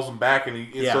calls him back, and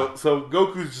so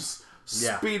Goku's just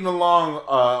speeding along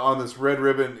on this Red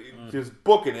Ribbon, just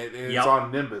booking it, and it's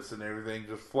on Nimbus and everything,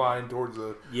 just flying towards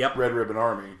the Red Ribbon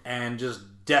Army, and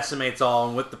just decimates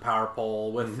all with the power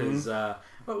pole with his.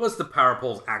 What was the power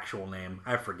pole's actual name?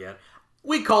 I forget.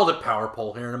 We called it power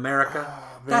pole here in America.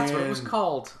 That's what it was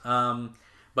called.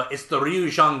 But it's the Ryu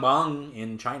Zhangbang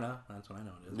in China. That's what I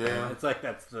know it is. Yeah. It's like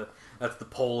that's the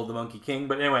pole of the Monkey King.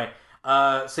 But anyway,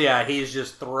 so yeah, he's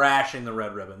just thrashing the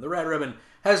Red Ribbon. The Red Ribbon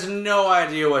has no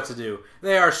idea what to do.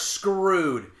 They are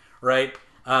screwed, right?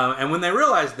 And when they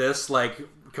realize this, like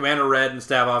Commander Red and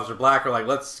Staff Officer Black are like,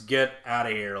 "Let's get out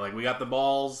of here. Like we got the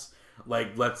balls.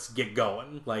 Like let's get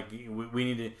going. Like we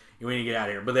need to get out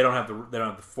of here." But they don't have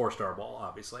the 4-star ball,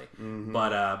 obviously.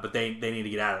 But they need to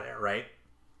get out of there, right?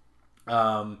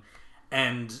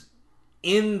 And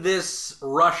in this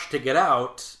rush to get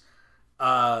out,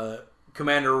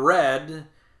 Commander Red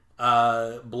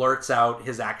blurts out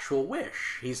his actual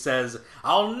wish. He says,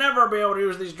 "I'll never be able to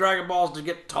use these Dragon Balls to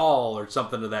get tall," or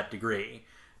something to that degree.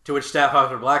 To which Staff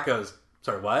Officer Black goes,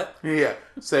 "Sorry, what?" Yeah,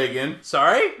 say again.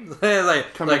 Sorry?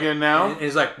 Come again now? And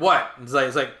he's like, "What?" And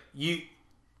it's like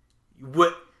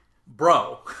what,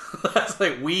 bro? That's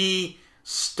like, we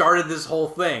started this whole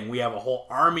thing. We have a whole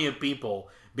army of people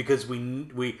because we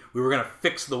were gonna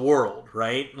fix the world,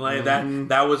 right? Like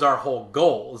that was our whole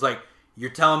goal. It's like,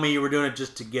 you're telling me you were doing it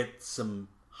just to get some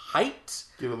height,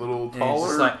 get a little and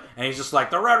taller, he's just like,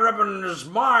 the Red Ribbon is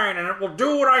mine, and it will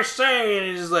do what I say. And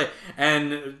he's just like,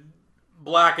 and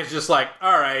Black is just like,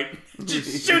 all right,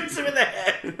 just shoots him in the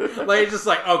head. Like, it's just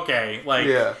like, okay, like,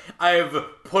 I've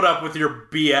put up with your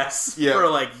BS for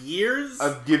like years.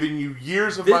 I've given you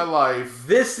years of my life.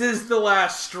 This is the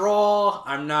last straw.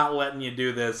 I'm not letting you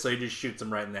do this. So he just shoots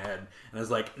him right in the head, and it's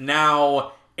like,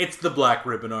 now it's the Black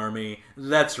Ribbon Army.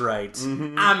 That's right.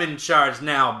 I'm in charge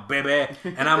now, baby,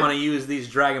 and I'm gonna use these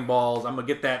Dragon Balls. I'm gonna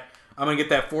get that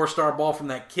 4-star ball from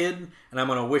that kid, and I'm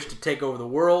gonna wish to take over the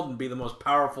world and be the most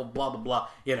powerful. Blah blah blah.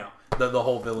 You know, the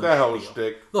whole villain. That whole spiel.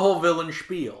 shtick. The whole villain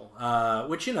spiel.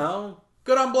 Which, you know,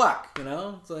 good on Black. You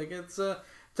know, it's like it's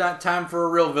time for a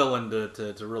real villain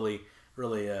to really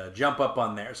jump up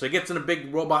on there. So he gets in a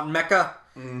big robot mecha,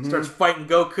 starts fighting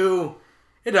Goku.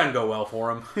 It doesn't go well for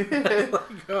him.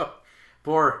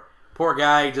 Poor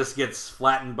guy just gets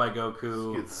flattened by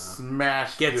Goku. Gets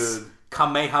smashed. Gets good.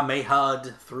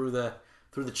 Kamehameha'd through the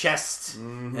chest,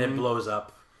 and it blows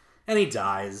up, and he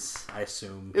dies. I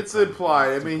assume it's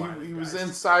implied. I mean, he was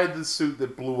inside the suit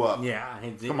that blew up. Yeah,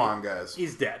 come on, guys.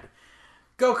 He's dead.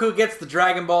 Goku gets the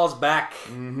Dragon Balls back,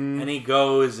 and he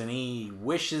goes and he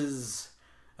wishes.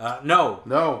 No.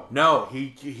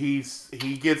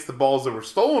 He gets the balls that were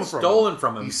stolen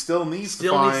from him. He still needs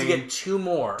to get 2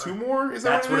 more. 2 more?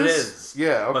 That's what it is.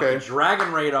 Yeah, okay. But the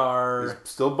Dragon Radar is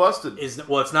still busted. It's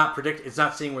not It's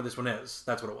not seeing where this one is.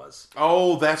 That's what it was.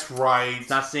 Oh, that's right. It's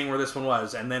not seeing where this one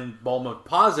was. And then Bulma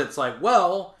posits like,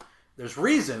 well, there's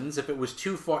reasons. If it was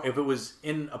too far, if it was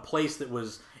in a place that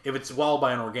was, if it's swallowed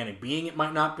by an organic being, it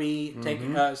might not be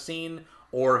seen.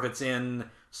 Or if it's in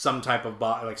some type of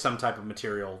some type of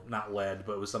material, not lead,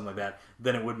 but it was something like that,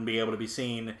 then it wouldn't be able to be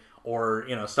seen, or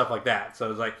stuff like that.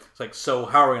 So it's like, so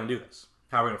how are we going to do this?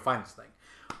 How are we going to find this thing?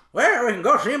 Well, we can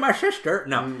go see my sister.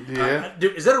 No,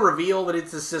 is that a reveal that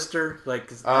it's his sister?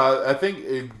 Like, I think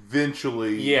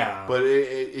eventually, but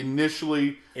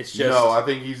initially, it's just I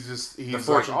think he's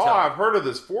like, I've heard of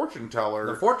this fortune teller.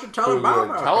 The fortune teller who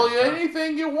will tell you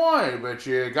anything you want, but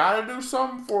you got to do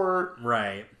something for her.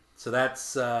 Right. So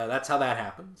that's how that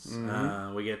happens.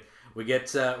 We're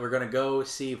gonna go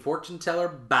see fortune teller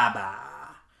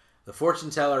Baba, the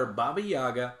fortune teller Baba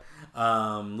Yaga,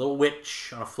 little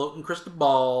witch on a floating crystal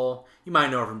ball. You might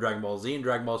know her from Dragon Ball Z and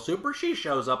Dragon Ball Super. She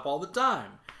shows up all the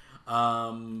time.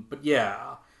 But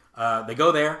yeah, they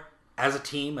go there as a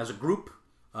team, as a group,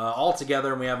 all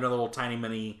together, and we have another little tiny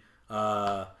mini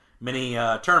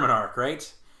tournament arc,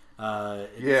 right?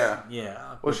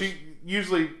 Yeah. Well, she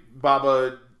usually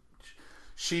Baba.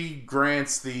 she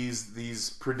grants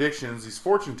these predictions, these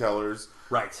fortune tellers,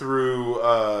 right, through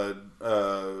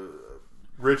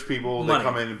rich people. Money. They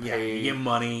come in and pay. You get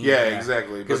money. Yeah,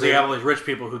 exactly. Because they have all these rich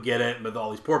people who get it, but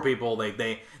all these poor people,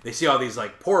 they see all these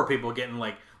like poor people getting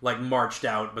like marched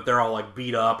out, but they're all like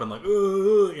beat up and like,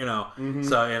 ooh, you know. Mm-hmm.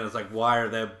 So and it's like, why are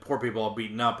the poor people all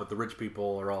beaten up, but the rich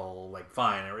people are all like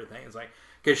fine and everything? It's like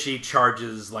because she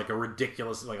charges like a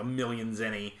ridiculous like $1 million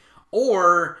zenny,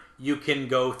 or you can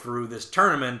go through this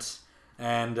tournament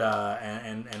and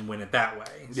win it that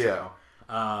way. So,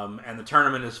 and the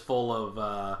tournament is full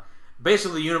of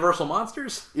basically universal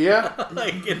monsters. Yeah.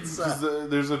 Like it's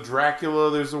there's a Dracula,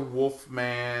 there's a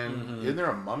Wolfman. Isn't there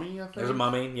a mummy, I think? There's a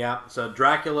mummy, yeah. So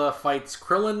Dracula fights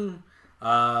Krillin.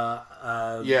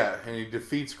 Yeah, and he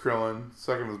defeats Krillin,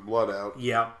 sucking his blood out.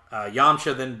 Yeah.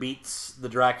 Yamcha then beats the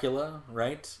Dracula,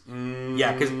 right?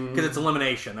 Yeah, because it's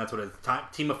elimination. That's what it is.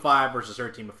 Team of 5 versus her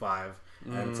team of 5.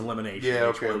 And it's elimination.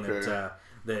 Yeah, each one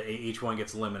that each one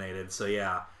gets eliminated. So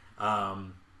yeah.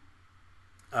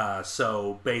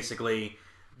 So basically,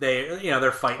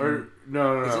 they're fighting.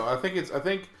 No. I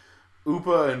think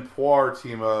Upa and Poir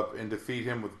team up and defeat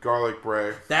him with garlic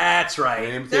bread. That's right.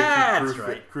 And That's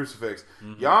right. Crucifix.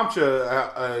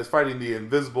 Yamcha is fighting the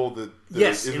invisible man.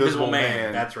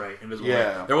 That's right. Invisible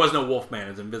Man. There was no Wolfman.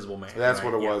 It's Invisible Man. That's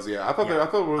right? what it was. Yeah, I thought it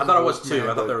was too.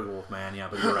 I thought there was Wolfman. Yeah,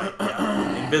 but you're right.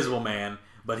 Yeah. Invisible Man.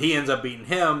 But he ends up beating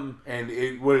him.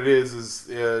 And what it is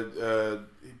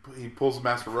he pulls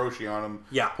Master Roshi on him.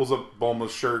 Yeah. Pulls up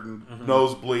Bulma's shirt and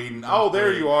nose bleeding. Oh,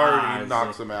 there you are. And he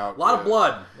knocks him out. A lot of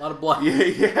blood.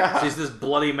 Yeah. So he's this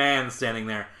bloody man standing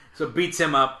there. So beats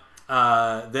him up.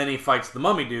 Then he fights the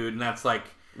mummy dude, and that's like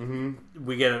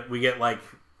we get like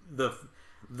the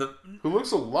who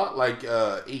looks a lot like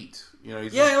 8. You know,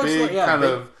 he's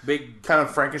big kind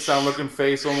of Frankenstein looking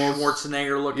face, almost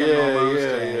Schwarzenegger looking. Yeah, almost.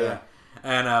 Yeah.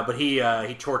 And but he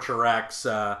torture racks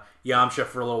Yamcha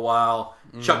for a little while,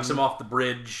 chucks him off the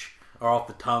bridge or off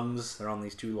the tongues. They're on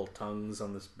these 2 little tongues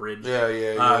on this bridge.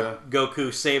 Yeah.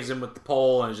 Goku saves him with the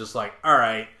pole and is just like, all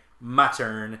right, my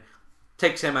turn.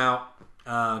 Takes him out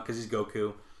because he's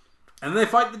Goku, and then they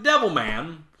fight the Devil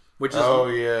Man, which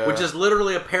is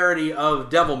literally a parody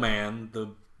of Devil Man, the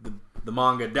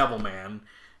manga Devil Man.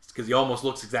 Because he almost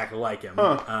looks exactly like him.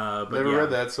 But never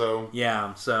read that, so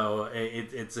yeah. So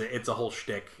it's a whole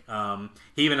shtick.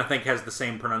 He even I think has the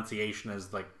same pronunciation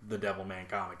as like the Devilman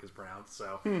comic is pronounced.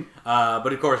 So,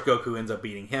 but of course Goku ends up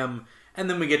beating him, and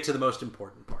then we get to the most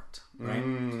important part, right?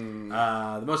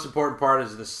 The most important part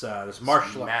is this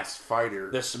martial masked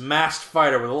fighter. This masked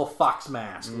fighter with a little fox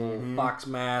mask,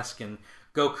 and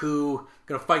Goku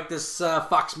gonna fight this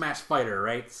fox masked fighter,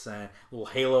 right? It's a little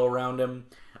halo around him.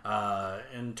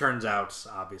 And turns out,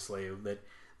 obviously, that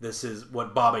this is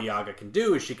what Baba Yaga can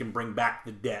do. Is she can bring back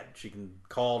the dead. She can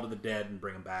call to the dead and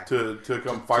bring them back to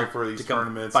come fight for these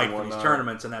tournaments.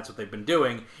 And that's what they've been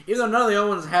doing. Even though none of the other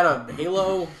ones had a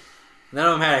halo, none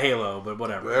of them had a halo. But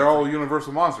whatever. They're all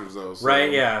universal monsters, though. So.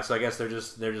 Right? Yeah. So I guess they're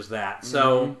just that.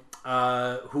 So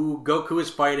who Goku is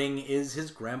fighting is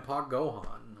his grandpa Gohan.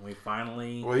 We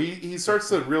finally. Well, he starts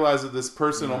to realize that this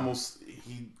person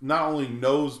he not only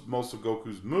knows most of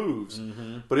Goku's moves,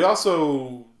 but he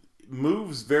also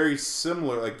moves very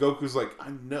similar. Like Goku's like,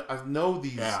 I know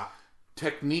these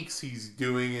techniques he's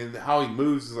doing and how he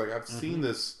moves is like I've seen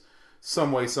this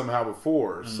some way somehow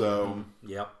before. So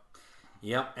yep,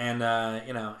 and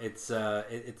it's a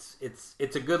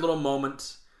good little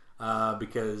moment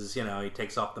because he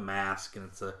takes off the mask and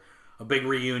it's a big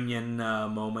reunion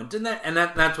moment, and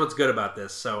that's what's good about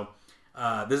this. So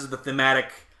this is the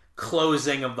thematic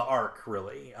closing of the arc,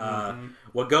 really.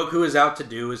 What Goku is out to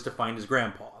do is to find his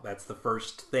grandpa. That's the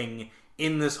first thing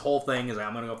in this whole thing. Is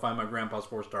I'm going to go find my grandpa's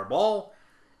 4-star ball,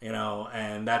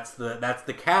 and that's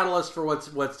the catalyst for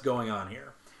what's going on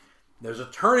here. There's a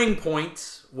turning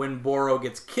point when Boro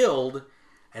gets killed,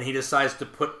 and he decides to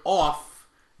put off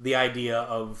the idea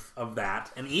of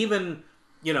that, and even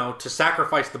to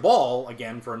sacrifice the ball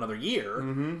again for another year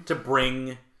to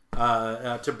bring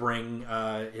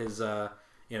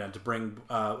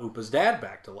Upa's dad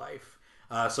back to life.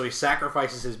 So he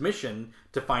sacrifices his mission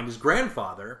to find his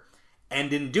grandfather,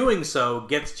 and in doing so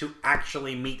gets to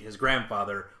actually meet his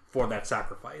grandfather for that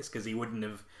sacrifice, because he wouldn't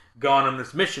have gone on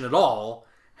this mission at all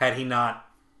had he not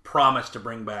promised to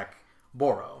bring back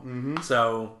Boro.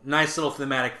 So nice little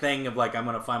thematic thing of like, I'm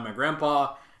going to find my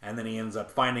grandpa, and then he ends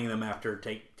up finding them after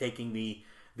taking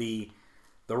the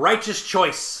righteous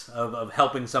choice of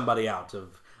helping somebody out,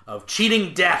 of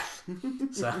cheating death,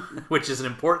 which is an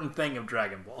important thing of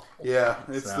Dragon Ball. Yeah,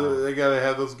 they gotta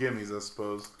have those gimmies, I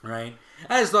suppose. Right,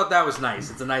 I just thought that was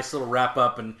nice. It's a nice little wrap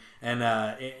up, and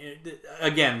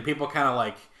again, people kind of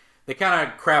like they kind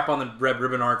of crap on the Red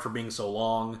Ribbon arc for being so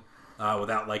long,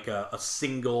 without like a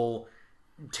single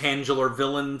tangular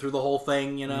villain through the whole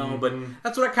thing, you know. But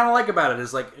that's what I kind of like about it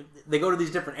is like they go to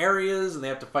these different areas and they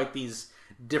have to fight these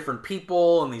different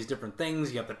people and these different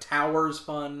things. You have the towers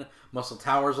fun. Muscle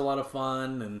Tower's a lot of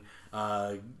fun, and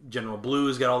General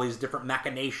Blue's got all these different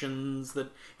machinations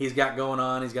that he's got going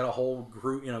on. He's got a whole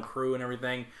crew and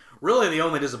everything. Really, the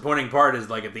only disappointing part is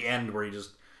like at the end where he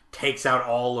just takes out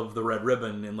all of the Red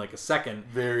Ribbon in like a second,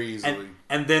 very easily.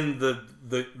 And then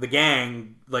the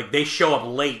gang, like, they show up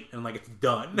late and like it's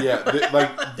done. Yeah,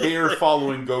 they are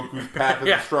following Goku's path of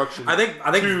destruction. I think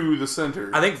to the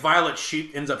center. I think Violet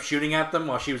ends up shooting at them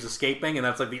while she was escaping, and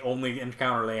that's like the only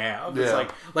encounter they have. It's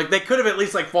like they could have at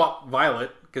least like fought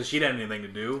Violet because she didn't have anything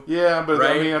to do. Yeah, but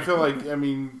right? I mean, I feel like I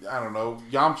don't know.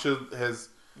 Yamcha has.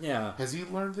 Yeah. Has he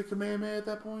learned the Kamehameha at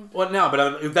that point? Well, no,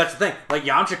 but that's the thing. Like,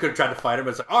 Yamcha could have tried to fight her,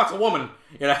 but it's like, oh, it's a woman.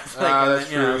 You know, it's like, that's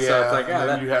true, So it's like, and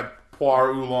then you had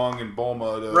Puar, Oolong, and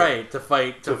Bulma to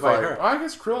fight her. Well, I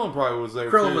guess Krillin probably was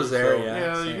there. Krillin too, was there, so,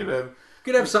 yeah. you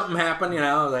could have something happen, you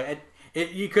know, like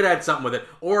you could have had something with it,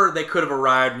 or they could have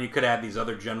arrived and you could have had these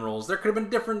other generals. There could have been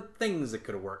different things that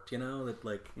could have worked, you know, that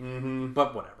like.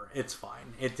 But whatever, it's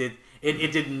fine. It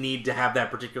didn't need to have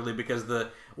that particularly because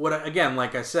again,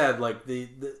 like I said, like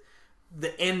the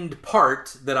end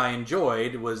part that I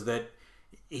enjoyed was that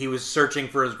he was searching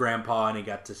for his grandpa and he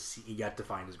got to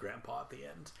find his grandpa at the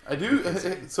end. I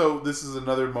do. So this is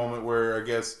another moment where I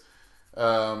guess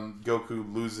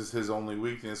Goku loses his only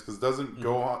weakness because doesn't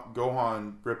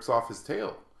Gohan rips off his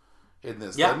tail in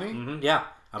this, doesn't he? Mm-hmm. Yeah,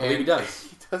 I believe he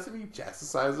does. Doesn't he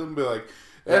chastise him? Be like,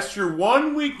 that's your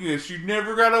one weakness you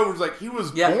never got over. It's like he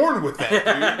was born with that, dude.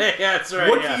 Yeah, that's right.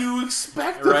 What do you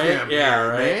expect of him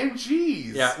here, man?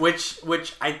 Jeez. Yeah, which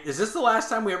is this the last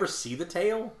time we ever see the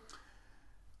tail?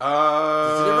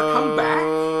 Does it ever come back?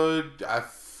 I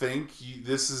think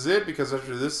this is it because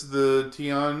after this is the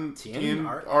Tien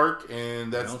arc,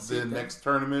 and that's the next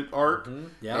tournament arc,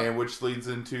 and which leads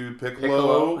into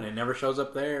Piccolo, and it never shows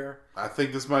up there. I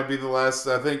think this might be the last.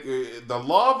 I think the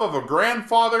love of a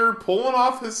grandfather pulling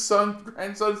off his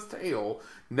grandson's tail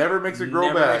never makes it grow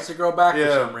back. Never makes it grow back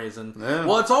for some reason. Yeah.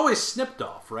 Well, it's always snipped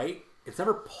off, right? It's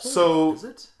never pulled, is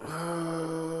it?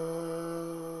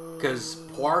 Because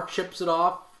Puar chips it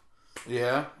off.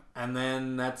 Yeah. And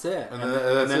then that's it. And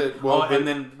then it. Well, and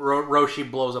then Roshi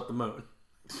blows up the moon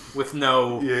with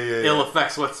no ill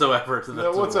effects whatsoever to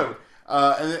the whatsoever.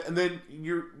 And then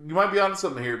you might be onto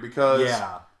something here because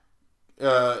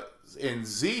in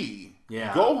Z,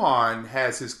 Gohan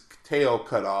has his tail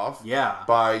cut off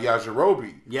by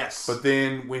Yajirobe. Yes. But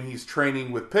then when he's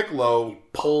training with Piccolo, he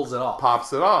pulls it off.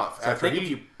 Pops it off. So I think if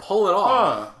you pull it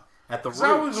off at the root.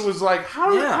 I was like, how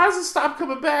does it stop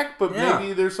coming back? But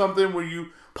maybe there's something where you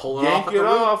pull it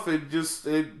off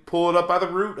and pull it up by the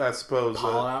root, I suppose. Pull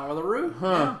it out by the root.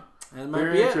 Huh. Yeah.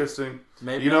 Very interesting.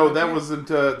 Maybe that wasn't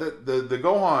the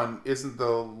Gohan isn't the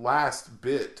last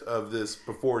bit of this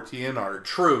before Tien arc.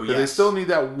 True. Yes. They still need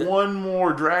that one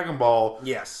more Dragon Ball.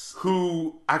 Yes.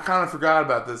 Who I kind of forgot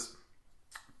about this.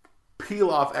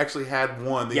 Pilaf actually had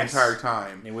one the entire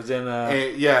time. It was in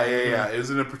It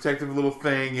was in a protective little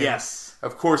thing. And yes.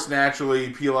 Of course,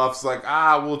 naturally, Pilaf's like,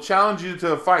 we'll challenge you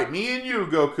to a fight. Me and you,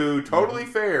 Goku, totally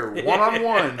fair.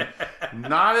 One-on-one.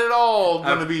 Not at all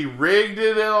going to be rigged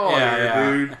at all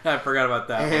dude. I forgot about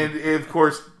that. And, of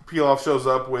course, Pilaf shows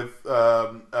up with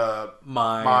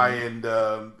Mai and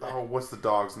what's the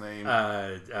dog's name?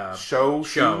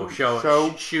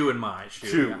 Shu and Mai.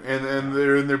 Shu. And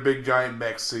they're in their big giant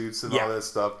mech suits and all that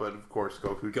stuff. But, of course,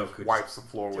 Goku just wipes the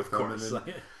floor with them. And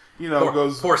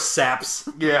then, poor saps.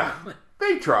 Yeah.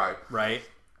 They try. Right.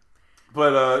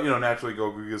 But, naturally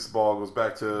Goku gets the ball, goes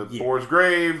back to Bora's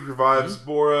grave, revives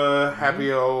Bora,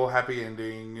 happy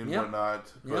ending and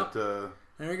whatnot. But, there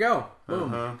you go.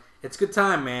 Boom. It's good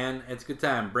time, man. It's good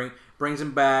time. Brings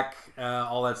him back,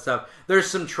 all that stuff. There's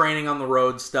some training on the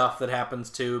road stuff that happens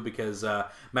too because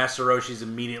Master Roshi's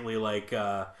immediately like,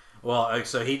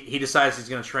 so he decides he's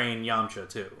going to train Yamcha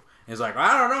too. He's like,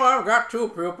 I don't know, I've got 2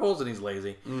 pupils, and he's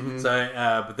lazy.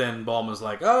 So, but then Bulma's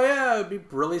like, oh yeah, it'd be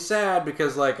really sad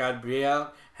because like I'd be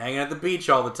out hanging at the beach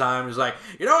all the time. He's like,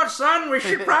 you know what, son, we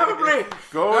should probably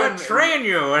go and train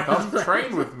you. Come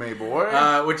train with me, boy.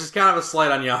 Which is kind of a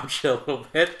slight on Yamcha a little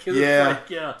bit.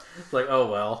 It's like,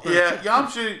 oh well. Yeah,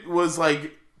 Yamcha was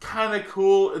like kind of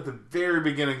cool at the very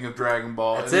beginning of Dragon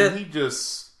Ball. That's and then he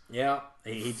just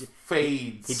he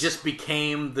fades. He just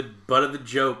became the butt of the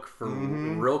joke for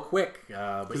real quick.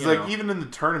 Because like even in the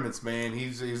tournaments, man,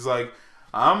 he's like,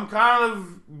 I'm kind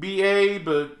of BA,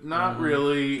 but not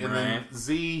really. And then Right.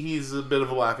 Z, he's a bit of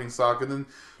a laughingstock. And then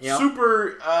Yep.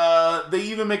 Super, they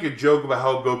even make a joke about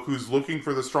how Goku's looking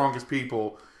for the strongest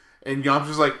people. And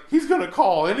Yamcha's like, he's going to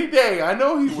call any day. I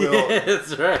know he will.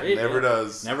 That's right. Never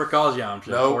does. Never calls Yamcha.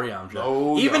 Nope. Poor Yamcha.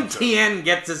 No Even Yamcha. Tien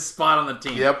gets his spot on the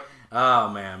team. Yep. Oh,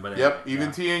 man. But Yep. anyway,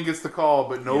 Even Tien gets the call,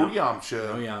 but no Yep. Yamcha.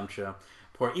 No Yamcha.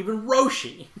 Poor, even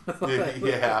Roshi.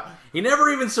 Yeah. He never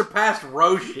even surpassed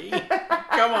Roshi.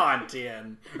 Come on,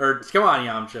 Tien. Or, come on,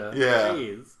 Yamcha. Yeah.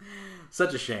 Jeez.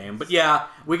 Such a shame. But yeah,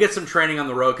 we get some training on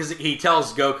the road because he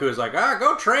tells Goku, is like,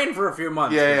 go train for a few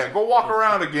months. Yeah. Go walk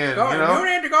around again. Go, you know? you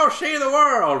need to go see the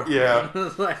world. Yeah.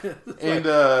 It's like- And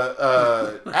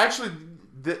actually,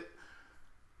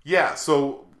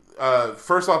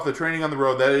 first off, the training on the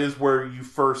road, that is where you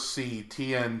first see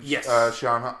Tien, Yes.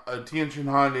 Tien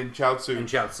Shinhan and Chaozu. And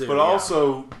Chaozu, but yeah.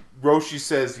 also, Roshi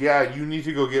says, you need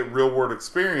to go get real-world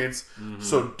experience,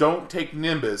 so don't take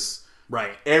Nimbus.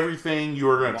 Right. Everything, you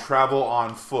are going to travel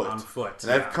on foot. On foot,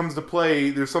 And that yeah. comes to play.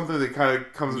 There's something that kind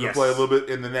of comes into Yes. play a little bit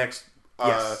in the next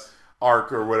Yes.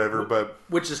 arc or whatever, but...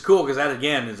 Which is cool because that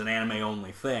again is an anime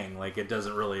only thing. Like it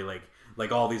doesn't really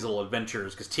like all these little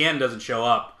adventures because Tien doesn't show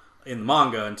up in the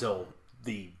manga until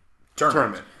the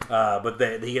tournament. But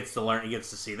he gets to learn. He gets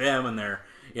to see them, and they're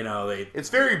It's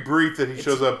very brief that he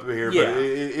shows up here, yeah. but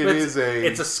it But is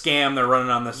it's a scam. They're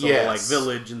running on this little like Yes.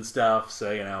 village and stuff.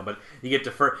 So but you get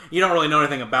to you don't really know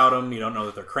anything about them. You don't know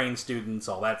that they're Crane students,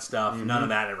 all that stuff. Mm-hmm. None of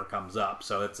that ever comes up.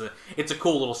 So it's a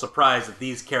cool little surprise that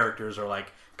these characters are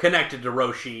like connected to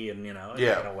Roshi and in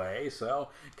a way. So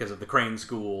because of the Crane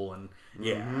school and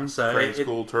so Crane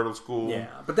School, Turtle School. Yeah,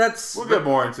 but that's We'll get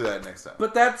more into that next time.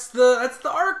 But that's the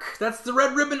arc. That's the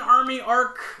Red Ribbon Army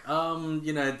arc.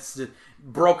 It's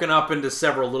broken up into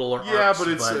several little arcs. Yeah, but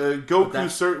it's Goku.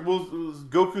 that's-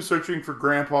 Goku searching for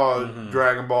Grandpa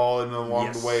Dragon Ball, and along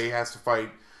Yes. the way has to fight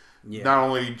Yeah. not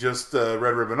only just Red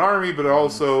Ribbon Army, but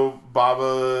also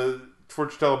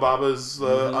Fortune Baba's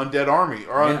undead army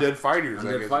or undead fighters. I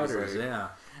Undead guess fighters, you say. yeah.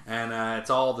 And it's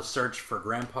all the search for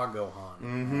Grandpa Gohan.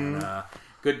 And,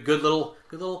 good little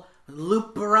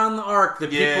loop around the arc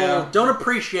that people don't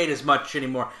appreciate as much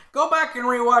anymore. Go back and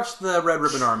rewatch the Red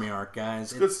Ribbon Army arc,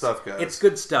 guys. It's good stuff, guys. It's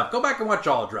good stuff. Go back and watch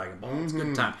all of Dragon Ball. It's a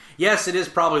good time. Yes, it is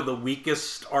probably the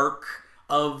weakest arc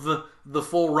of the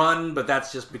full run, but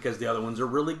that's just because the other ones are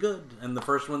really good, and the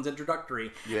first one's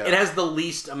introductory. Yeah. It has the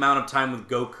least amount of time with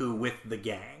Goku with the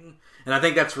gang. And I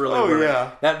think that's really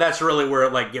that's really where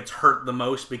it like gets hurt the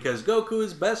most because Goku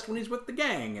is best when he's with the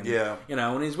gang, and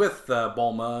when he's with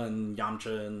Bulma and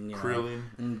Yamcha and Krillin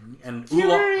and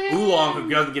Oolong, who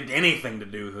doesn't get anything to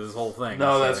do with this whole thing.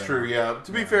 No, So, that's true. Yeah,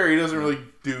 to be fair, he doesn't really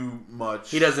do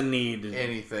much. he doesn't need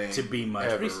anything to be much.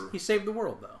 ever. But he saved the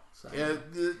world though. So. Yeah,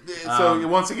 so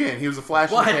once again, he was a flash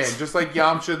in the What? pan, just like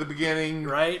Yamcha at the beginning.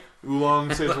 Right?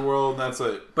 Oolong saves the world, and that's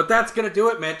it. But that's gonna do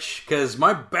it, Mitch, because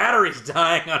my battery's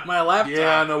dying on my laptop.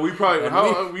 Yeah, no, we probably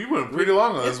we went pretty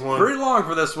long on this one. Pretty long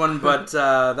for this one, but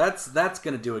that's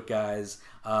gonna do it, guys.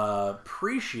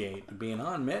 Appreciate being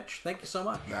on, Mitch. Thank you so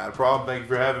much. Not a problem. Thank you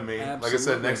for having me. Like I said,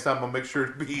 Absolutely. next time I'll make sure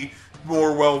to be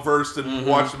more well versed in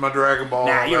watching my Dragon Ball.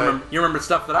 Nah, and you all that. remember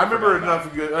stuff that I remember forgot enough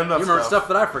about. enough You remember stuff. stuff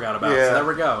that I forgot about. Yeah. So there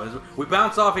we go. We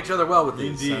bounce off each other well with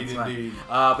these. so Indeed, it's fine. indeed.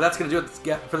 But that's going to do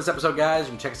it for this episode, guys.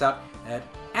 You can check us out at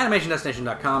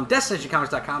animationdestination.com,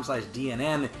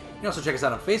 destinationcomics.com/DNN. You can also check us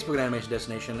out on Facebook at Animation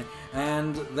Destination.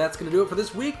 And that's going to do it for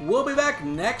this week. We'll be back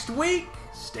next week.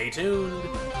 Stay tuned.